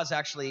laws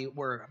actually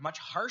were much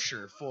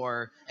harsher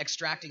for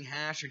extracting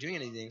hash or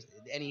doing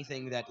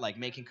anything that like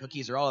making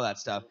cookies or all of that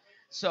stuff.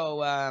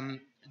 So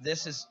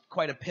this is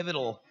quite a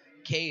pivotal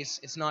case,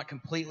 it's not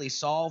completely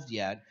solved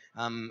yet.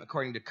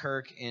 According to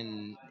Kirk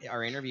in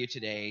our interview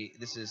today,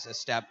 this is a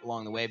step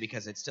along the way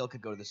because it still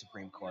could go to the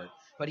Supreme Court.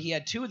 But he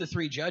had 2 of the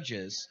 3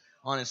 judges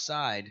on his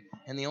side,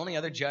 and the only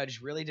other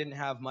judge really didn't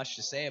have much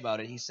to say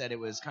about it. He said it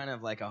was kind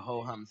of like a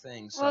ho-hum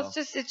thing. So. Well,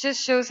 it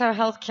just shows how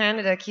Health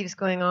Canada keeps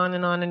going on,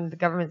 and the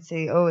government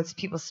say, oh, it's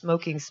people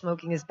smoking.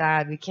 Smoking is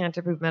bad. We can't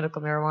approve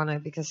medical marijuana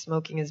because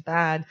smoking is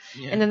bad.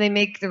 Yeah. And then they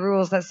make the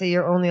rules that say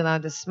you're only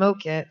allowed to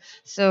smoke it.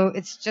 So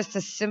it's just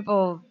a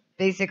simple,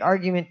 basic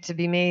argument to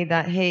be made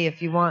that, hey,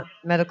 if you want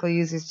medical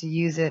users to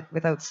use it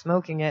without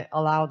smoking it,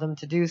 allow them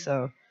to do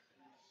so.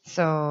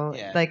 So,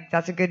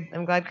 that's a good,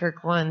 I'm glad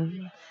Kirk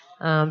won.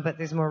 But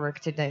there's more work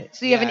to do.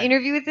 So you have an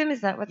interview with him? Is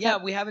that what's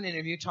up? We have an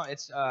interview.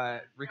 It's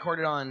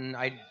recorded on,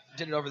 I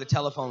did it over the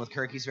telephone with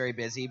Kirk. He's very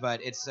busy,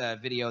 but it's a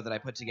video that I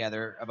put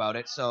together about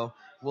it. So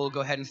we'll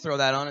go ahead and throw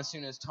that on as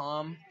soon as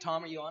Tom,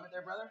 are you on it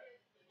there, brother?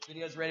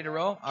 Video's ready to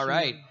roll? All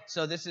right.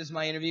 So this is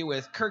my interview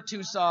with Kirk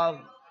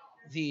Tousaw,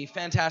 the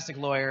fantastic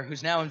lawyer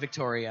who's now in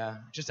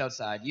Victoria, just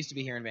outside. Used to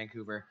be here in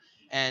Vancouver.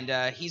 And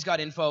he's got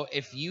info.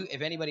 If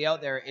anybody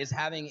out there is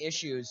having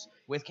issues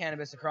with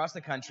cannabis across the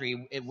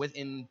country,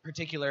 in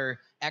particular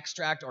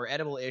extract or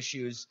edible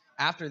issues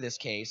after this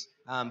case,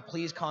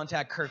 please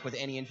contact Kirk with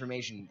any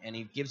information, and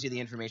he gives you the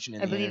information.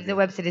 I believe the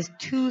website is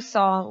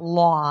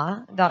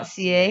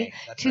TousawLaw.ca.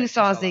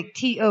 Tousaw is like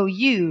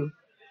TOUSAW.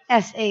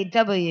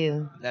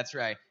 That's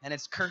right, and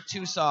it's Kirk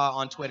Tousaw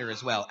on Twitter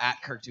as well, at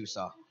Kirk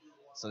Tousaw.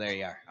 So there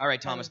you are. All right,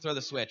 Thomas, throw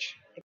the switch.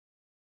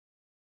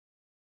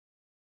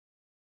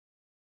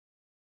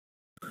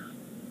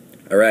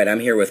 All right, I'm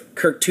here with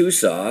Kirk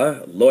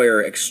Tousaw,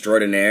 lawyer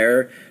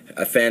extraordinaire,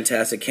 a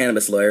fantastic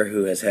cannabis lawyer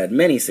who has had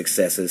many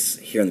successes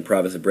here in the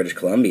province of British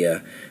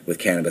Columbia with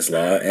cannabis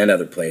law and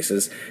other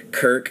places.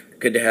 Kirk,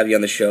 good to have you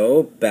on the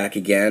show, back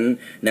again.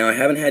 Now, I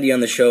haven't had you on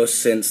the show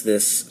since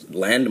this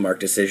landmark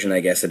decision, I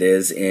guess it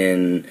is,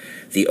 in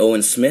the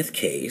Owen Smith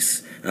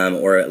case,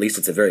 or at least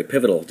it's a very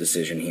pivotal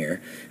decision here.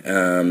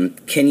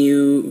 Can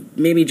you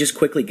maybe just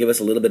quickly give us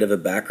a little bit of a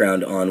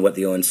background on what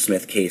the Owen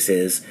Smith case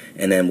is,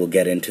 and then we'll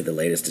get into the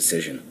latest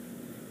decision?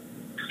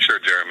 Sure,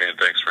 Jeremy, and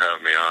thanks for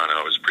having me on. I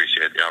always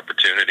appreciate the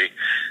opportunity.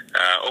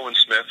 Owen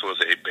Smith was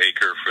a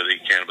baker for the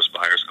Cannabis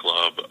Buyers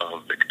Club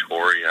of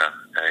Victoria,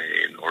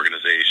 an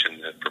organization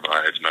that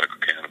provides medical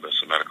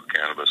cannabis and medical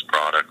cannabis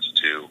products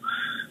to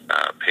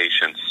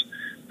patients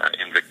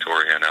in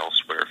Victoria and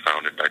elsewhere,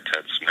 founded by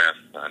Ted Smith,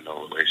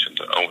 no relation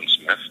to Owen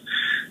Smith.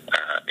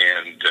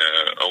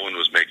 Owen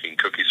was making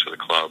cookies for the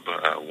club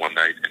one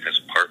night in his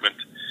apartment.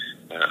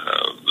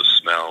 The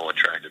smell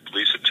attracted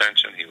police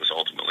attention. He was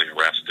ultimately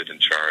arrested and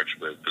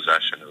charged with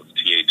possession of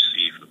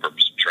THC for the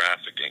purpose of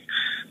trafficking,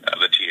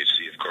 the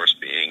THC, of course,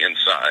 being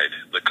inside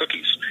the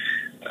cookies.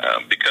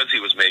 Because he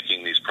was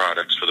making these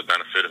products for the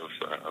benefit of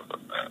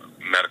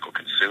medical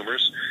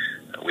consumers,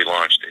 we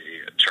launched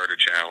a charter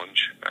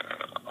challenge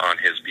on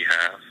his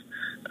behalf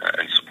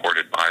and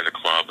supported by the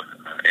club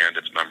and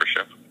its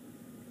membership.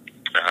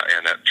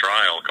 And at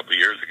trial a couple of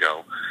years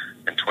ago,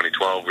 in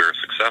 2012, we were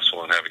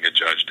successful in having a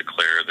judge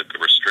declare that the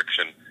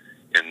restriction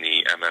in the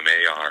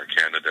MMAR,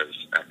 Canada's,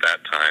 at that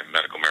time,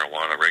 medical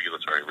marijuana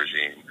regulatory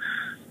regime,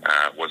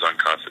 was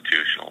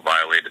unconstitutional,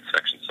 violated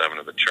Section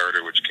 7 of the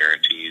Charter, which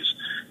guarantees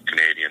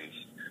Canadians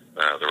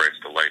the rights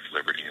to life,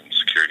 liberty, and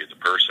security of the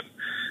person.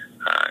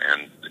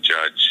 And the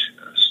judge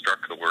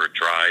struck the word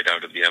dried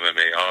out of the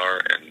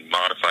MMAR and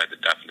modified the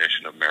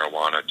definition of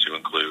marijuana to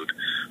include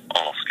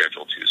all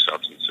Schedule II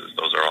substances.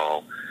 Those are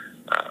all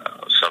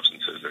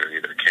substances that are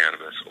either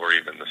cannabis or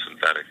even the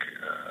synthetic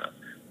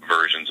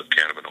versions of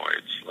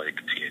cannabinoids like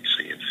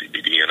THC and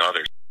CBD and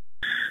others.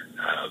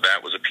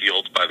 That was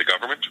appealed by the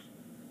government.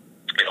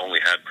 It only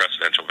had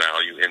precedential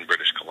value in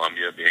British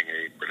Columbia, being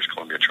a British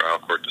Columbia trial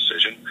court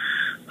decision.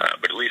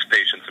 But at least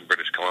patients in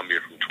British Columbia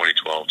from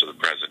 2012 to the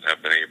present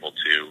have been able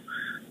to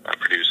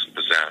produce and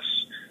possess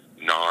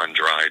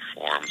non-dried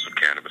forms of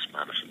cannabis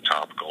medicine,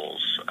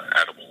 topicals,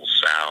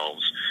 edibles,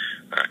 salves,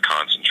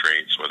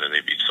 concentrates, whether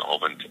they be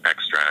solvent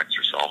extracts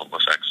or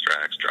solventless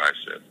extracts, dry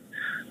sip,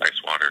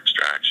 ice water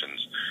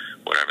extractions,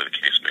 whatever the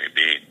case may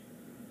be.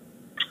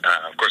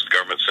 Of course, the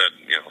government said,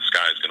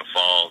 sky's going to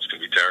fall, it's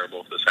going to be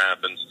terrible if this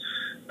happens.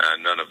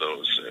 None of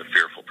those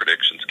fearful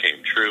predictions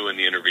came true in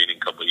the intervening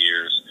couple of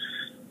years.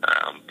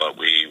 But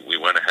we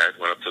went ahead,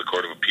 went up to the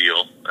Court of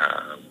Appeal.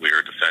 We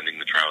were defending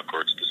the trial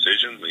court's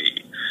decision.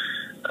 The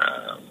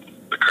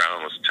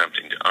Crown was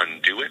attempting to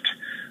undo it.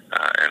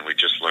 And we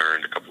just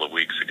learned a couple of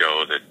weeks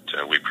ago that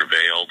we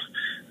prevailed.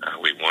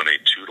 We won a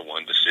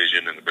 2-1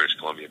 decision in the British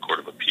Columbia Court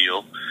of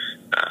Appeal.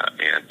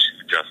 And 2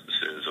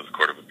 justices of the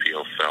Court of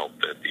Appeal felt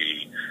that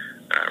the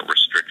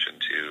restriction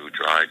to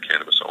dried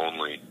cannabis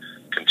only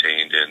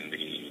contained in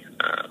the,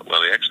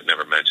 they actually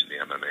never mentioned the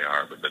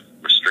MMAR, but that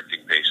restricting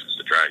patients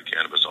to dried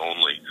cannabis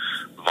only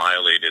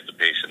violated the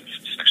patient's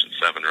Section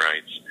 7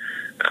 rights.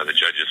 The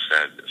judges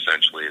said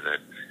essentially that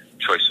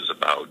choices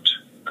about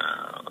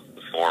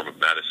the form of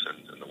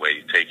medicine and the way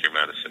you take your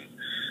medicine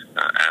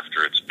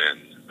after it's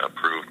been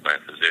approved by a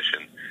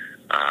physician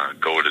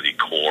go to the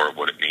core of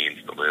what it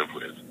means to live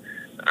with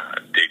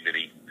dignity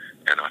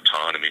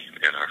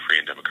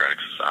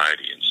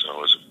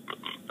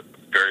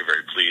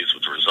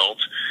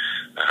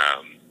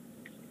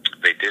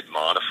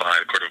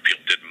the Court of Appeal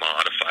did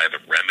modify the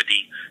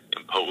remedy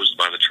imposed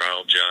by the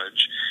trial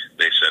judge.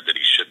 They said that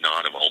he should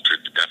not have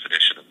altered the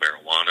definition of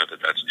marijuana,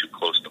 that that's too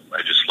close to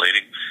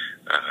legislating,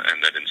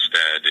 and that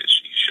instead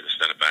he should have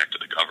sent it back to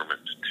the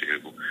government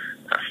to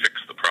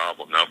fix the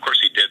problem. Now, of course,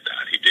 he did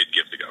that. He did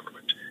give the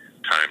government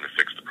time to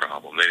fix the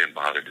problem. They didn't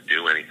bother to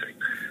do anything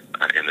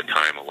in the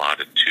time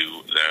allotted to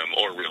them,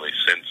 or really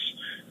since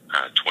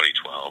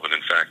 2012. And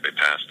in fact, they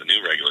passed a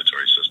new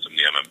regulatory system,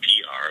 the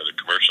MMPR, the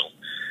commercial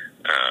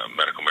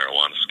medical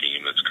marijuana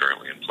scheme that's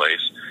currently in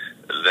place,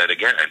 that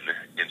again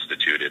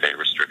instituted a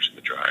restriction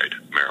to dried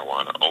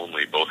marijuana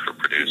only, both for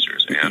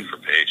producers and for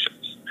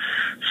patients.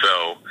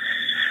 So,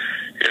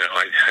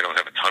 I don't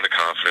have a ton of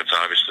confidence,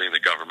 obviously, in the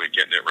government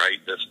getting it right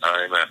this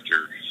time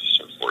after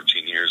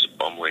 14 years of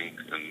bumbling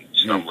and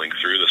stumbling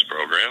through this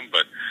program,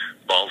 but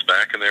ball's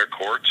back in their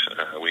court.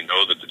 We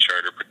know that the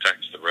charter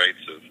protects the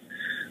rights of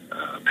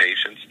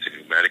patients to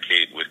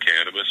medicate with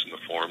cannabis in the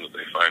form that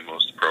they find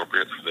most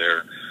appropriate for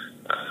their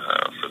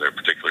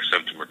particular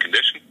symptom or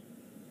condition.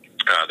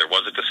 There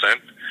was a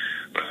dissent.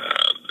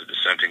 The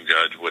dissenting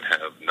judge would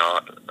have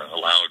not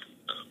allowed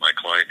my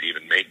client to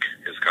even make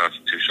his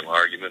constitutional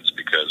arguments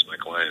because my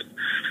client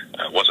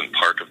wasn't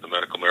part of the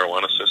medical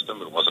marijuana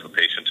system and wasn't a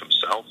patient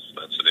himself.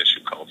 That's an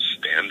issue called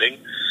standing.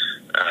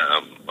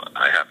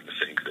 I happen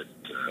to think that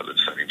the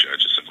dissenting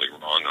judge is simply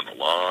wrong on the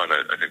law, and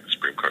I think the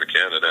Supreme Court of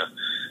Canada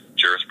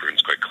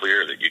jurisprudence is quite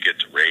clear that you get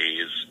to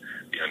raise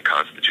the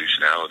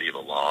unconstitutionality of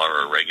a law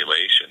or a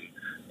regulation,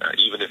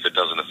 even if it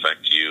doesn't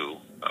affect you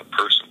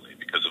personally,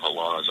 because if a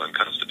law is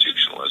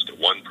unconstitutional as to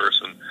one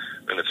person,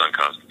 then it's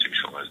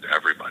unconstitutional as to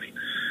everybody.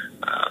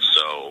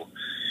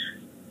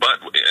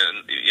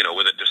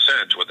 With a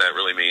dissent, what that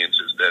really means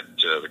is that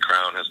the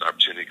Crown has an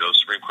opportunity to go to the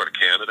Supreme Court of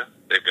Canada.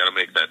 They've got to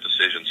make that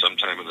decision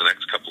sometime in the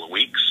next couple of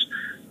weeks.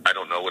 I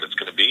don't know what it's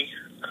going to be,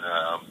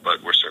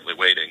 but we're certainly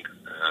waiting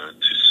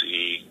to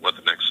see what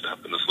the next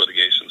step in this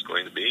litigation is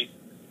going to be.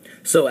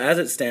 So as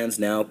it stands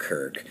now,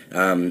 Kirk,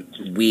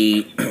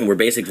 we're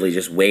basically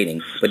just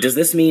waiting. But does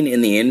this mean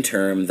in the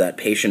interim that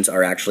patients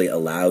are actually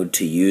allowed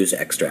to use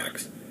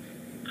extracts?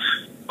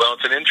 Well,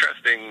 it's an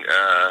interesting,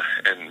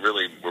 and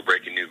really we're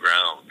breaking new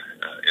ground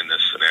in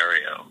this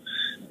scenario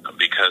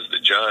because the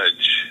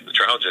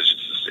trial judge's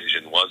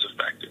decision was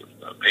effective.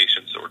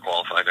 Patients that were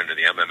qualified under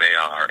the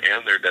MMAR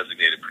and their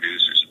designated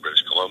producers in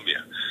British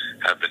Columbia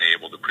have been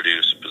able to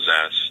produce and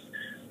possess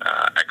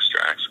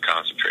extracts,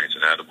 concentrates,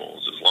 and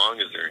edibles as long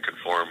as they're in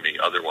conformity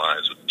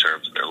otherwise with the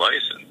terms of their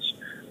license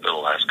for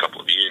the last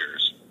couple of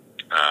years.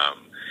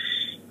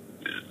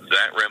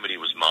 That remedy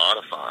was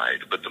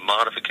modified, but the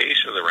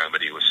modification of the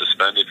remedy was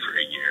suspended for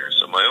a year.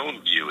 So my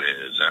own view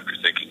is, after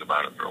thinking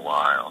about it for a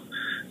while,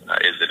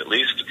 is that at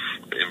least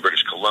in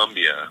British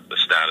Columbia, the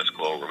status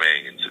quo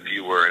remains. If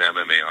you were an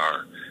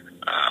MMAR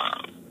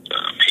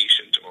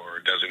patient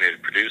or designated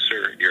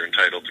producer, you're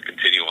entitled to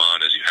continue on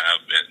as you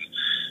have been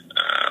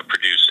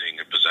producing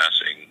and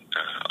possessing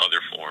other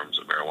forms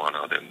of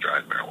marijuana other than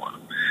dried marijuana.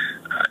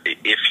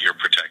 If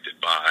you're protected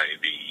by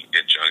the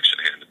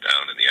injunction handed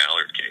down in the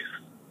Allard case.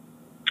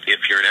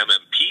 If you're an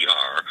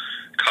MMPR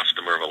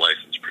customer of a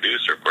licensed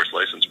producer, of course,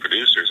 licensed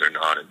producers are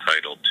not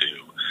entitled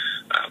to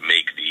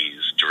make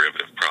these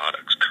derivative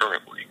products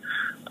currently.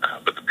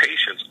 But the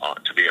patients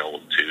ought to be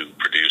able to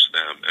produce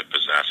them and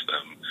possess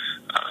them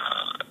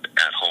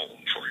at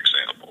home, for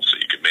example. So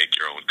you can make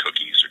your own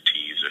cookies or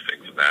teas or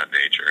things of that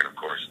nature. And, of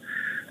course,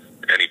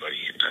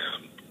 anybody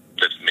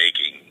that's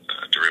making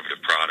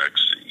derivative products,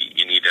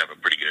 you need to have a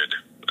pretty good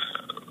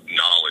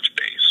knowledge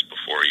base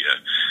before you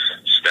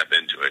step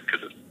into it,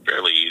 because it's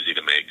fairly easy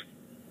to make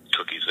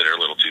cookies that are a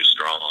little too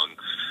strong,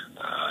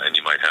 and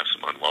you might have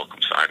some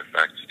unwelcome side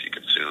effects if you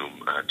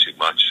consume too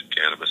much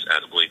cannabis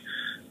edibly.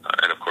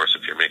 And of course,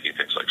 if you're making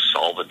things like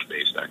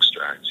solvent-based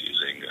extracts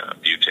using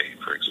butane,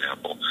 for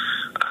example,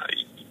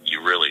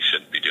 you really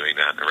shouldn't be doing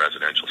that in a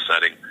residential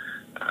setting.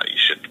 You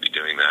shouldn't be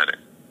doing that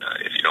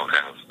if you don't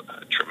have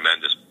a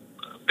tremendous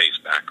base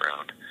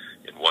background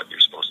in what you're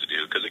supposed to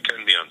do, because it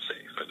can be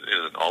unsafe. It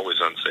isn't always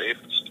unsafe.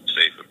 It's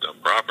safe if done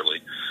properly.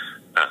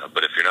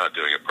 But if you're not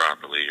doing it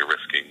properly, you're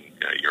risking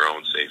your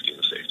own safety and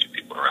the safety of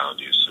people around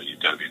you. So you've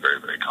got to be very,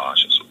 very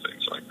cautious with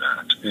things like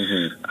that.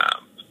 Mm-hmm.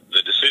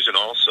 The decision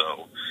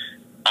also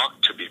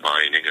ought to be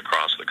binding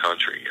across the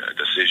country.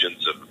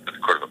 Decisions at the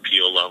Court of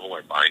Appeal level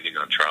are binding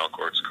on trial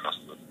courts across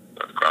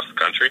the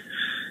country.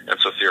 And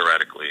so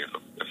theoretically,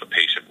 if a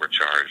patient were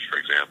charged, for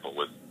example,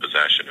 with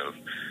possession of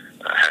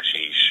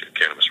hashish,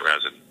 cannabis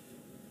resin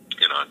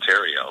in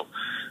Ontario,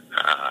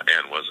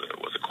 and was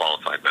a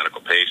qualified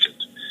medical patient,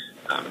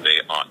 they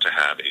ought to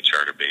have a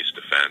charter-based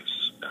defense.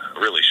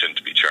 Really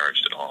shouldn't be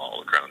charged at all.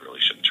 The Crown really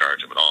shouldn't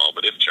charge them at all.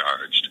 But if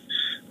charged,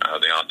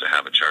 they ought to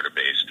have a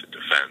charter-based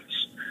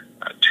defense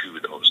to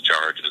those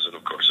charges. And,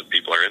 of course, if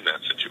people are in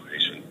that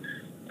situation,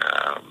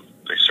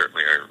 they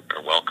certainly are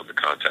welcome to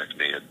contact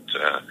me at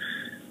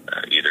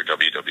either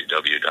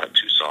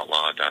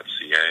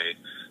www.tousawlaw.ca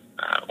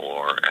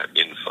or at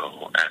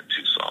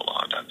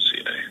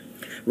info@TousawLaw.ca.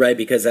 Right,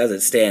 because as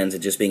it stands, it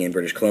just being in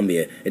British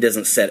Columbia, it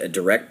doesn't set a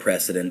direct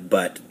precedent,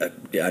 but,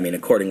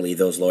 accordingly,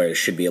 those lawyers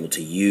should be able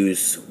to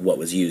use what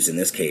was used in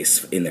this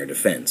case in their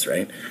defense,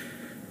 right?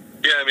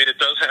 Yeah, it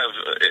does have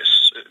a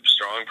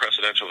strong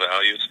precedential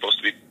value. It's supposed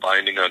to be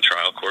binding on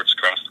trial courts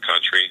across the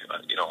country.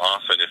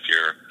 Often if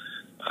you're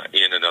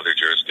in another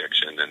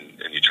jurisdiction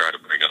and you try to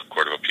bring up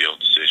Court of Appeal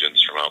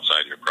decisions from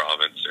outside your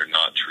province, they're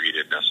not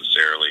treated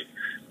necessarily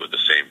with the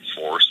same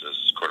force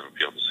as Court of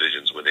Appeal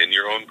decisions within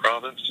your own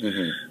province.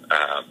 Mm-hmm.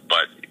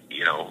 But,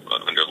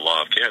 under the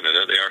law of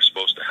Canada, they are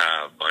supposed to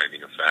have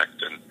binding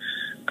effect. And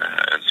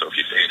so if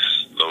you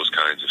face those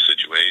kinds of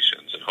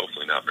situations, and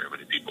hopefully not very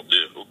many people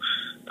do,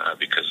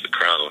 because the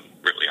Crown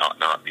really ought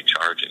not be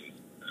charging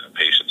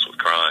patients with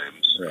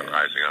crimes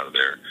arising out of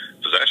their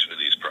possession of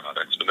these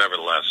products. But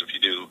nevertheless, if you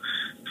do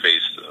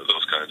face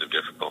those kinds of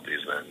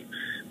difficulties, then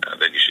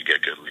you should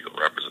get good legal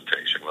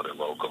representation, whether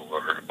local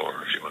or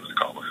if you wanted to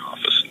call my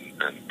office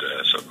and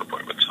set up an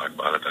appointment to talk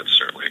about it. That's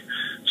certainly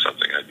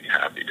something I'd be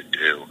happy to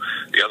do.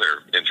 The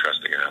other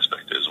interesting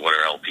aspect is what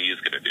are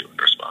LPs going to do in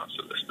response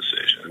to this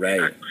decision?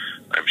 Right.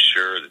 I'm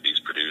sure that these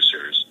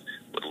producers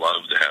would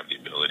love to have the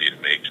ability to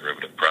make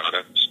derivative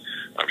products.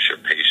 I'm sure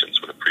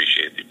patients would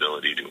appreciate the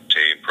ability to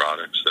obtain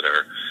products that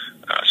are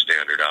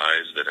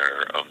standardized, that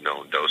are of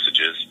known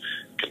dosages,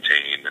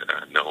 contain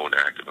known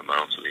active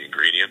amounts of the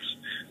ingredients.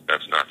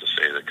 That's not to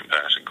say that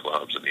compassion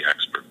clubs and the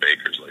expert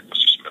bakers like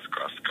Mr. Smith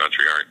across the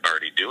country aren't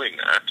already doing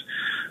that.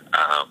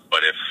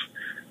 But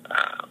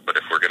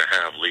if we're going to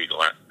have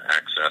legal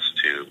access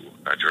to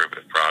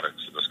derivative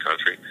products in this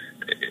country,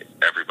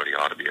 everybody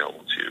ought to be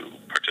able to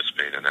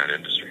participate in that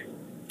industry.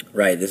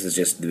 Right, this is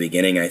just the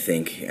beginning, I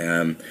think.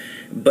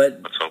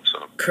 But let's hope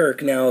so.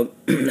 Kirk, now,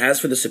 as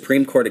for the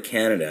Supreme Court of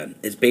Canada,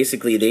 it's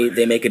basically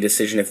they make a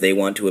decision if they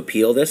want to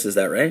appeal this, is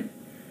that right?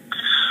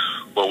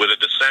 Well, with a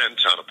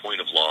dissent on a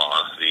point of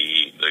law,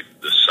 the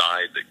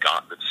side that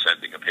got the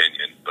dissenting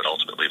opinion but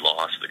ultimately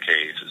lost the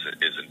case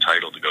is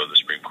entitled to go to the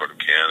Supreme Court of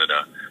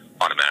Canada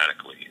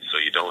automatically. So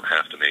you don't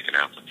have to make an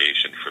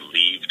application for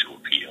leave to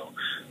appeal.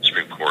 The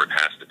Supreme Court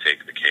has to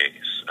take the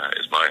case,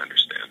 is my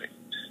understanding.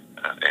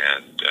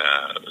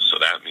 So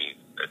that means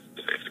that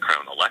if the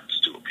Crown elects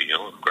to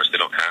appeal, of course they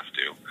don't have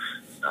to,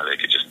 they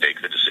could just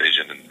take the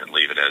decision and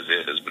leave it as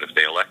is. But if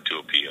they elect to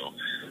appeal,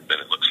 then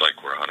it looks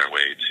like we're on our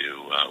way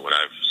to what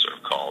I've sort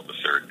of called the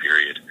third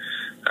period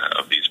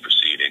of these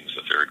proceedings,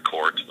 the third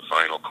court, the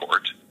final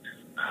court.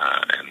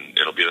 And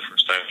it'll be the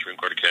first time the Supreme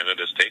Court of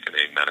Canada has taken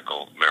a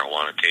medical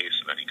marijuana case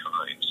of any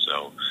kind.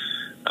 So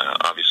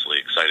obviously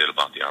excited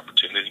about the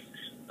opportunity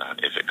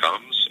if it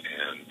comes,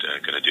 and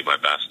going to do my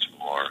best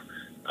for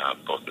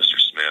both Mr.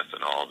 Smith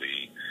and all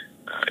the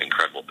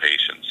incredible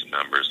patients and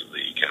members of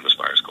the Cannabis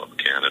Buyers Club of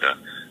Canada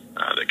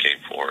that came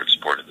forward,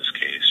 supported this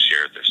case,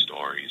 shared their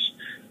stories,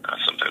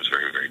 sometimes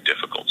very, very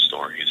difficult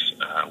stories,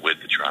 with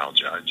the trial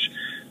judge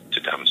to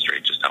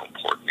demonstrate just how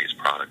important these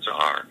products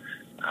are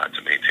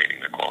to maintaining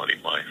their quality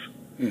of life.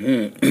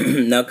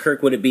 Mm-hmm. Now,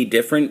 Kirk, would it be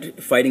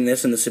different fighting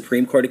this in the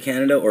Supreme Court of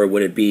Canada, or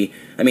would it be?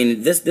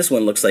 This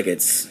one looks like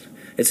it's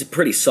a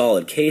pretty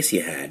solid case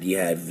you had. You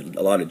had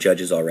a lot of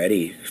judges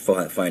already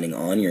finding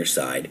on your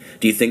side.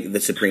 Do you think the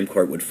Supreme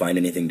Court would find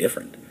anything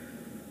different?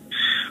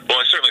 Well,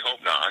 I certainly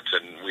hope not,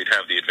 and we'd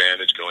have the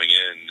advantage going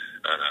in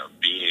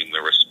being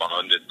the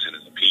respondent in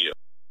an appeal.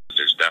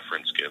 There's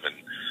deference given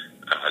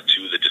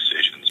to the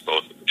decisions,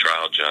 both of the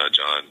trial judge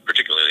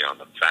particularly on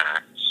the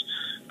facts,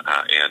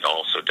 and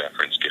also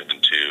deference given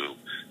to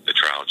the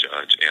trial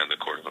judge and the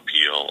Court of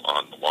Appeal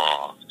on the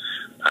law.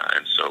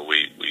 And so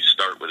we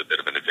start with a bit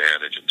of an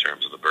advantage in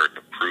terms of the burden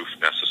of proof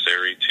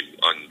necessary to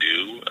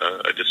undo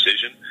a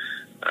decision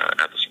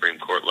at the Supreme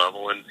Court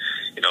level. And,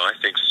 I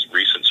think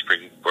recent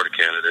Supreme Court of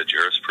Canada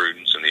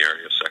jurisprudence in the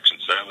area of Section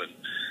 7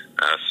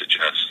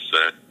 suggests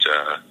that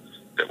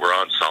we're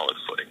on solid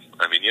footing.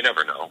 You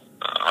never know.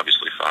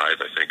 Obviously, 5,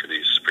 I think, of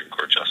these Supreme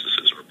Court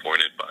justices were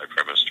appointed by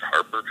Prime Minister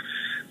Harper.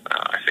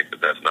 I think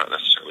that that's not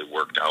necessarily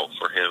worked out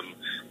for him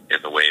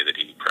in the way that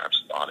he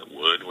perhaps thought it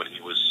would when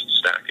he was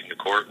stacking the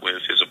court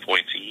with his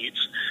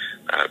appointees,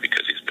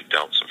 because he's been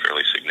dealt some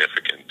fairly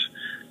significant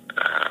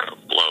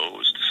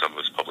blows to some of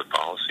his public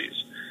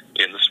policies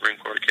in the Supreme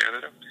Court of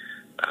Canada.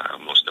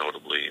 Most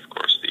notably, of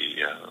course,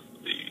 the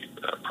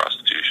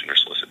prostitution or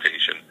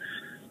solicitation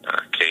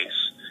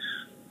case.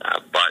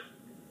 But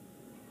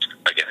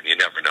again, you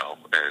never know,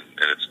 and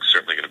it's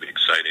certainly going to be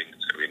exciting.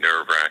 It's going to be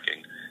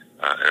nerve-wracking.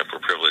 And if we're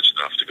privileged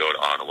enough to go to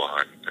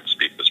Ottawa and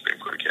speak to the Supreme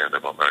Court of Canada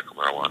about medical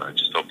marijuana, I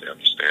just hope they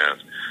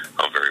understand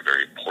how very,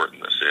 very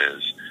important this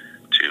is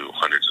to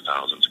hundreds of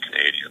thousands of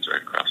Canadians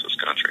right across this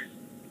country.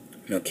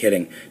 No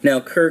kidding. Now,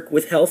 Kirk,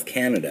 with Health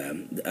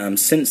Canada,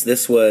 since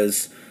this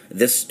was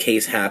this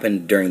case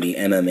happened during the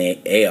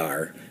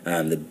MMAR,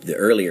 the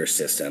earlier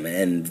system,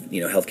 and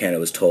Health Canada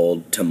was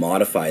told to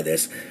modify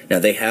this. Now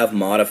they have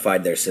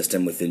modified their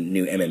system with the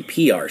new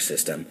MMPR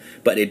system,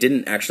 but it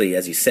didn't actually,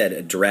 as you said,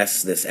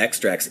 address this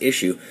extracts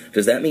issue.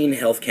 Does that mean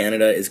Health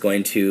Canada is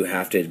going to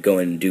have to go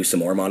and do some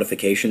more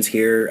modifications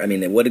here? I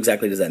mean, what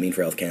exactly does that mean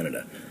for Health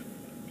Canada?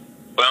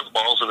 Well, the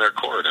ball's in their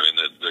court. I mean,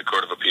 the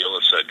Court of Appeal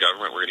has said,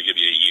 government, we're going to give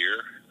you a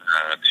year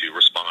to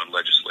respond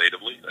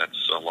legislatively.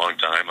 That's a long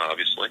time,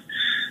 obviously.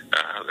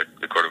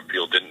 The Court of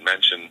Appeal didn't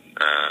mention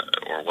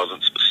or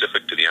wasn't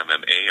specific to the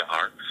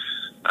MMAR,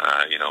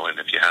 and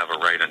if you have a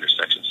right under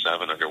Section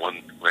 7 under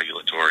one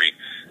regulatory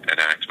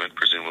enactment,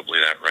 presumably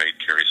that right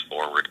carries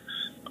forward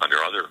under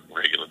other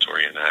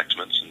regulatory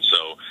enactments. And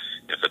so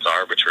if it's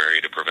arbitrary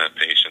to prevent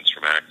patients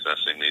from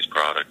accessing these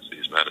products,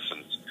 these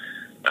medicines,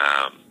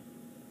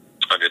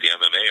 under the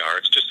MMAR,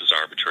 it's just as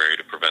arbitrary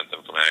to prevent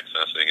them from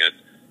accessing it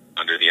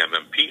under the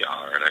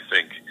MMPR. And I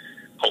think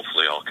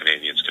hopefully all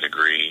Canadians can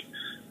agree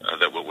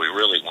that what we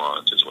really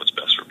want is what's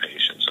best for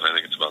patients. And I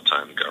think it's about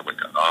time the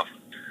government got off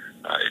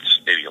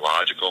its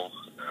ideological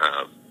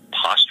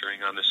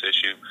posturing on this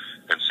issue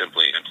and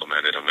simply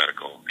implemented a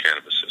medical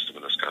cannabis system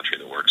in this country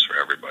that works for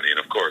everybody. And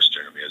of course,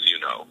 Jeremy, as you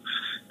know,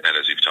 and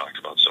as you've talked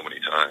about so many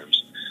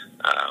times,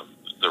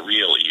 the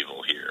real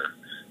evil here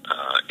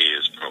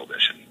is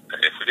prohibition.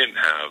 If we didn't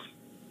have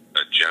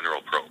a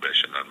general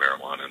prohibition on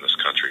marijuana in this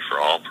country for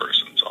all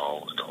persons,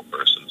 all adult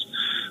persons,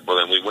 well,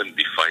 then we wouldn't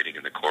be fighting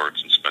in the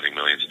courts and spending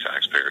millions of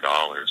taxpayer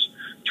dollars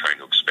trying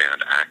to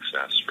expand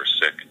access for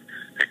sick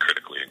and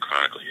critically and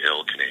chronically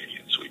ill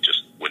Canadians. We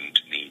just wouldn't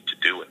need to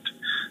do it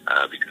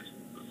because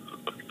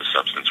the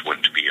substance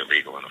wouldn't be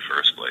illegal in the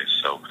first place.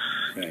 So,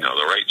 Right.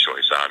 The right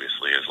choice,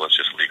 obviously, is let's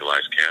just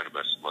legalize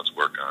cannabis. Let's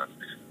work on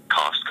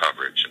cost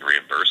coverage and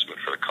reimbursement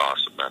for the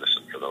cost of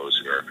medicine for those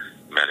who are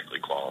medically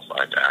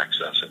qualified to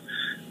access it.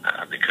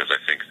 Because I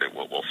think that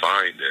what we'll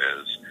find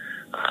is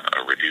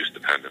a reduced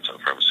dependence on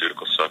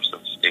pharmaceutical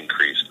substance,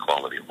 increased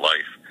quality of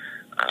life,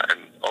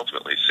 and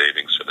ultimately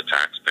savings for the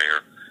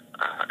taxpayer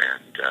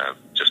and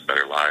just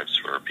better lives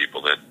for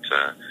people that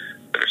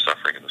are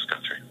suffering in this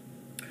country.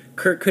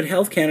 Kirk, could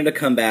Health Canada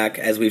come back,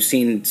 as we've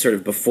seen sort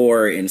of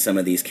before in some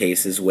of these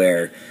cases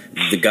where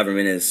the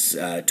government is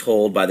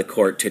told by the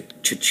court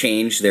to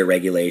change their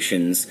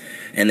regulations,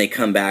 and they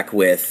come back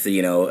with,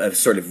 a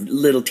sort of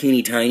little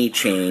teeny tiny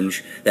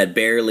change that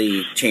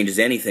barely changes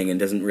anything and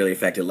doesn't really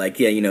affect it? Like,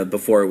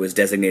 before it was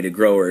designated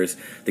growers,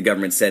 the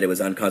government said it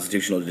was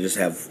unconstitutional to just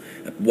have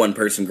one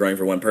person growing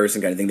for one person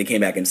kind of thing. They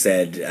came back and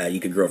said you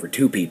could grow for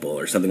two people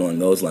or something along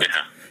those lines.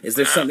 Yeah. Is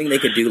there something they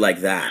could do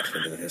like that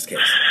in this case?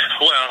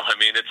 Well, I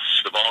mean,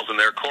 the ball's in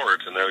their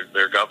court and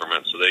their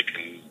government, so they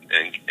can,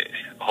 and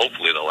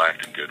hopefully they'll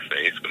act in good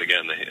faith. But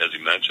again, as you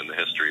mentioned, the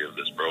history of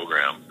this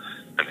program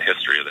and the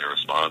history of their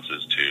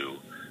responses to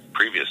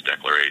previous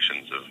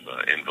declarations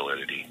of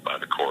invalidity by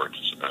the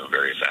courts,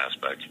 various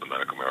aspects of the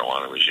medical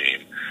marijuana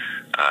regime,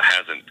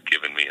 hasn't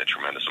given me a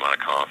tremendous amount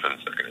of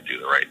confidence they're going to do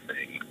the right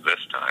thing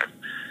this time.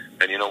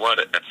 And you know what?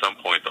 At some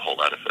point, the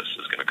whole edifice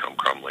is going to come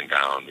crumbling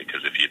down,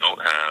 because if you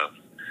don't have,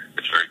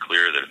 it's very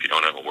clear that if you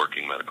don't have a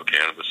working medical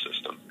cannabis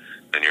system,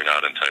 then you're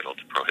not entitled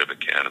to prohibit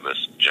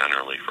cannabis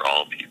generally for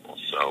all people.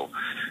 So,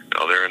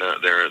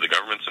 the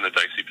government's in a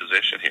dicey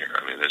position here.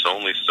 I mean, there's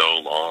only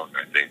so long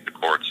I think the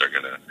courts are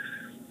going to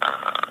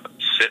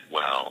sit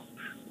well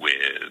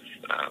with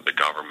the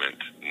government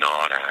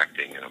not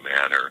acting in a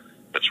manner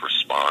that's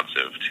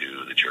responsive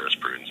to the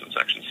jurisprudence in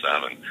Section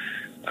 7.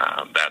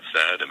 That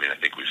said, I mean, I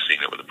think we've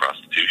seen it with the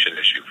prostitution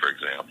issue, for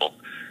example.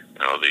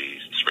 The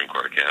Supreme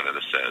Court of Canada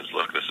says,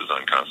 look, this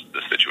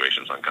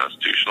situation is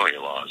unconstitutional.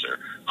 Your laws are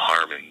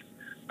harming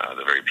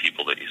the very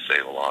people that you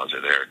say the laws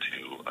are there to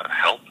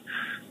help.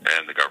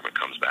 And the government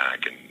comes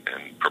back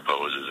and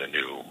proposes a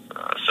new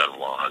set of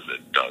laws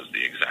that does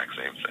the exact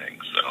same thing.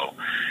 So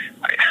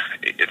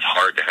it's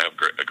hard to have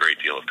a great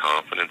deal of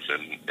confidence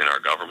in our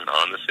government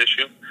on this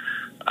issue.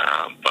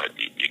 But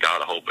you got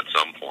to hope at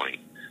some point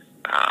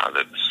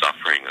that the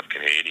suffering of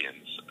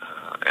Canadians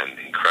and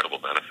the incredible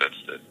benefits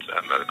that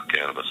medical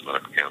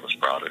cannabis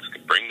products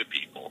can bring to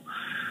people,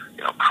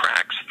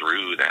 cracks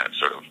through that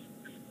sort of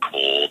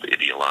cold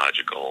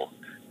ideological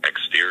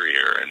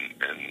exterior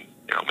and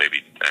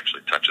maybe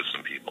actually touches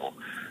some people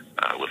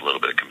with a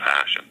little bit of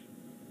compassion.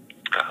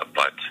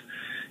 But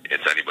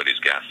it's anybody's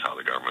guess how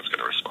the government's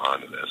going to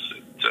respond to this.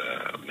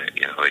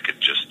 They could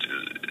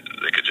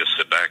just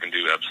sit back and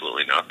do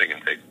absolutely nothing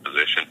and take the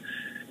position.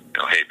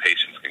 Hey,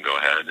 patients can go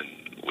ahead,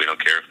 and we don't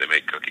care if they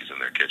make cookies in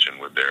their kitchen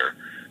with their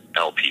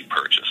LP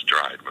purchased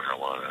dried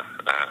marijuana.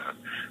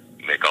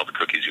 Make all the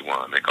cookies you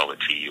want, make all the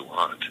tea you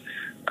want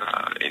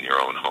in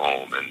your own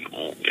home. And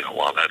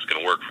while that's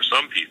going to work for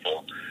some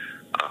people,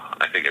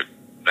 I think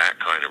that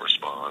kind of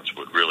response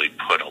would really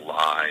put a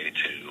lie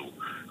to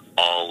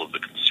all of the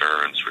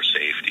concerns for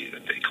safety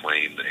that they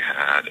claimed they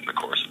had in the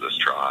course of this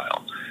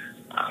trial.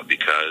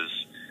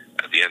 Because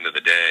at the end of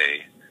the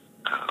day,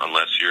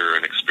 unless you're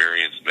an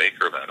experienced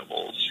maker of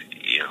edibles,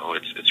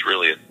 it's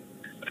really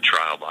a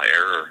trial by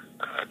error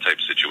type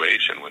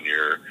situation when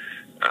you're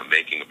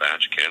making a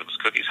batch of cannabis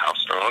cookies. How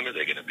strong are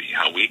they going to be?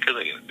 How weak are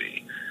they going to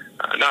be?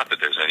 Not that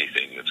there's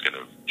anything that's going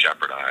to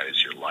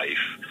jeopardize your life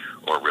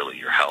or really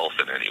your health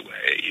in any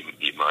way.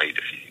 You might,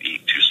 if you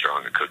eat too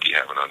strong a cookie,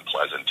 have an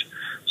unpleasant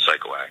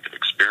psychoactive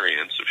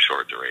experience of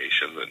short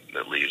duration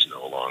that leaves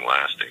no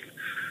long-lasting,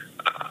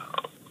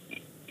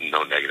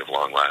 no negative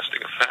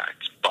long-lasting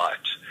effects.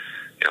 But,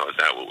 is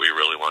that what we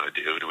really want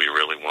to do? Do we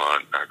really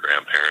want our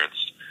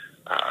grandparents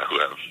who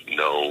have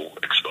no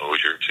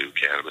exposure to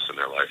cannabis in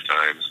their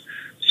lifetimes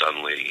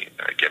suddenly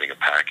getting a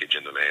package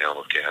in the mail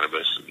of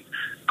cannabis and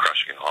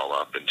crushing it all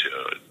up into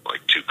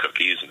like 2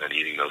 cookies and then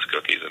eating those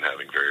cookies and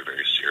having very,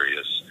 very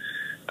serious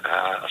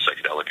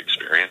psychedelic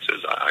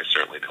experiences? I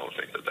certainly don't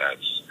think that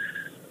that's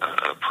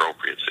an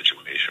appropriate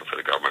situation for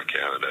the government of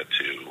Canada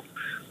to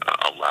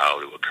allow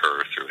to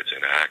occur through its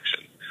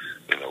inaction.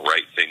 The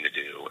right thing to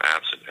do,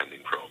 absent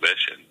ending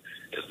prohibition,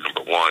 is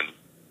number one,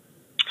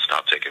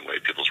 stop taking away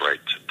people's right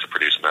to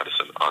produce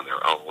medicine on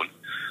their own.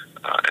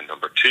 And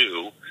number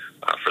two,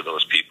 for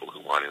those people who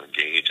want to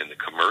engage in the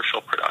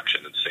commercial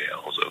production and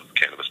sales of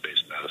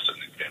cannabis-based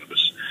medicine and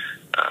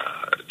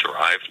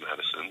cannabis-derived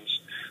medicines,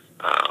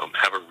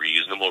 have a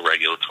reasonable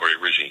regulatory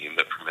regime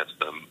that permits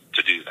them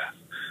to do that.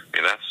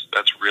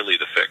 That's really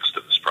the fix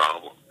to this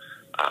problem.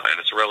 And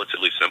it's a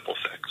relatively simple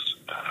fix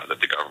that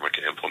the government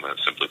can implement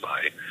simply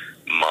by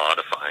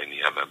modifying the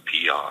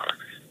MMPR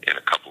in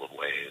a couple of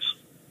ways.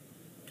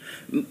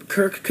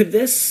 Kirk, could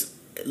this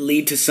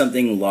lead to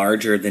something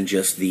larger than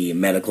just the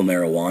medical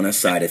marijuana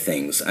side of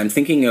things? I'm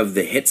thinking of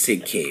the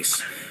Hitzig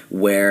case,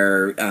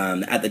 where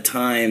at the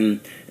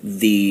time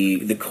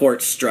the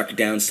court struck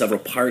down several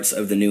parts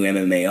of the new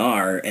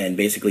MMAR and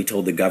basically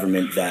told the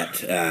government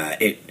that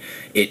it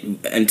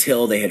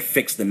until they had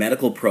fixed the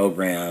medical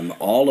program,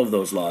 all of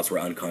those laws were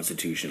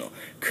unconstitutional.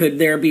 Could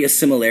there be a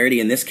similarity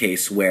in this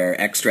case where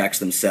extracts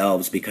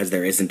themselves, because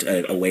there isn't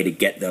a way to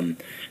get them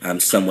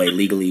some way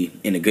legally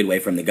in a good way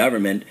from the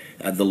government,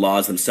 the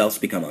laws themselves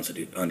become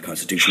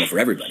unconstitutional for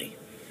everybody?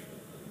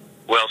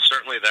 Well,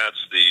 certainly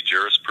that's the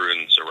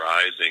jurisprudence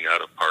arising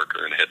out of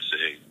Parker and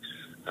Hitzig,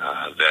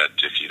 that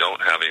if you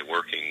don't have a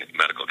working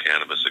medical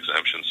cannabis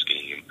exemption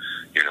scheme,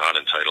 you're not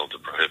entitled to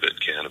prohibit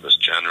cannabis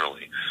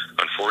generally.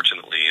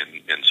 Unfortunately,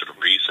 in sort of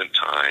recent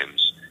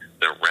times,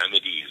 the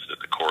remedies that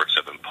the courts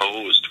have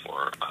imposed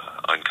for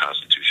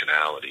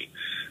unconstitutionality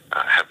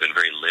have been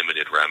very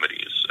limited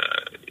remedies.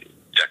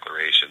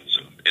 Declarations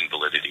of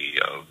invalidity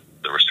of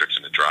the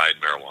restriction to dried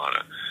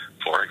marijuana,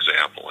 for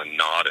example, and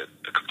not a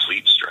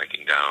complete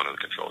striking down of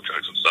the Controlled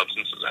Drugs and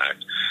Substances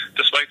Act,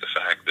 despite the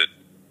fact that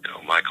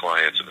my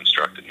clients have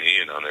instructed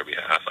me, and on their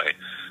behalf,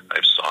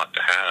 I've sought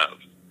to have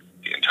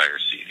the entire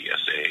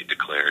CDSA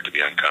declared to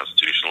be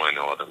unconstitutional. I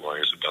know other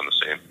lawyers have done the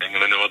same thing,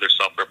 and I know other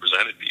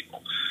self-represented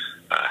people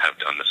have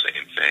done the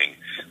same thing.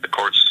 The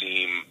courts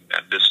seem,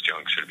 at this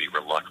juncture, to be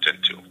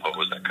reluctant to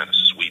impose that kind of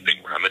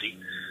sweeping remedy.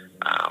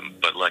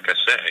 But like I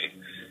say,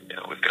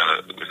 we've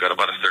got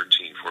about a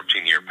 13,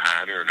 14-year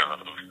pattern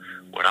of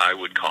what I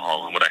would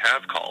call, and what I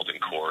have called in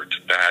court,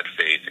 bad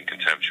faith and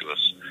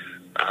contemptuous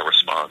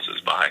responses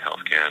by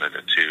Health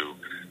Canada to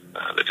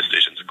the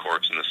decisions of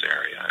courts in this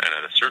area. And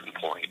at a certain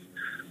point,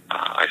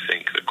 I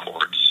think the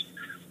courts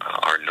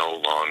are no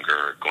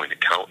longer going to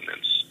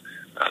countenance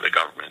the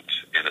government,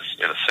 in a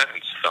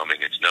sense,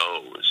 thumbing its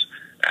nose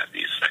at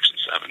these Section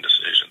 7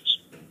 decisions.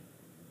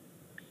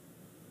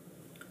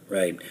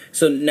 Right.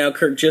 So now,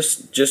 Kirk,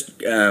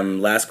 just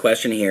last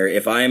question here.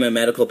 If I am a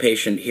medical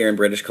patient here in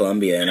British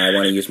Columbia and I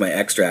want to use my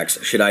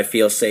extracts, should I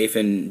feel safe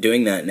in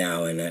doing that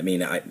now? And I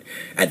mean,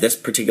 at this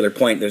particular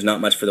point, there's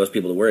not much for those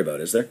people to worry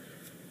about, is there?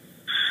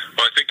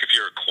 Well, I think if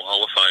you're a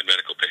qualified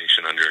medical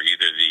patient under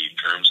either the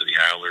terms of the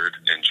Allard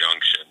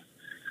injunction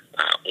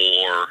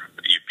or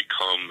you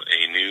become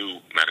a new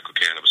medical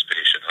cannabis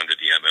patient under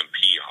the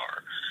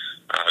MMPR,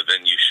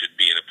 then you should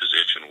be in a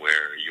position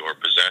where your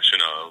possession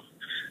of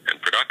and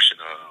production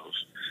of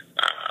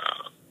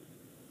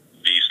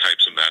these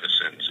types of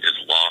medicines is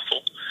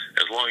lawful,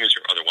 as long as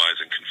you're otherwise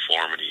in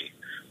conformity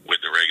with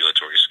the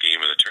regulatory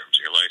scheme and the terms of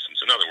your license.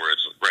 In other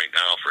words, right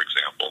now, for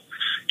example,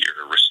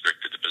 you're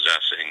restricted to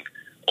possessing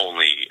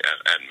only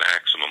at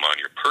maximum on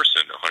your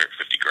person 150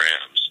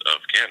 grams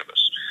of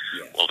cannabis.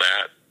 Yes. Well,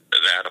 that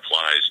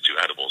applies to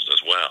edibles as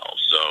well.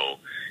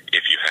 So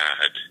if you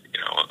had,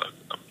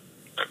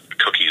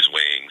 cookies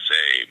weighing,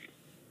 say,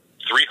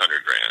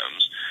 300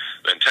 grams,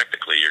 then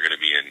technically you're going to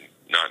be in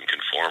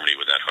non-conformity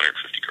with that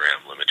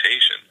 150-gram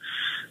limitation.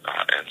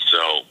 And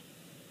so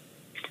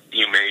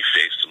you may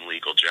face some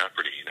legal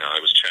jeopardy. Now, I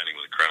was chatting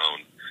with a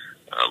Crown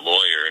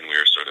lawyer, and we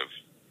were sort of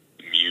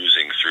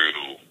musing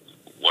through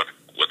what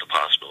the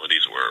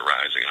possibilities were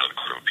arising out of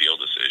the Court of Appeal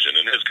decision,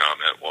 and his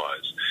comment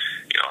was,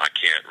 I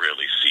can't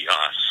really see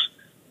us,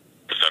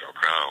 the federal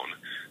Crown,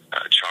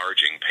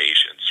 charging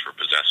patients for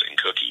possessing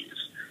cookies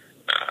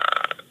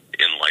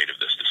in light of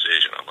this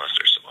decision, unless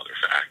there's some other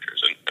factors.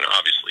 And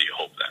obviously you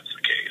hope that's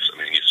the case. I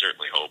mean, you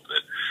certainly hope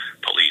that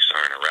police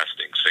aren't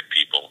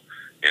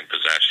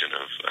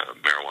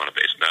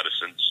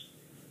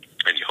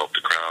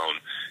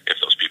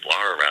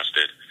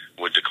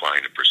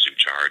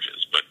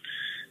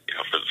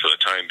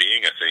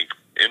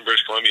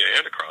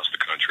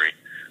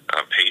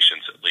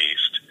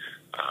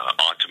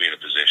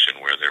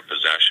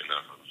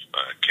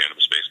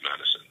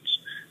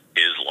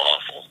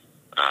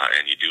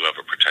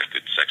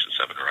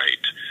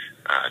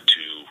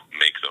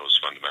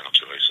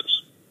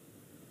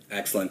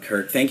Excellent,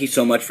 Kirk. Thank you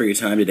so much for your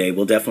time today.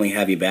 We'll definitely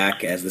have you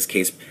back as this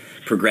case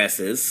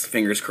progresses.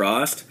 Fingers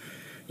crossed.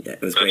 Yeah,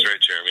 it was great. That's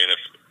right, Jeremy. And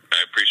I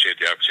appreciate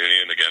the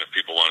opportunity. And again, if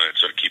people want to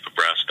sort of keep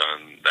abreast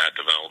on that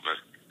development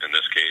in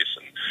this case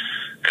and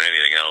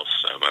anything else,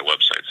 my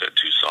website's at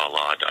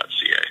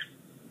TousawLaw.ca.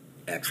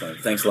 Excellent.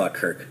 Thanks a lot,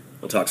 Kirk.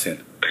 We'll talk soon.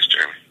 Thanks,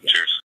 Jeremy. Yeah.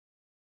 Cheers.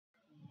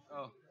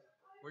 Oh,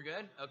 we're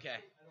good? Okay.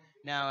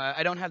 Now,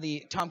 I don't have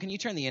the... Tom, can you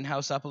turn the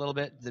in-house up a little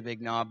bit? The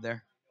big knob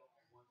there?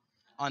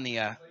 On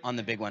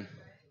the big one.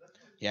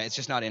 Yeah, it's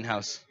just not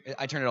in-house.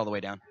 I turned it all the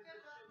way down.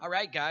 All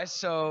right, guys.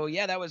 So,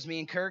 yeah, that was me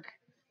and Kirk.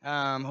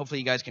 Hopefully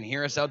you guys can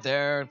hear us out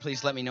there.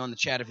 Please let me know in the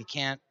chat if you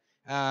can't.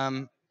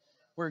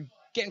 We're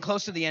getting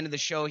close to the end of the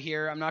show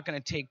here. I'm not going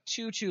to take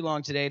too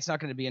long today. It's not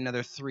going to be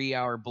another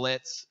 3-hour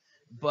blitz.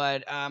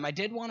 But I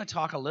did want to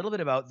talk a little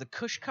bit about the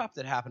Kush Cup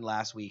that happened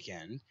last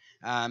weekend.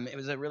 It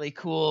was a really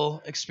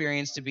cool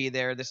experience to be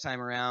there this time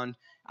around.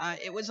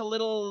 It was a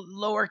little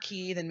lower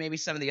key than maybe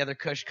some of the other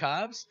Kush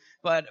Cups,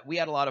 but we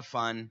had a lot of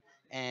fun,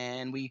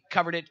 and we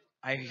covered it.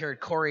 I heard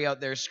Corey out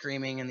there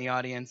screaming in the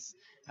audience.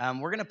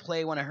 We're going to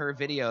play one of her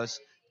videos.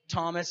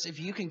 Thomas, if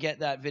you can get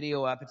that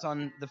video up, it's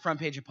on the front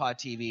page of Pot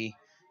TV.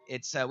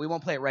 It's we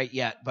won't play it right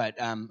yet, but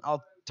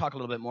I'll talk a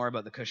little bit more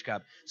about the Kush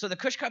Cup. So the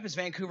Kush Cup is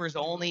Vancouver's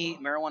only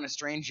marijuana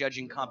strain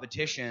judging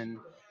competition,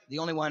 the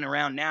only one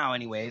around now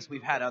anyways.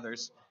 We've had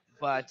others,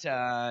 but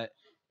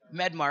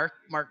Mark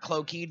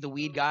Clokey, the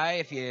weed guy,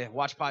 if you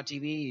watch Pot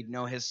TV, you'd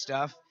know his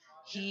stuff.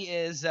 He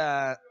is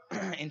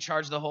in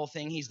charge of the whole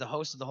thing. He's the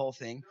host of the whole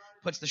thing,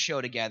 puts the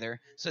show together.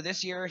 So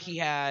this year he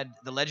had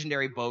the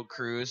legendary boat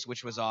cruise,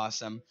 which was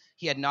awesome.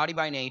 He had Naughty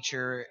by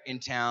Nature in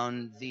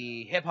town,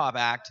 the hip-hop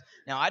act.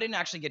 Now, I didn't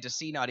actually get to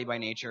see Naughty by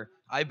Nature.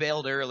 I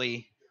bailed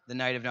early the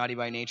night of Naughty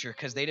by Nature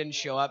because they didn't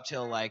show up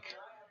till like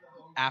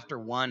after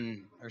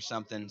 1 or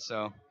something,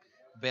 so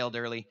bailed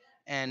early.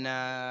 And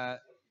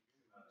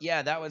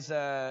yeah, that was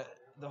the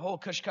whole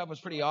Kush Cup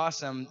was pretty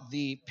awesome.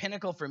 The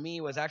pinnacle for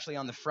me was actually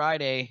on the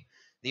Friday,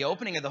 the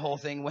opening of the whole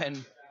thing,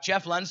 when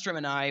Jeff Lundstrom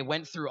and I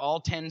went through all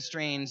 10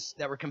 strains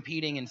that were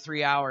competing in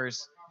 3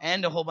 hours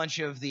and a whole bunch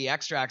of the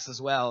extracts as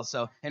well.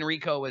 So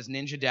Enrico was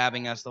ninja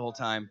dabbing us the whole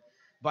time.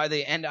 By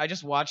the end, I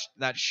just watched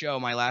that show,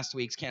 my last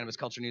week's Cannabis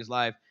Culture News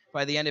Live.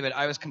 By the end of it,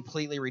 I was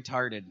completely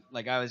retarded.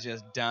 Like, I was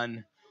just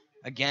done.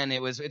 Again,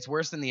 it's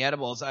worse than the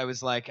edibles. I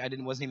was like,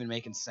 wasn't even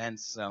making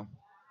sense. So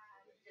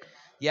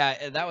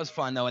yeah, that was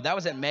fun though. That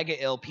was at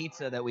Mega Ill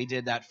Pizza that we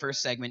did that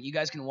first segment. You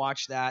guys can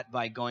watch that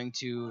by going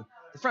to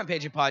the front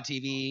page of Pod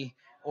TV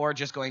or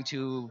just going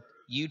to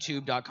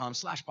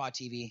youtube.com/Pod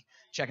TV,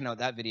 checking out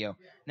that video.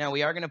 Now,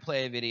 we are going to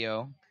play a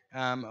video.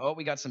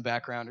 We got some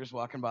backgrounders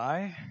walking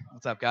by.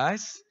 What's up,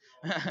 guys?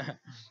 You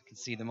can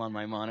see them on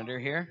my monitor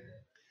here.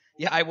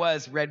 Yeah, I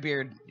was.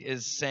 Redbeard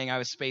is saying I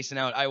was spacing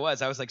out. I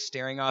was like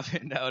staring off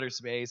into outer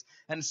space.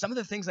 And some of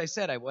the things I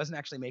said, I wasn't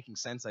actually making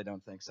sense, I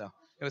don't think. So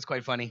it was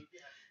quite funny.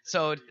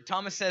 So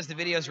Thomas says the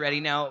video's ready.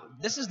 Now,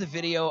 this is the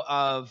video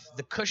of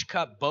the Kush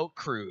Cup boat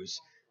cruise.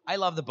 I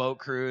love the boat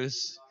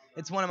cruise.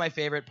 It's one of my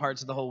favorite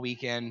parts of the whole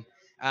weekend.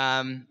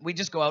 We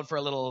just go out for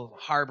a little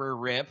harbor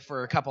rip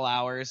for a couple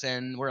hours,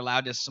 and we're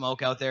allowed to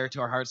smoke out there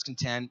to our heart's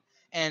content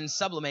and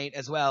sublimate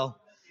as well.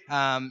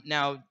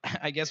 Now,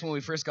 I guess when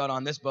we first got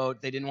on this boat,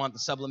 they didn't want the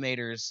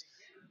sublimators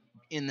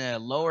in the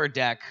lower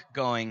deck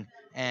going,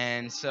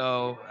 and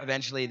so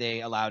eventually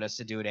they allowed us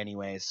to do it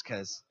anyways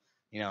because,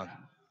 you know,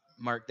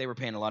 Mark, they were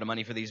paying a lot of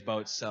money for these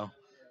boats, so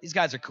these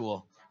guys are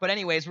cool. But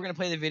anyways, we're going to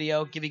play the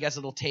video, give you guys a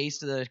little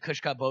taste of the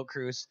Kush Cup boat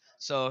cruise.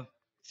 So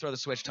throw the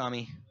switch,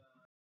 Tommy.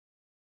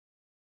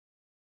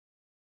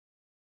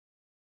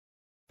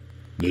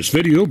 This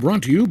video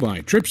brought to you by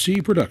Trip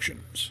C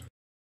Productions.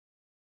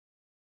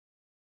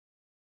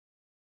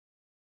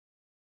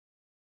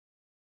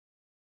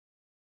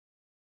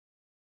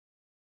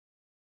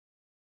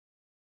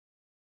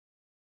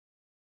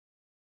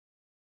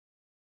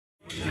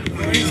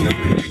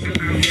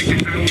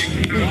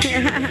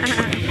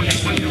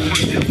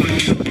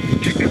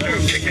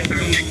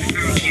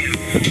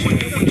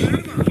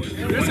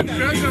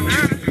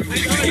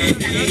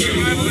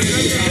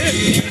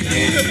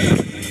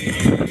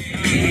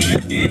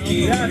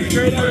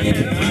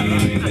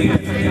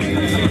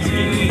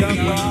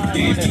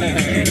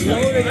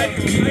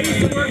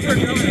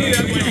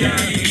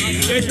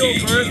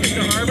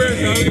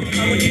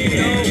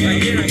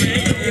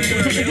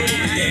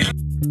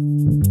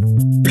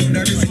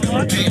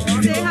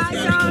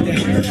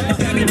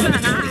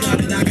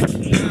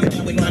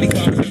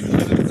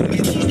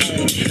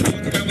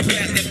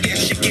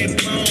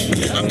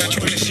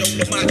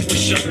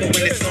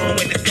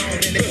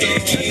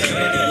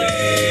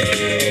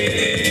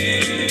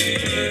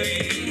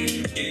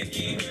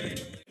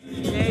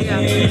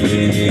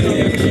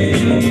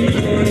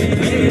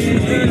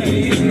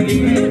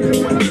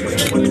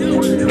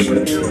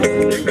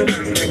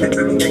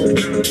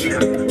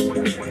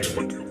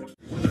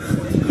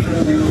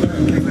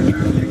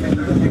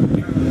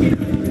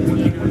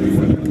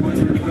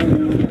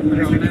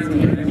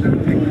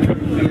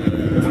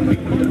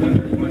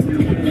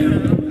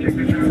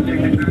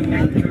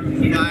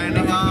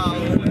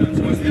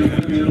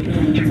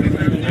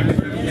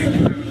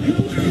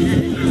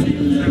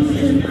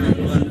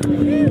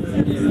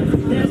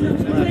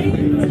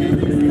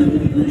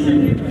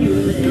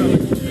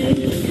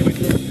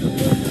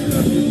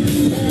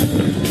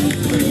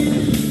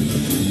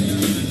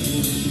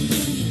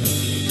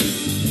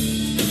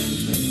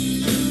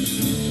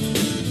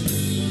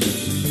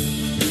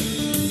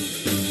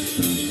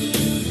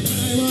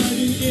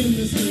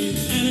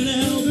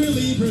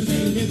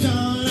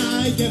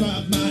 give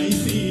up my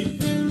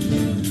seat.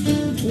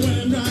 When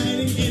I'm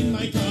riding in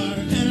my car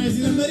and I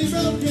see somebody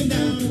broken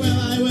down, well,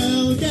 I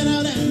will get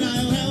out and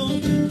I'll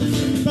help.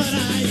 But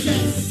I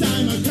guess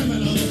I'm a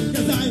criminal,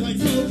 cause I like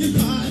smoking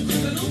pot.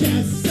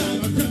 Guess I'm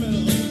a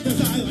criminal,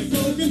 cause I like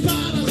smoking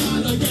pot a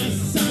lot. I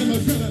guess I'm a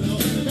criminal,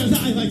 cause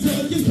I like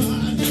smoking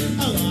pot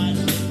a lot.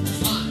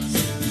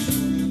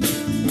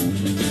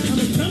 I'm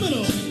a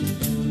criminal.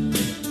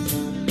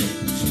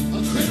 A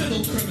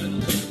criminal.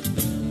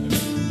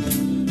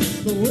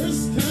 The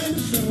worst kind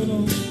of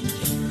criminal.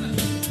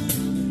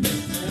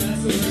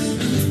 That's the worst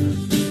kind.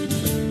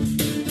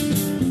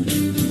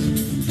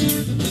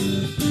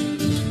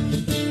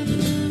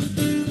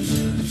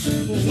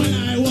 When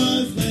I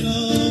was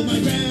little, my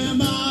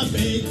grandma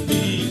baked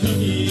me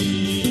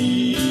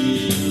cookies.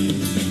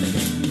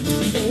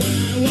 When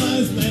I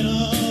was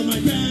little, my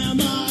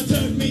grandma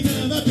took me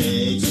to the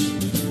beach.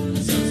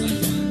 Sounds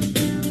like fun.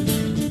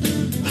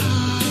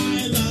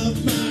 I love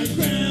my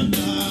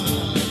grandma.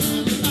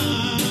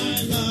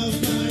 I love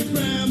my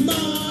grandma.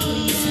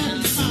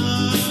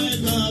 I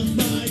love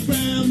my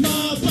grandma,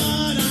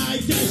 but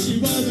I guess she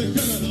was a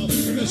criminal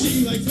because she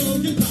liked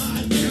smoking pot.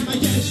 I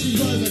guess she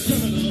was a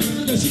criminal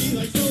because she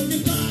liked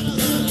smoking pot a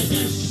lot. I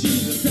guess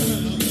she's a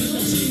criminal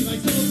because she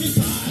likes smoking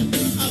pot a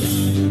lot.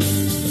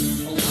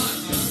 A lot,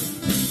 huh?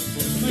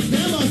 My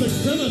grandma's a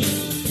criminal.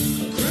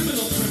 A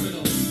criminal.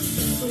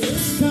 The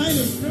worst kind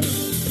of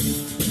criminal.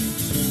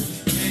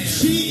 Man.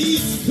 She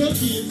eats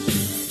cookies.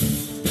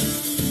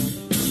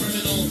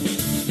 Criminal.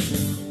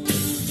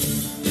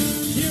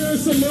 Here are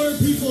some more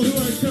people who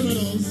are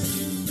criminals.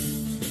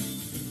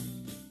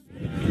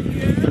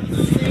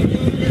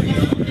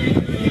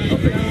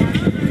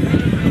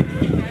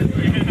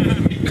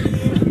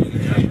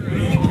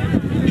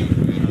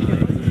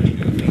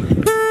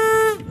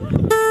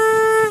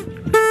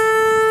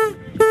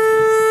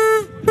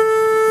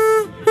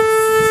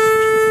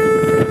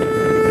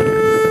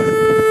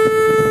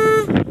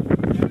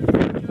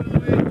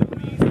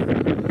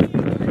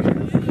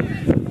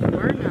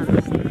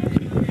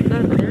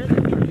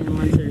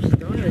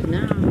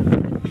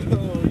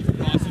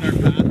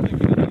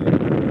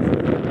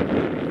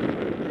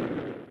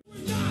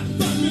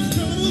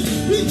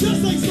 We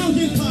just like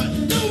smoking pot.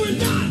 No, we're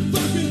not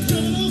fucking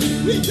criminals.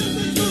 We just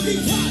like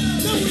smoking pot.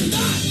 No, we're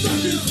not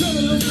fucking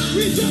criminals.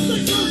 We just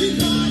like smoking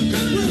pot.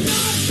 We're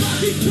not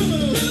fucking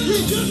criminals. We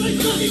just like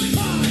smoking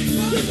pot.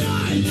 We're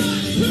not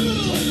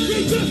criminals. We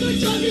just like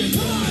smoking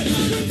pot.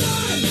 We're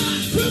not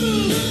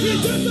criminals. We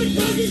just like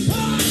smoking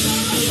pot.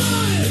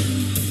 Alive!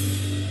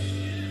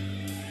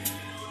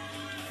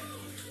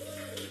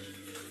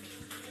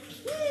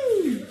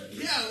 Woo!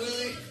 Yeah,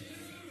 Willie.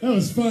 That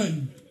was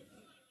fun.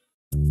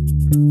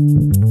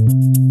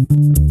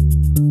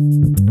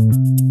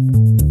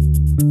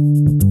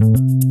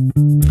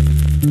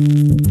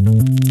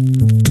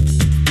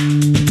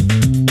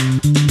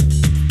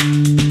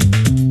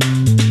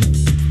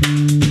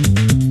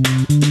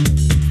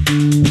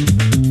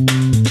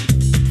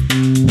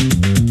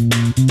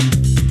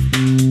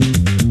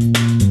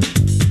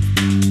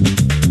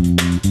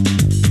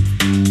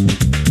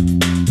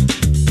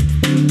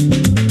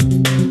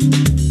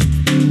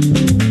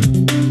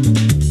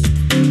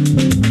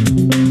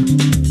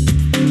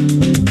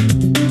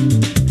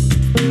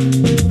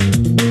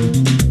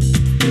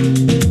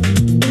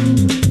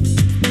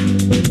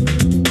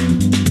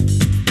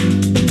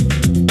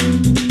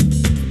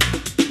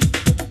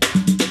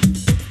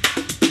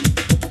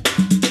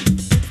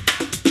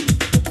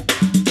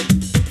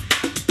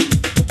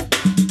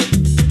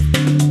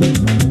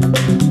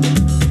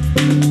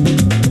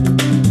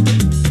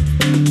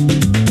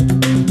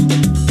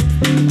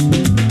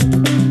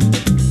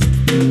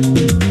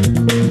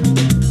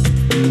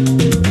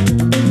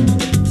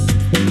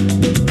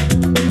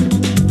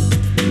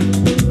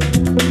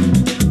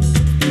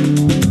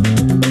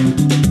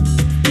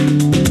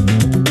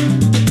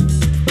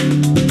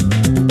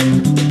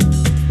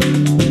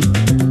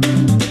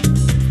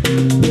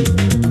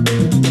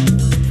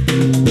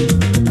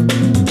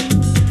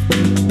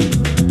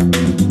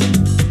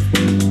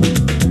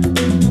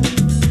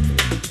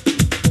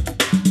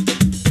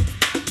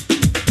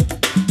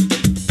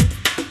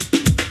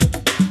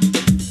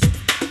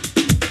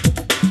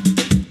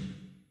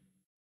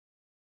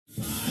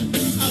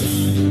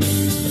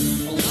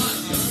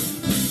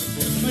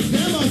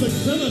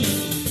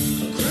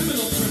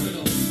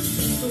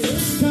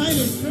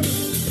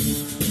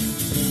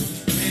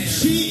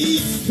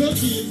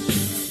 cookies.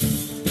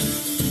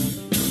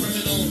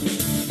 Criminal.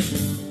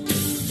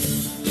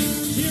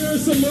 Here are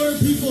some more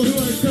people who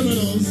are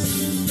criminals.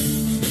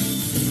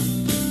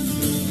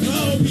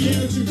 Oh,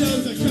 Pierre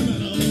Trudeau's a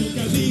criminal,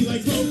 cause he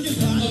likes smoking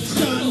pot.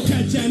 John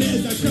Ketchen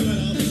is a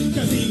criminal,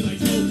 cause he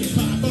likes smoking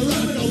pot.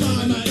 Barack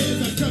Obama is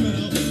a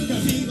criminal,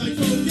 cause he likes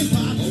smoking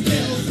pot.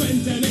 Bill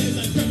Clinton is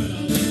a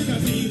criminal,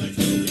 cause he likes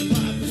smoking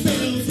pot.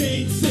 Bill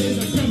Gates is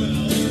a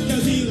criminal,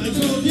 cause he likes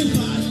smoking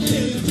pot.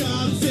 Steve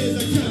Jobs is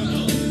a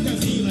criminal,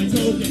 cause he likes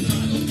smoking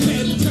pot.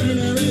 Ted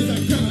Turner is a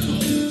criminal,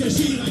 cause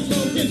she likes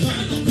smoking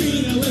pot.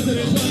 Queen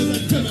Elizabeth was a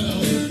criminal,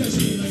 cause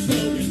she likes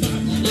smoking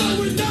pot. No,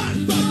 we're not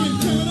fucking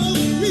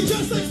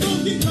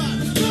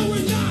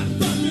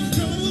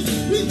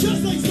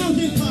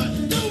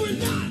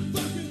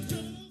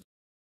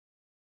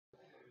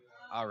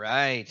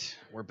right,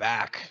 we're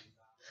back.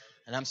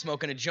 And I'm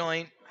smoking a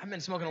joint. I've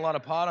been smoking a lot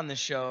of pot on this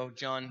show,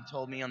 John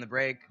told me on the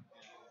break.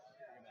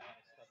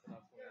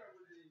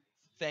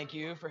 Thank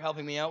you for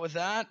helping me out with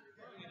that.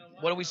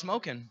 What are we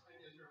smoking?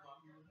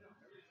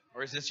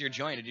 Or is this your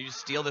joint? Did you just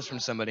steal this from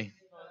somebody?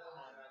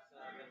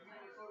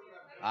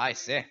 I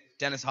see.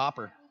 Dennis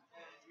Hopper.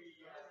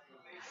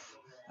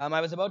 I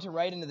was about to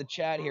write into the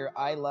chat here,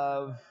 I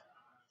love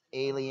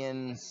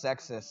alien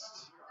sexist.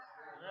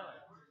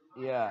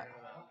 Yeah.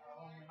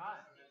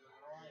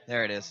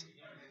 There it is.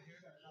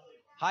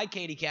 Hi,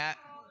 Katie Cat.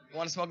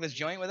 Want to smoke this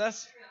joint with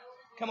us?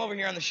 Come over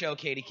here on the show,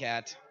 Katie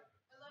Cat.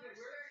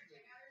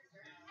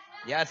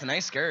 Yeah, it's a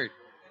nice skirt.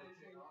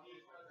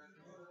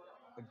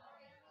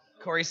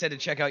 Corey said to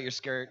check out your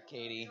skirt,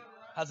 Katie.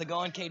 How's it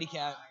going, Katie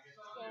Cat?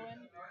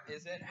 It's going.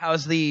 Is it?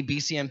 How's the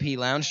BCMP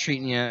lounge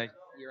treating you?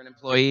 You're an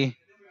employee.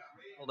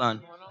 Hold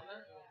on.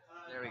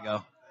 There we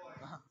go.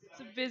 It's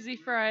a busy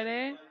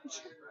Friday.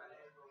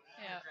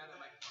 Yeah.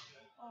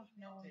 Oh,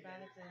 no, I'm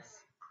bad at this.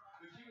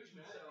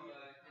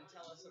 And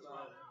tell us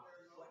about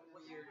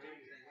what you're doing.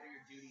 What are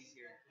your duties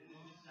here?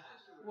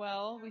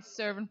 Well, we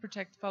serve and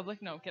protect the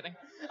public. No, I'm kidding.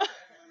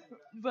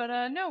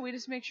 But no, we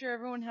just make sure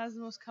everyone has the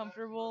most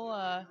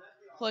comfortable,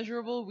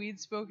 pleasurable weed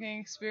smoking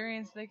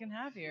experience they can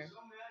have here.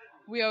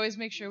 We always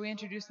make sure we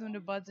introduce them to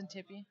Buds and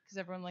Tippy because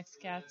everyone likes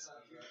cats.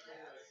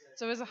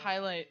 It's always a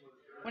highlight.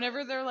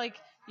 Whenever they're like,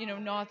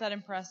 not that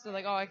impressed, they're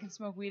like, oh, I can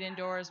smoke weed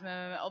indoors. Blah,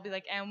 blah, blah. I'll be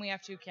like, and we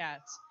have 2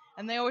 cats.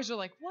 And they always are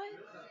like, what?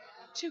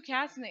 2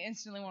 cats? And they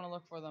instantly want to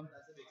look for them.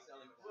 That's a big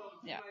selling point.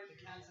 Yeah.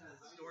 The cats in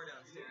the store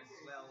downstairs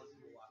as well when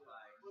people walk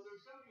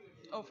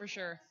by. Oh, for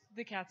sure.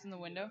 The cat's in the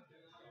window.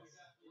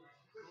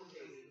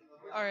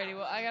 Alrighty,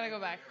 well, I gotta go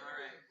back.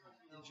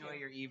 Alright. Enjoy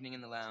your evening in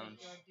the lounge.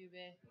 Take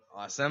care, Dubé.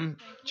 Awesome.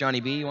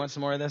 Johnny B, you want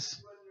some more of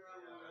this?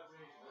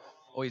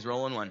 Oh, he's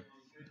rolling one.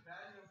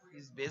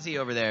 He's busy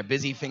over there.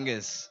 Busy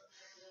fingers.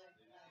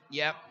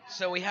 Yep.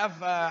 So we have,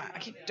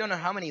 don't know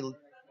how many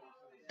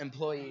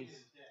employees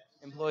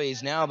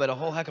now, but a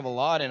whole heck of a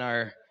lot in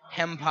our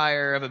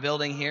empire of a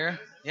building here.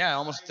 Yeah,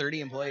 almost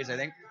 30 employees, I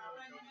think.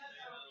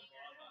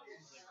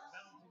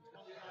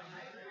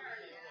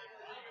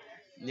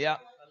 Yeah.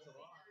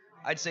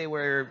 I'd say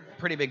we're a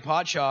pretty big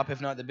pot shop,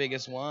 if not the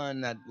biggest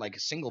one, that like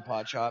a single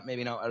pot shop,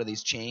 maybe not out of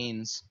these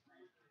chains.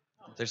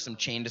 There's some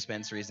chain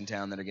dispensaries in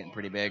town that are getting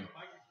pretty big.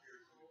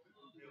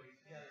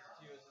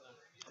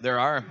 There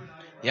are.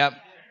 Yep.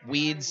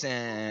 Weeds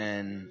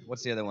and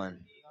what's the other one?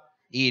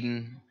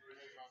 Eden.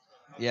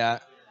 Yeah.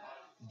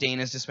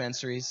 Dana's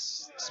Dispensary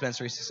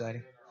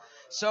Society.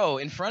 So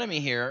in front of me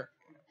here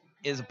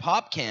is a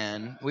pop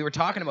can. We were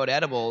talking about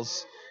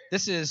edibles.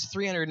 This is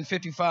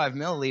 355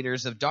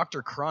 milliliters of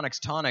Dr. Chronic's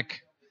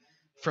tonic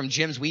from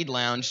Jim's Weed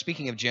Lounge.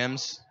 Speaking of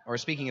gyms, or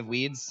speaking of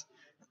weeds.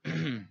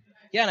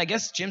 Yeah, and I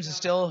guess Jim's is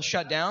still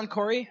shut down,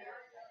 Corey?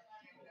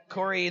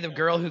 Corey, the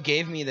girl who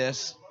gave me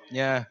this,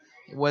 yeah,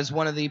 was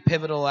one of the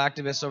pivotal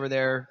activists over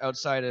there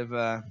outside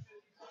of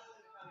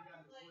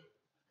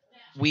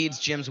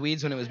Jim's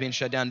Weeds when it was being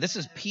shut down. This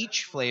is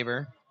peach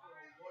flavor.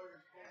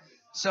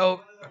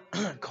 So,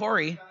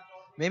 Corey,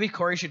 maybe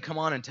Corey should come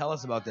on and tell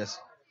us about this.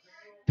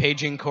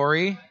 Paging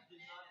Corey,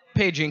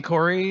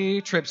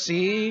 Trip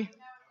C,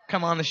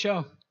 come on the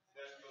show.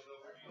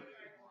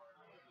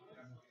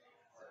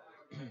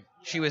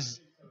 She was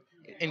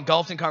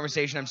engulfed in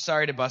conversation. I'm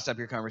sorry to bust up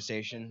your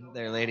conversation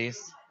there,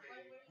 ladies.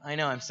 I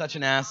know, I'm such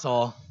an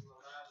asshole.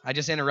 I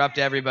just interrupt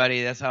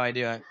everybody. That's how I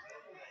do it.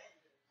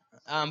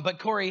 But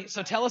Corey,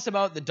 so tell us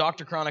about the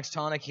Dr. Chronic's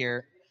tonic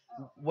here.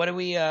 What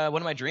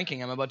am I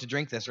drinking? I'm about to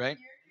drink this, right?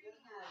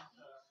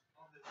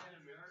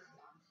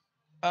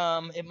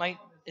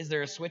 Is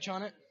there a switch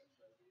on it?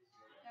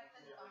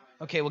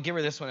 Okay, we'll give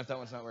her this one if that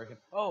one's not working.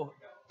 Oh,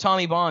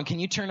 Tommy Bond, can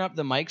you turn up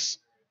the mics?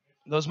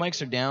 Those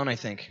mics are down, I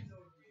think.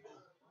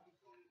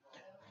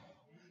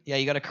 Yeah,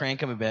 you got to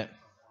crank them a bit.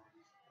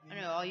 I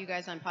know all you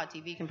guys on Pot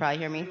TV can probably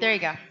hear me. There you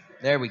go.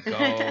 There we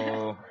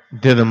go.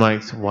 Do the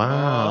mics.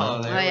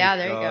 Wow. Oh, yeah,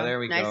 there you go. There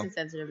we nice go. and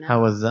sensitive now.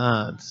 How was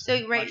that?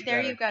 So right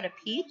there you've got a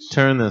peach.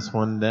 Turn this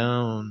one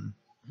down.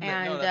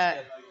 And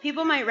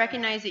people might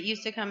recognize it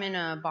used to come in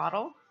a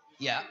bottle.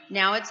 Yeah.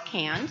 Now it's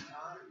canned.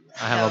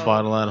 I have a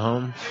bottle at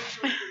home.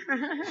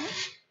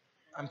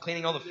 I'm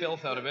cleaning all the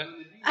filth out of it.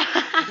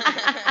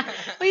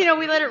 Well,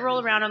 we let it roll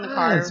around on the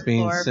car It's been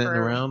floor sitting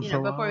around for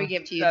a before while. we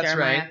give to you, That's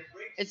Jeremiah. right.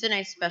 It's a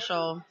nice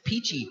special.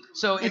 Peachy.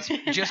 So it's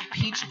just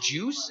peach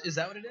juice? Is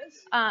that what it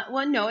is?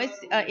 Well, no, it's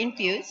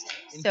infused.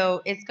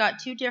 So it's got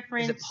 2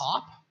 different. Is it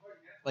pop?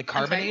 Like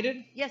I'm sorry?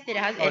 carbonated? Yes, it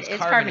has. Oh, It's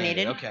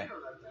carbonated. Okay.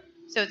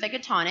 So it's like a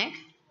tonic,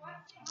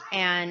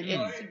 and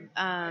it's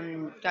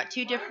got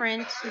 2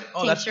 different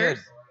Oh, that's good.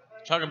 tinctures,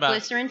 Talk about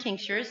glycerin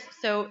tinctures.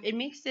 So it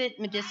makes it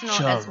medicinal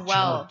as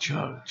well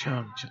chug. as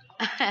Oh,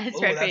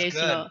 that's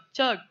recreational.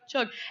 Chug.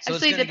 So it's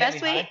Actually, gonna the get best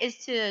me way high? is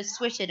to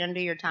swish it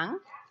under your tongue.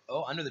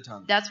 Oh, under the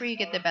tongue. That's where you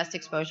get the best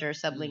exposure,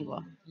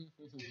 sublingual.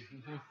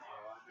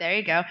 There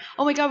you go.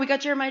 Oh my God, we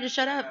got Jeremiah to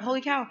shut up.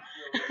 Holy cow.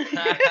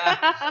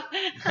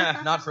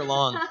 Not for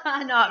long.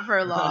 Not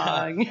for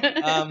long.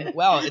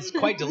 Well, it's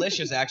quite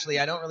delicious, actually.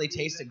 I don't really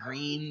taste a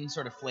green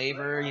sort of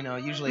flavor. You know,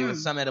 usually with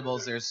some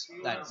edibles, there's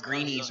that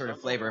greeny sort of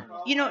flavor.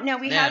 You know, now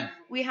we Man,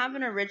 have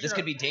an original. This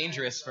could be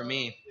dangerous for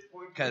me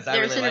because I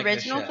There's really an like this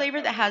original shit.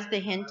 flavor that has the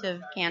hint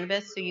of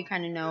cannabis, so you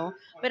kind of know.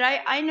 But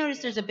I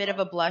noticed there's a bit of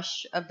a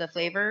blush of the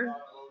flavor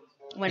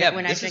when I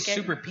this drink is it.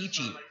 super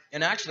peachy,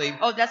 and actually,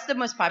 Oh, that's the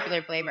most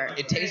popular flavor.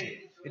 it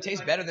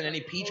tastes better than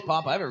any peach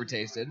pop I've ever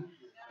tasted.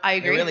 I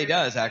agree. It really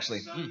does, actually.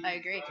 I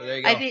agree. So there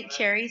you go. I think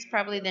cherry's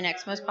probably the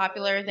next most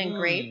popular, then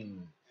grape.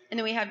 And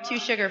then we have 2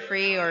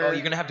 sugar-free or... Oh, you're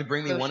going to have to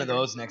bring me low one sugar. of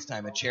those next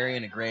time, a cherry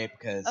and a grape,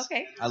 because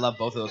Okay. I love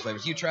both of those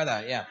flavors. You try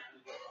that, yeah.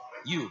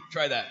 You,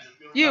 try that.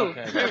 You,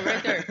 Okay.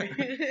 right there.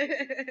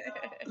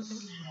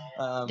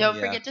 Don't yeah.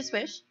 forget to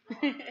swish.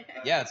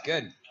 Yeah, it's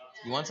good.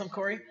 You want some,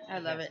 Corey? I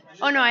love it.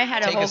 Oh, no, I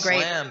had Take a whole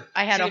grape. slam.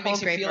 I had See, a it whole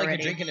makes you grape feel already.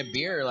 like you're drinking a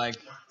beer, like...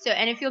 So,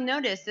 and if you'll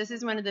notice, this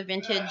is one of the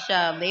vintage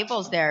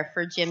labels there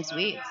for Jim's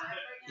Weeds.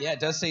 Yeah, it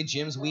does say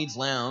Jim's Weeds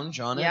Lounge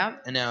on it. Yeah.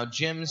 And now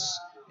Jim's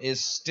is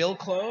still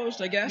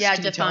closed, I guess? Yeah,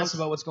 Can you tell us defunct.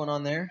 about what's going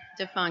on there?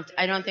 Defunct.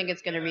 I don't think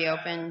it's going to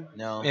reopen.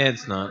 No.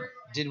 It's not.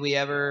 Did we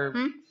ever...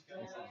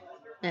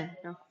 Yeah,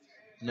 no.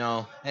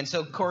 No. And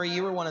so, Corey,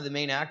 you were one of the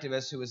main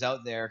activists who was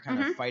out there kind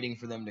Mhm. of fighting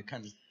for them to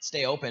kind of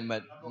stay open,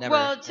 but never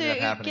Well, ended up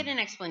to happening. get an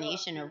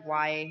explanation of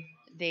why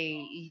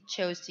they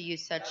chose to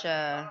use such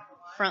a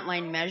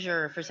frontline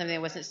measure for something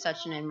that wasn't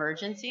such an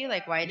emergency,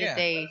 like why did Yeah.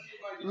 they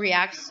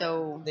react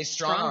so They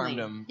strongly? strong-armed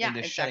them Yeah, into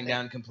exactly. shutting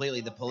down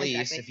completely. The police,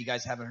 Exactly. if you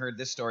guys haven't heard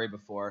this story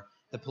before,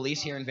 the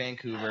police here in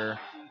Vancouver,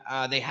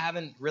 they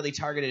haven't really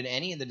targeted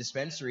any of the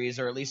dispensaries,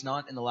 or at least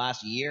not in the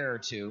last year or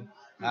two.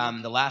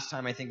 The last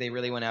time I think they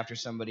really went after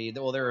somebody,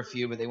 well, there were a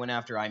few, but they went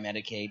after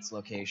iMedicate's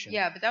location.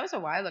 Yeah, but that was a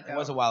while ago. It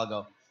was a while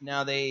ago.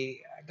 Now,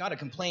 they got a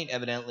complaint,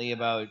 evidently,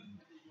 about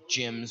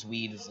Jim's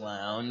Weeds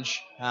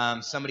Lounge.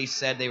 Somebody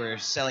said they were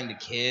selling to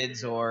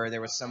kids, or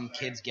there was some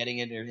kids getting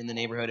it in the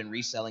neighborhood and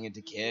reselling it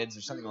to kids,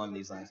 or something along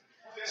these lines.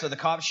 So the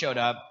cops showed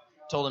up,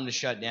 told him to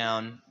shut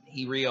down.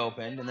 He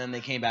reopened, and then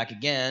they came back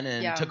again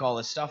and Yeah. took all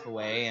his stuff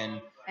away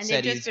and And said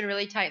they've he's... just been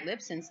really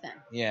tight-lipped since then.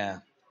 Yeah.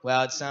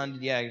 Well, it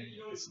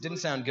didn't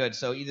sound good.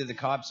 So either the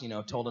cops,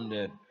 told him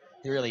to...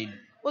 They really...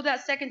 Well,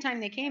 that second time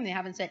they came, they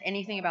haven't said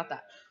anything about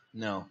that.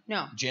 No.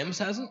 No. Jim's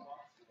hasn't?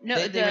 No,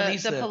 They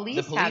released the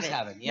police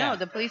haven't, yeah. No,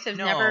 the police have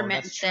No, never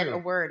that's said true. a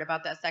word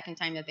about that second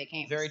time that they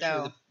came. Very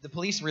so, true. The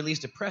police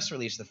released a press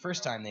release the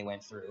first time they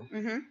went through,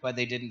 but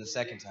they didn't the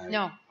second time.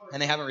 No.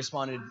 And they haven't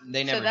responded.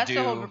 They never So that's do.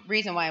 the whole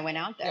reason why I went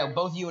out there. Yeah,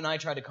 both you and I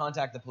tried to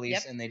contact the police,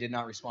 Yep. and they did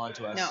not respond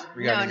to us. No,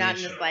 regarding not the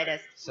in issue. the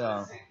slightest.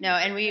 So No,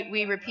 and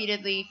we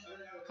repeatedly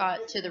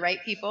got to the right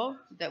people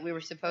that we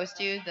were supposed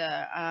to.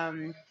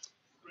 The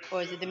what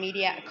was it? The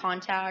media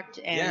contact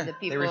and Yeah, the they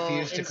people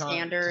refused in to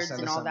standards send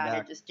and us all something that.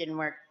 back. It just didn't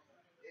work.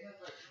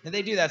 and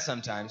they do that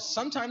sometimes.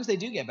 Sometimes they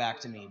do get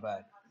back to me,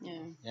 but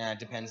Yeah. it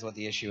depends what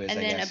the issue is. And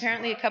I then guess.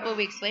 apparently a couple of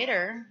weeks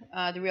later,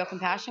 the Real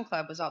Compassion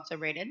Club was also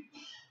raided.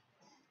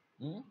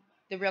 Hmm?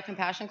 The Real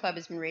Compassion Club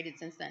has been raided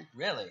since then.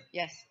 Really?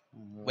 Yes.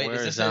 Wait, Where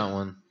is is this that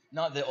one?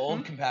 Not the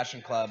old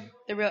Compassion Club.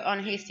 The real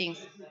on Hastings,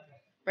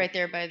 right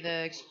there by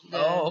the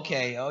Oh,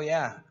 okay. Oh,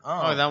 yeah.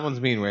 Oh, that one's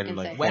being rated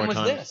like Inside. 4 When was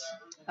times. this?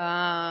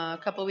 a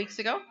couple of weeks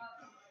ago.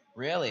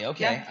 Really?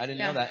 Okay, Yeah, I didn't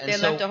yeah. know that. And They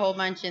so, left a whole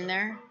bunch in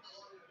there.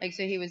 Like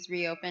so, he was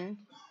reopened.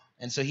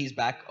 and so he's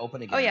back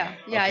open again. Oh yeah,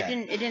 now. yeah. Okay.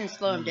 It didn't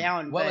slow him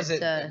down. What but, was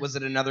it? Was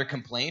it another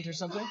complaint or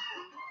something?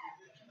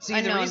 See,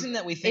 I the know. reason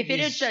that we think if it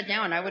had these- shut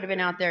down, I would have been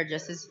out there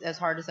just as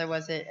hard as I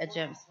was at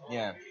Jim's.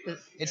 Yeah.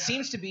 It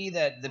seems to be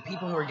that the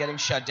people who are getting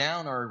shut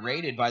down or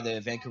raided by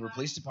the Vancouver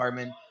Police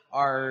Department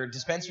are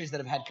dispensaries that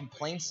have had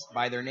complaints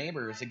by their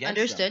neighbors against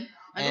Understood. them.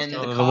 Understood.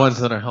 And Oh, the ones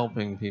that are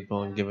helping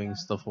people and giving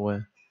stuff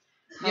away.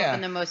 yeah,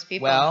 Helping the most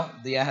people. Well,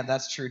 yeah,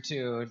 that's true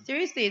too.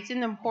 Seriously, it's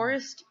in the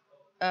poorest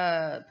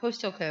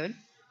postal code,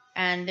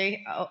 and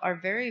they are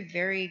very,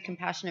 very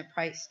compassionate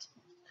priced.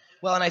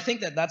 Well, and I think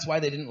that's why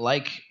they didn't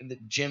like the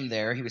Jim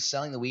there. He was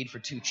selling the weed for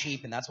too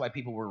cheap, and that's why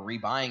people were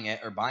rebuying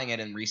it or buying it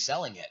and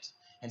reselling it.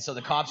 And so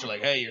the cops are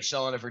like, "Hey, you're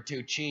selling it for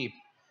too cheap."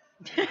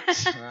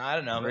 I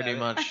don't know. Pretty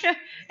much. It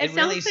It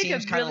really sounds like a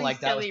seems kind of really like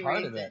that was silly part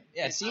of reason. it.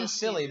 Yeah, it It's seems just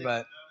silly, stupid.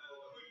 but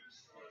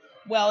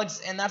well,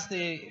 that's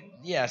the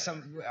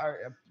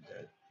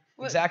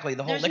exactly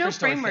the whole There's liquor no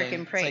store framework thing.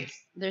 in It's like,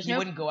 place. There's you no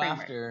wouldn't go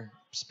framework. after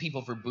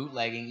people for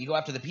bootlegging. You go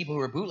after the people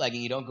who are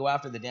bootlegging. You don't go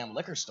after the damn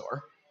liquor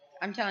store.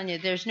 I'm telling you,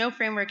 there's no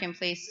framework in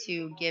place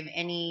to give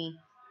any,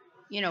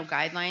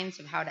 guidelines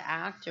of how to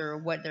act or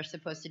what they're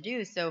supposed to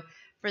do. So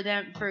for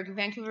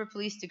Vancouver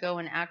Police to go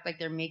and act like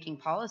they're making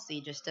policy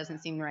just doesn't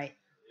seem right.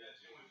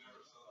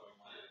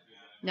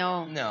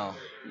 No. No.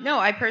 No,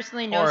 I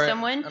personally know Or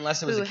someone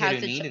unless it was who a kid has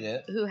who needed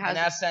it. Who has and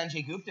as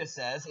Sanjay Gupta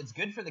says, it's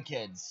good for the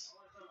kids.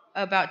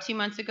 about 2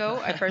 months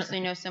ago, I personally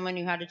know someone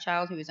who had a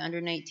child who was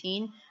under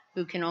 19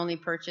 who can only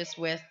purchase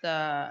with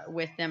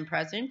them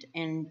present,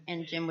 and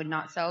Jim would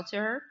not sell to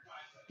her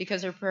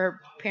because her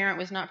parent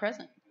was not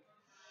present.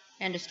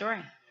 End of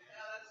story.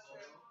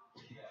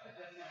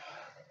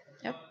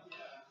 Yep.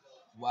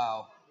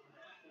 Wow.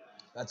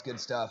 That's good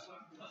stuff.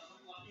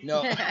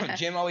 No,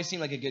 Jim always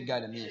seemed like a good guy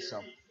to me,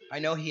 so I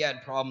know he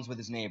had problems with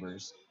his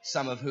neighbors,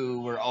 some of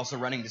who were also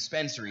running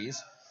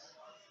dispensaries.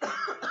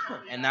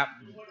 And that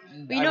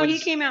But you know, he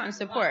came out in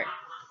support.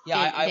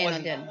 Yeah, I Dana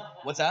wasn't. did.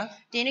 What's that?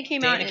 Dana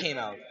came out. Dana came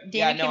out. Dana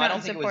Yeah, no, came I out don't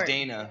in think it support. was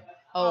Dana.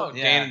 Oh,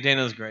 Yeah.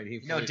 Dana's great.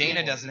 He No, fully Dana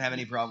supports. doesn't have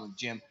any problem with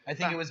Jim. I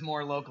think it was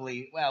more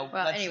locally. Well,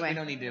 anyway. we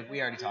don't need to.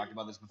 We already talked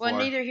about this before. Well,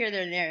 neither here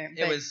nor there.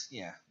 It was,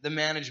 the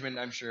management,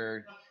 I'm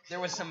sure. There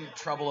was some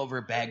trouble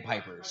over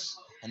bagpipers,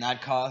 and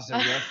that caused a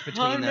rift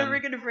between I'm them. never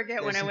going to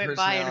forget There's when I some went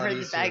by and heard the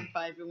personalities,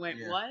 bagpipe and went,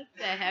 what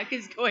the heck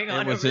is going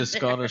on It was over his there?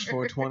 Scottish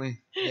 420.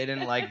 They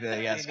didn't like the,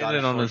 He did Scottish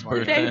it on his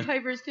 420. birthday.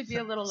 Bagpipers could be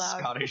a little loud.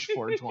 Scottish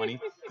 420.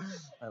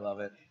 I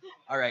love it.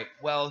 All right.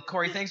 Well,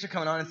 Corey, thanks for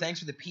coming on, and thanks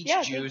for the peach Yeah,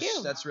 thank juice.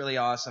 you. That's really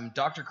awesome.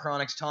 Dr.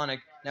 Chronic's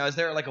Tonic. Now, is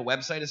there like a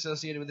website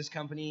associated with this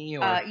company?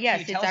 Or Yes, can you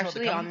it's tell us about the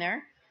actually on company?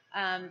 there.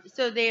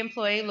 So they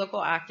employ local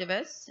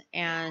activists,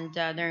 and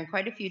they're in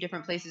quite a few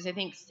different places. I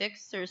think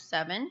 6 or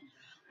 7.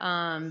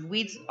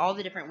 Weeds, all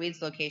the different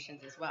Weeds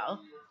locations as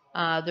well.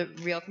 The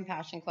Real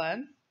Compassion Club,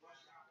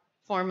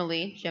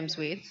 formerly Jim's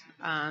Weeds,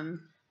 Van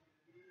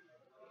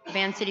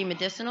City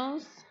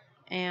Medicinals,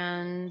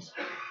 and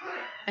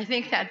I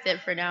think that's it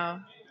for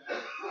now.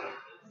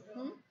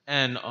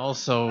 And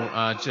also,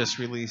 just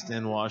released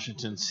in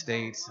Washington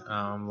State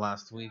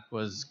last week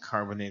was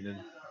carbonated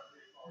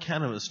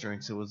cannabis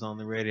drinks. It was on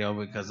the radio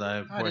because I,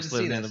 of course, didn't see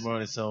lived in the this.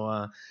 border.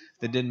 So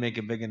they did make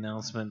a big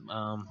announcement.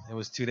 It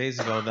was 2 days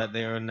ago that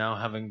they are now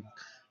having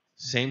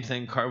same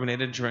thing,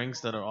 carbonated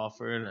drinks that are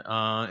offered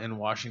in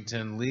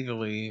Washington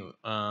legally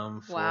for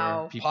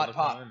Wow. people Pot to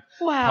pop. come in.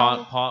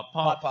 Wow. Pot.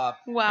 Pop.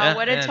 Wow, Yeah,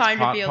 what a it's time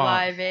to pot be pop.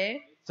 alive, eh?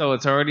 So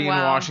it's already in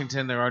Wow.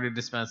 Washington. They're already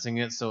dispensing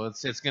it. So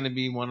it's going to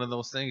be one of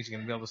those things. You're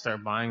going to be able to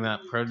start buying that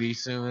pretty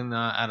soon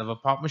out of a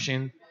pop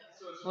machine.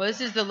 Well, this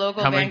is the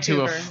local Coming to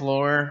Vancouver. a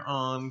floor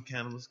on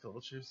Cannabis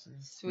Culture.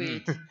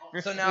 Sweet.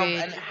 So now, Sweet.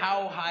 and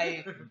how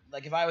high,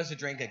 like if I was to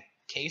drink a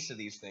case of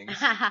these things,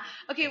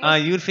 Okay, well,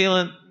 You would feel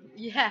it.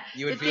 yeah.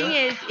 You would the feel thing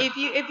it? is,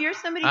 if you're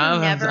somebody who I've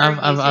never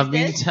uses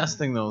been this,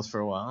 testing those for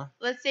a while.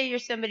 let's say you're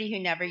somebody who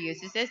never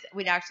uses this,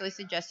 we'd actually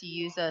suggest you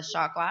use a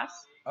shot glass.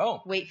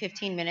 Oh. Wait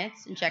 15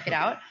 minutes and check it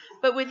out.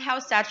 But with how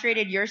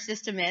saturated your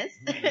system is,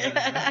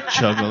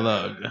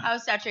 Chug-a-lug. how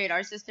saturated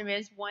our system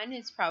is, 1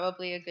 is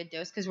probably a good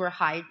dose because we're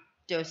high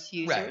dose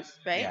users,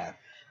 right? Yeah.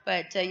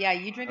 But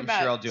you drink I'm about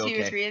sure I'll do 2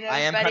 okay. or 3 of those, I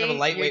am buddy, kind of a you're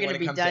lightweight gonna when it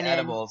be comes to done in.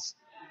 edibles,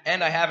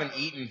 and I haven't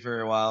eaten for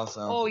a while,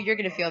 so Oh, you're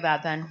gonna feel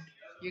that then.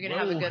 You're gonna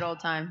have a Whoa. good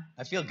old time.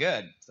 I feel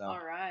good. So. All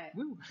right.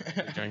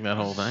 Drink that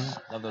whole thing.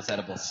 Love those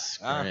edibles.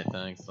 Great,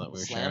 thanks. Thought we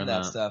were Slam sharing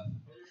that that. stuff.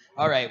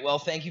 All right. Well,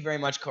 thank you very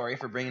much, Corey,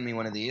 for bringing me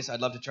one of these. I'd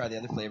love to try the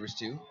other flavors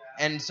too.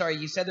 And sorry,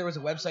 you said there was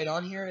a website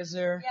on here. Is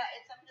there? Yeah,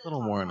 it's up to A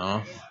little worn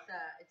off.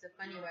 It's a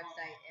funny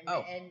website.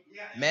 Oh.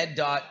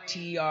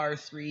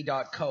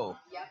 med.tr3.co.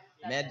 Yep.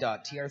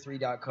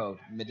 Med.tr3.co.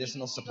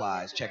 Medicinal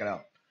supplies. Check it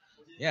out.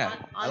 Yeah,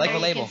 I On like there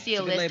the label. You can see It's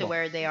a a good list label. of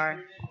where they are.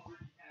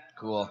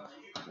 Cool.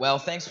 Well,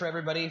 thanks for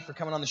everybody for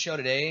coming on the show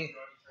today.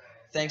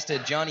 Thanks to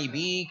Johnny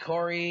B,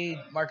 Corey,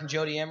 Mark and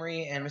Jodie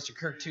Emery, and Mr.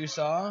 Kirk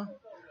Tousaw.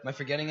 Am I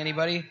forgetting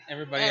anybody?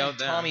 Everybody And out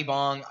there. Tommy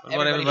Bong. What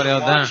about everybody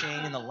who's out there?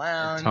 watching in the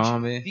lounge.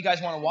 Tommy. If you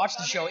guys want to watch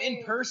the show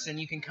in person,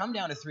 you can come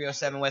down to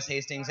 307 West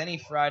Hastings any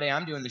Friday.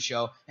 I'm doing the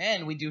show,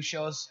 and we do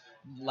shows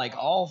like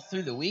all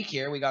through the week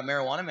here. We got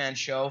Marijuana Man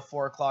show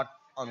 4 o'clock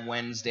on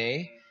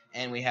Wednesday,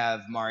 and we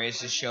have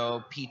Marius'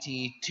 show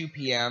PT 2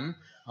 p.m.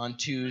 on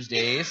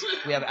Tuesdays.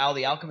 We have Al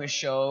the Alchemist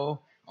show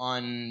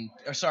on.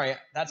 Or sorry,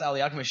 that's Al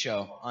the Alchemist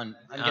show on.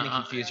 I'm getting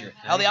confused here.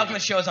 Al the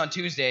Alchemist show is on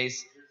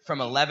Tuesdays from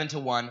 11 to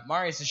 1.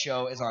 Marius'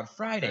 show is on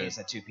Fridays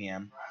at 2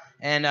 p.m.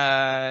 And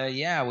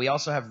yeah, we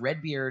also have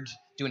Redbeard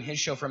doing his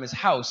show from his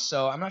house.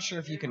 So I'm not sure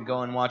if you can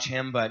go and watch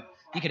him, but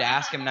you could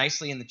ask him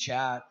nicely in the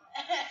chat.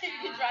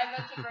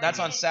 That's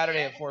on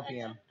Saturday at 4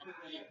 p.m.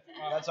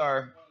 That's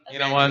our. You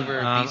know what?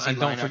 Vancouver, BC And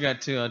don't lineup.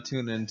 forget to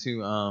tune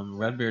into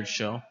Redbeard's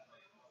show.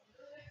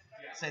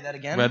 Say that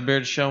again.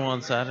 Redbeard's show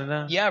on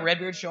Saturday. Yeah,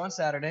 Redbeard show on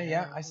Saturday.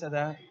 Yeah, I said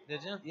that.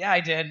 Did you? Yeah, I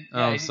did.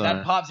 Oh, Yeah, sorry.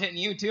 that pop's hitting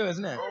you too,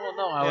 isn't it? Oh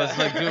no, I was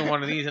like doing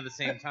one of these at the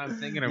same time,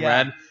 thinking of Yeah.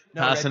 Red.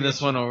 No, Passing Redbeard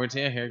this one over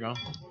to you. Here you go.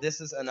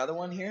 This is another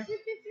one here.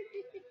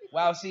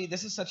 Wow, see,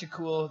 this is such a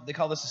cool. They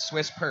call this a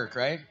Swiss perk,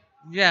 right?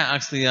 Yeah,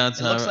 actually,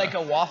 it's It looks like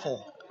a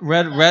waffle.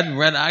 Red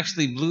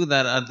actually blew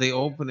that at the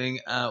opening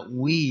at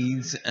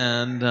Weeds,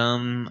 and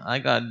I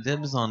got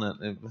dibs on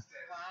it.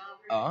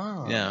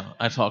 Oh. Yeah,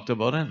 I talked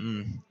about it,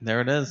 and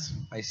there it is.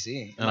 I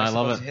see. And Am I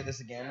love supposed it. to hit this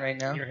again right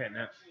now? You're hitting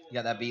it. You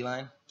got that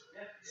beeline?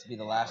 This will be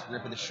the last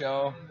rip of the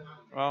show.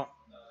 Well,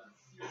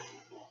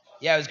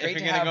 yeah, it was if great you're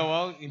to gonna have go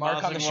out, you Mark might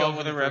as on the well show go for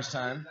with the a rip. first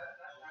time.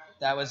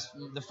 That was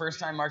the first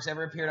time Mark's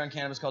ever appeared on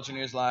Cannabis Culture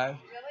News Live.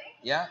 Really?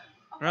 Yeah.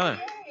 Really?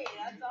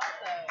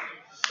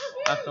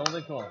 That's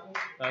totally cool.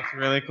 That's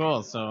really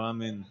cool. So I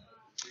mean,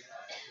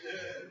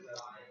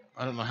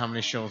 I don't know how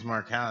many shows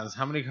Mark has.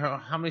 How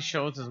many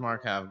shows does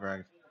Mark have,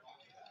 Greg?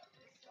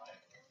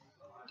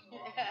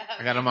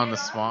 I got him on the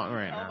spot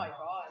right now.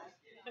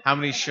 How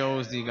many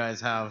shows do you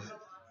guys have?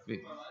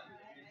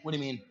 What do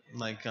you mean?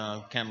 Like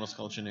Cannabis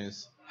Culture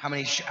News. How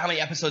many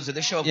episodes of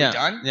this show have we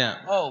done? Yeah.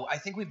 Oh, I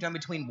think we've done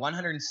between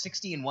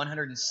 160 and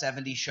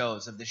 170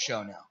 shows of this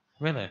show now.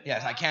 Really?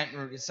 Yes, I can't.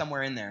 It's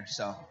somewhere in there.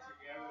 So.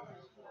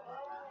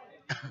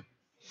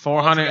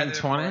 420.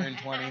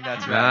 420.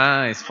 That's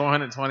right. Nice.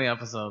 420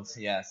 episodes.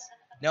 Yes.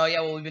 No,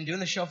 yeah. Well, we've been doing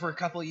the show for a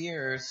couple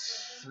years,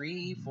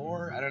 3,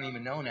 4. I don't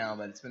even know now,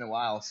 but it's been a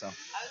while. So.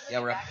 Yeah,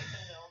 we're up.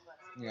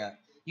 Yeah.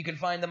 You can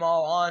find them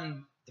all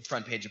on the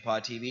front page of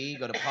Pot TV.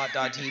 Go to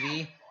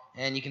pot.tv.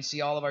 And you can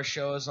see all of our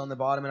shows on the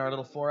bottom in our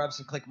little 4-ups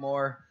and click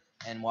more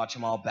and watch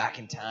them all back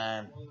in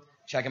time.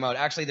 Check them out.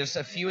 Actually, there's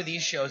a few of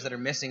these shows that are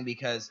missing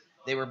because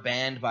they were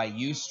banned by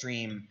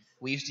Ustream.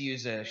 We used to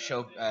use a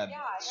show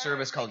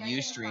service called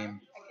Ustream.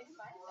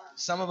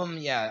 Some of them,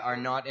 are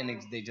not in.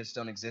 They just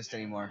don't exist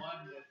anymore.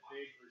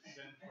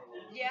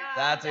 Yeah.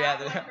 That's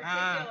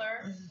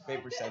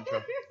Vapor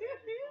Central.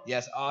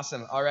 Yes,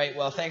 awesome. All right.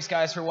 Well, thanks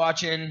guys for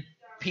watching.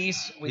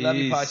 Peace. We love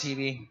you, Pot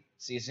TV.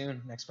 See you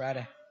soon next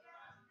Friday.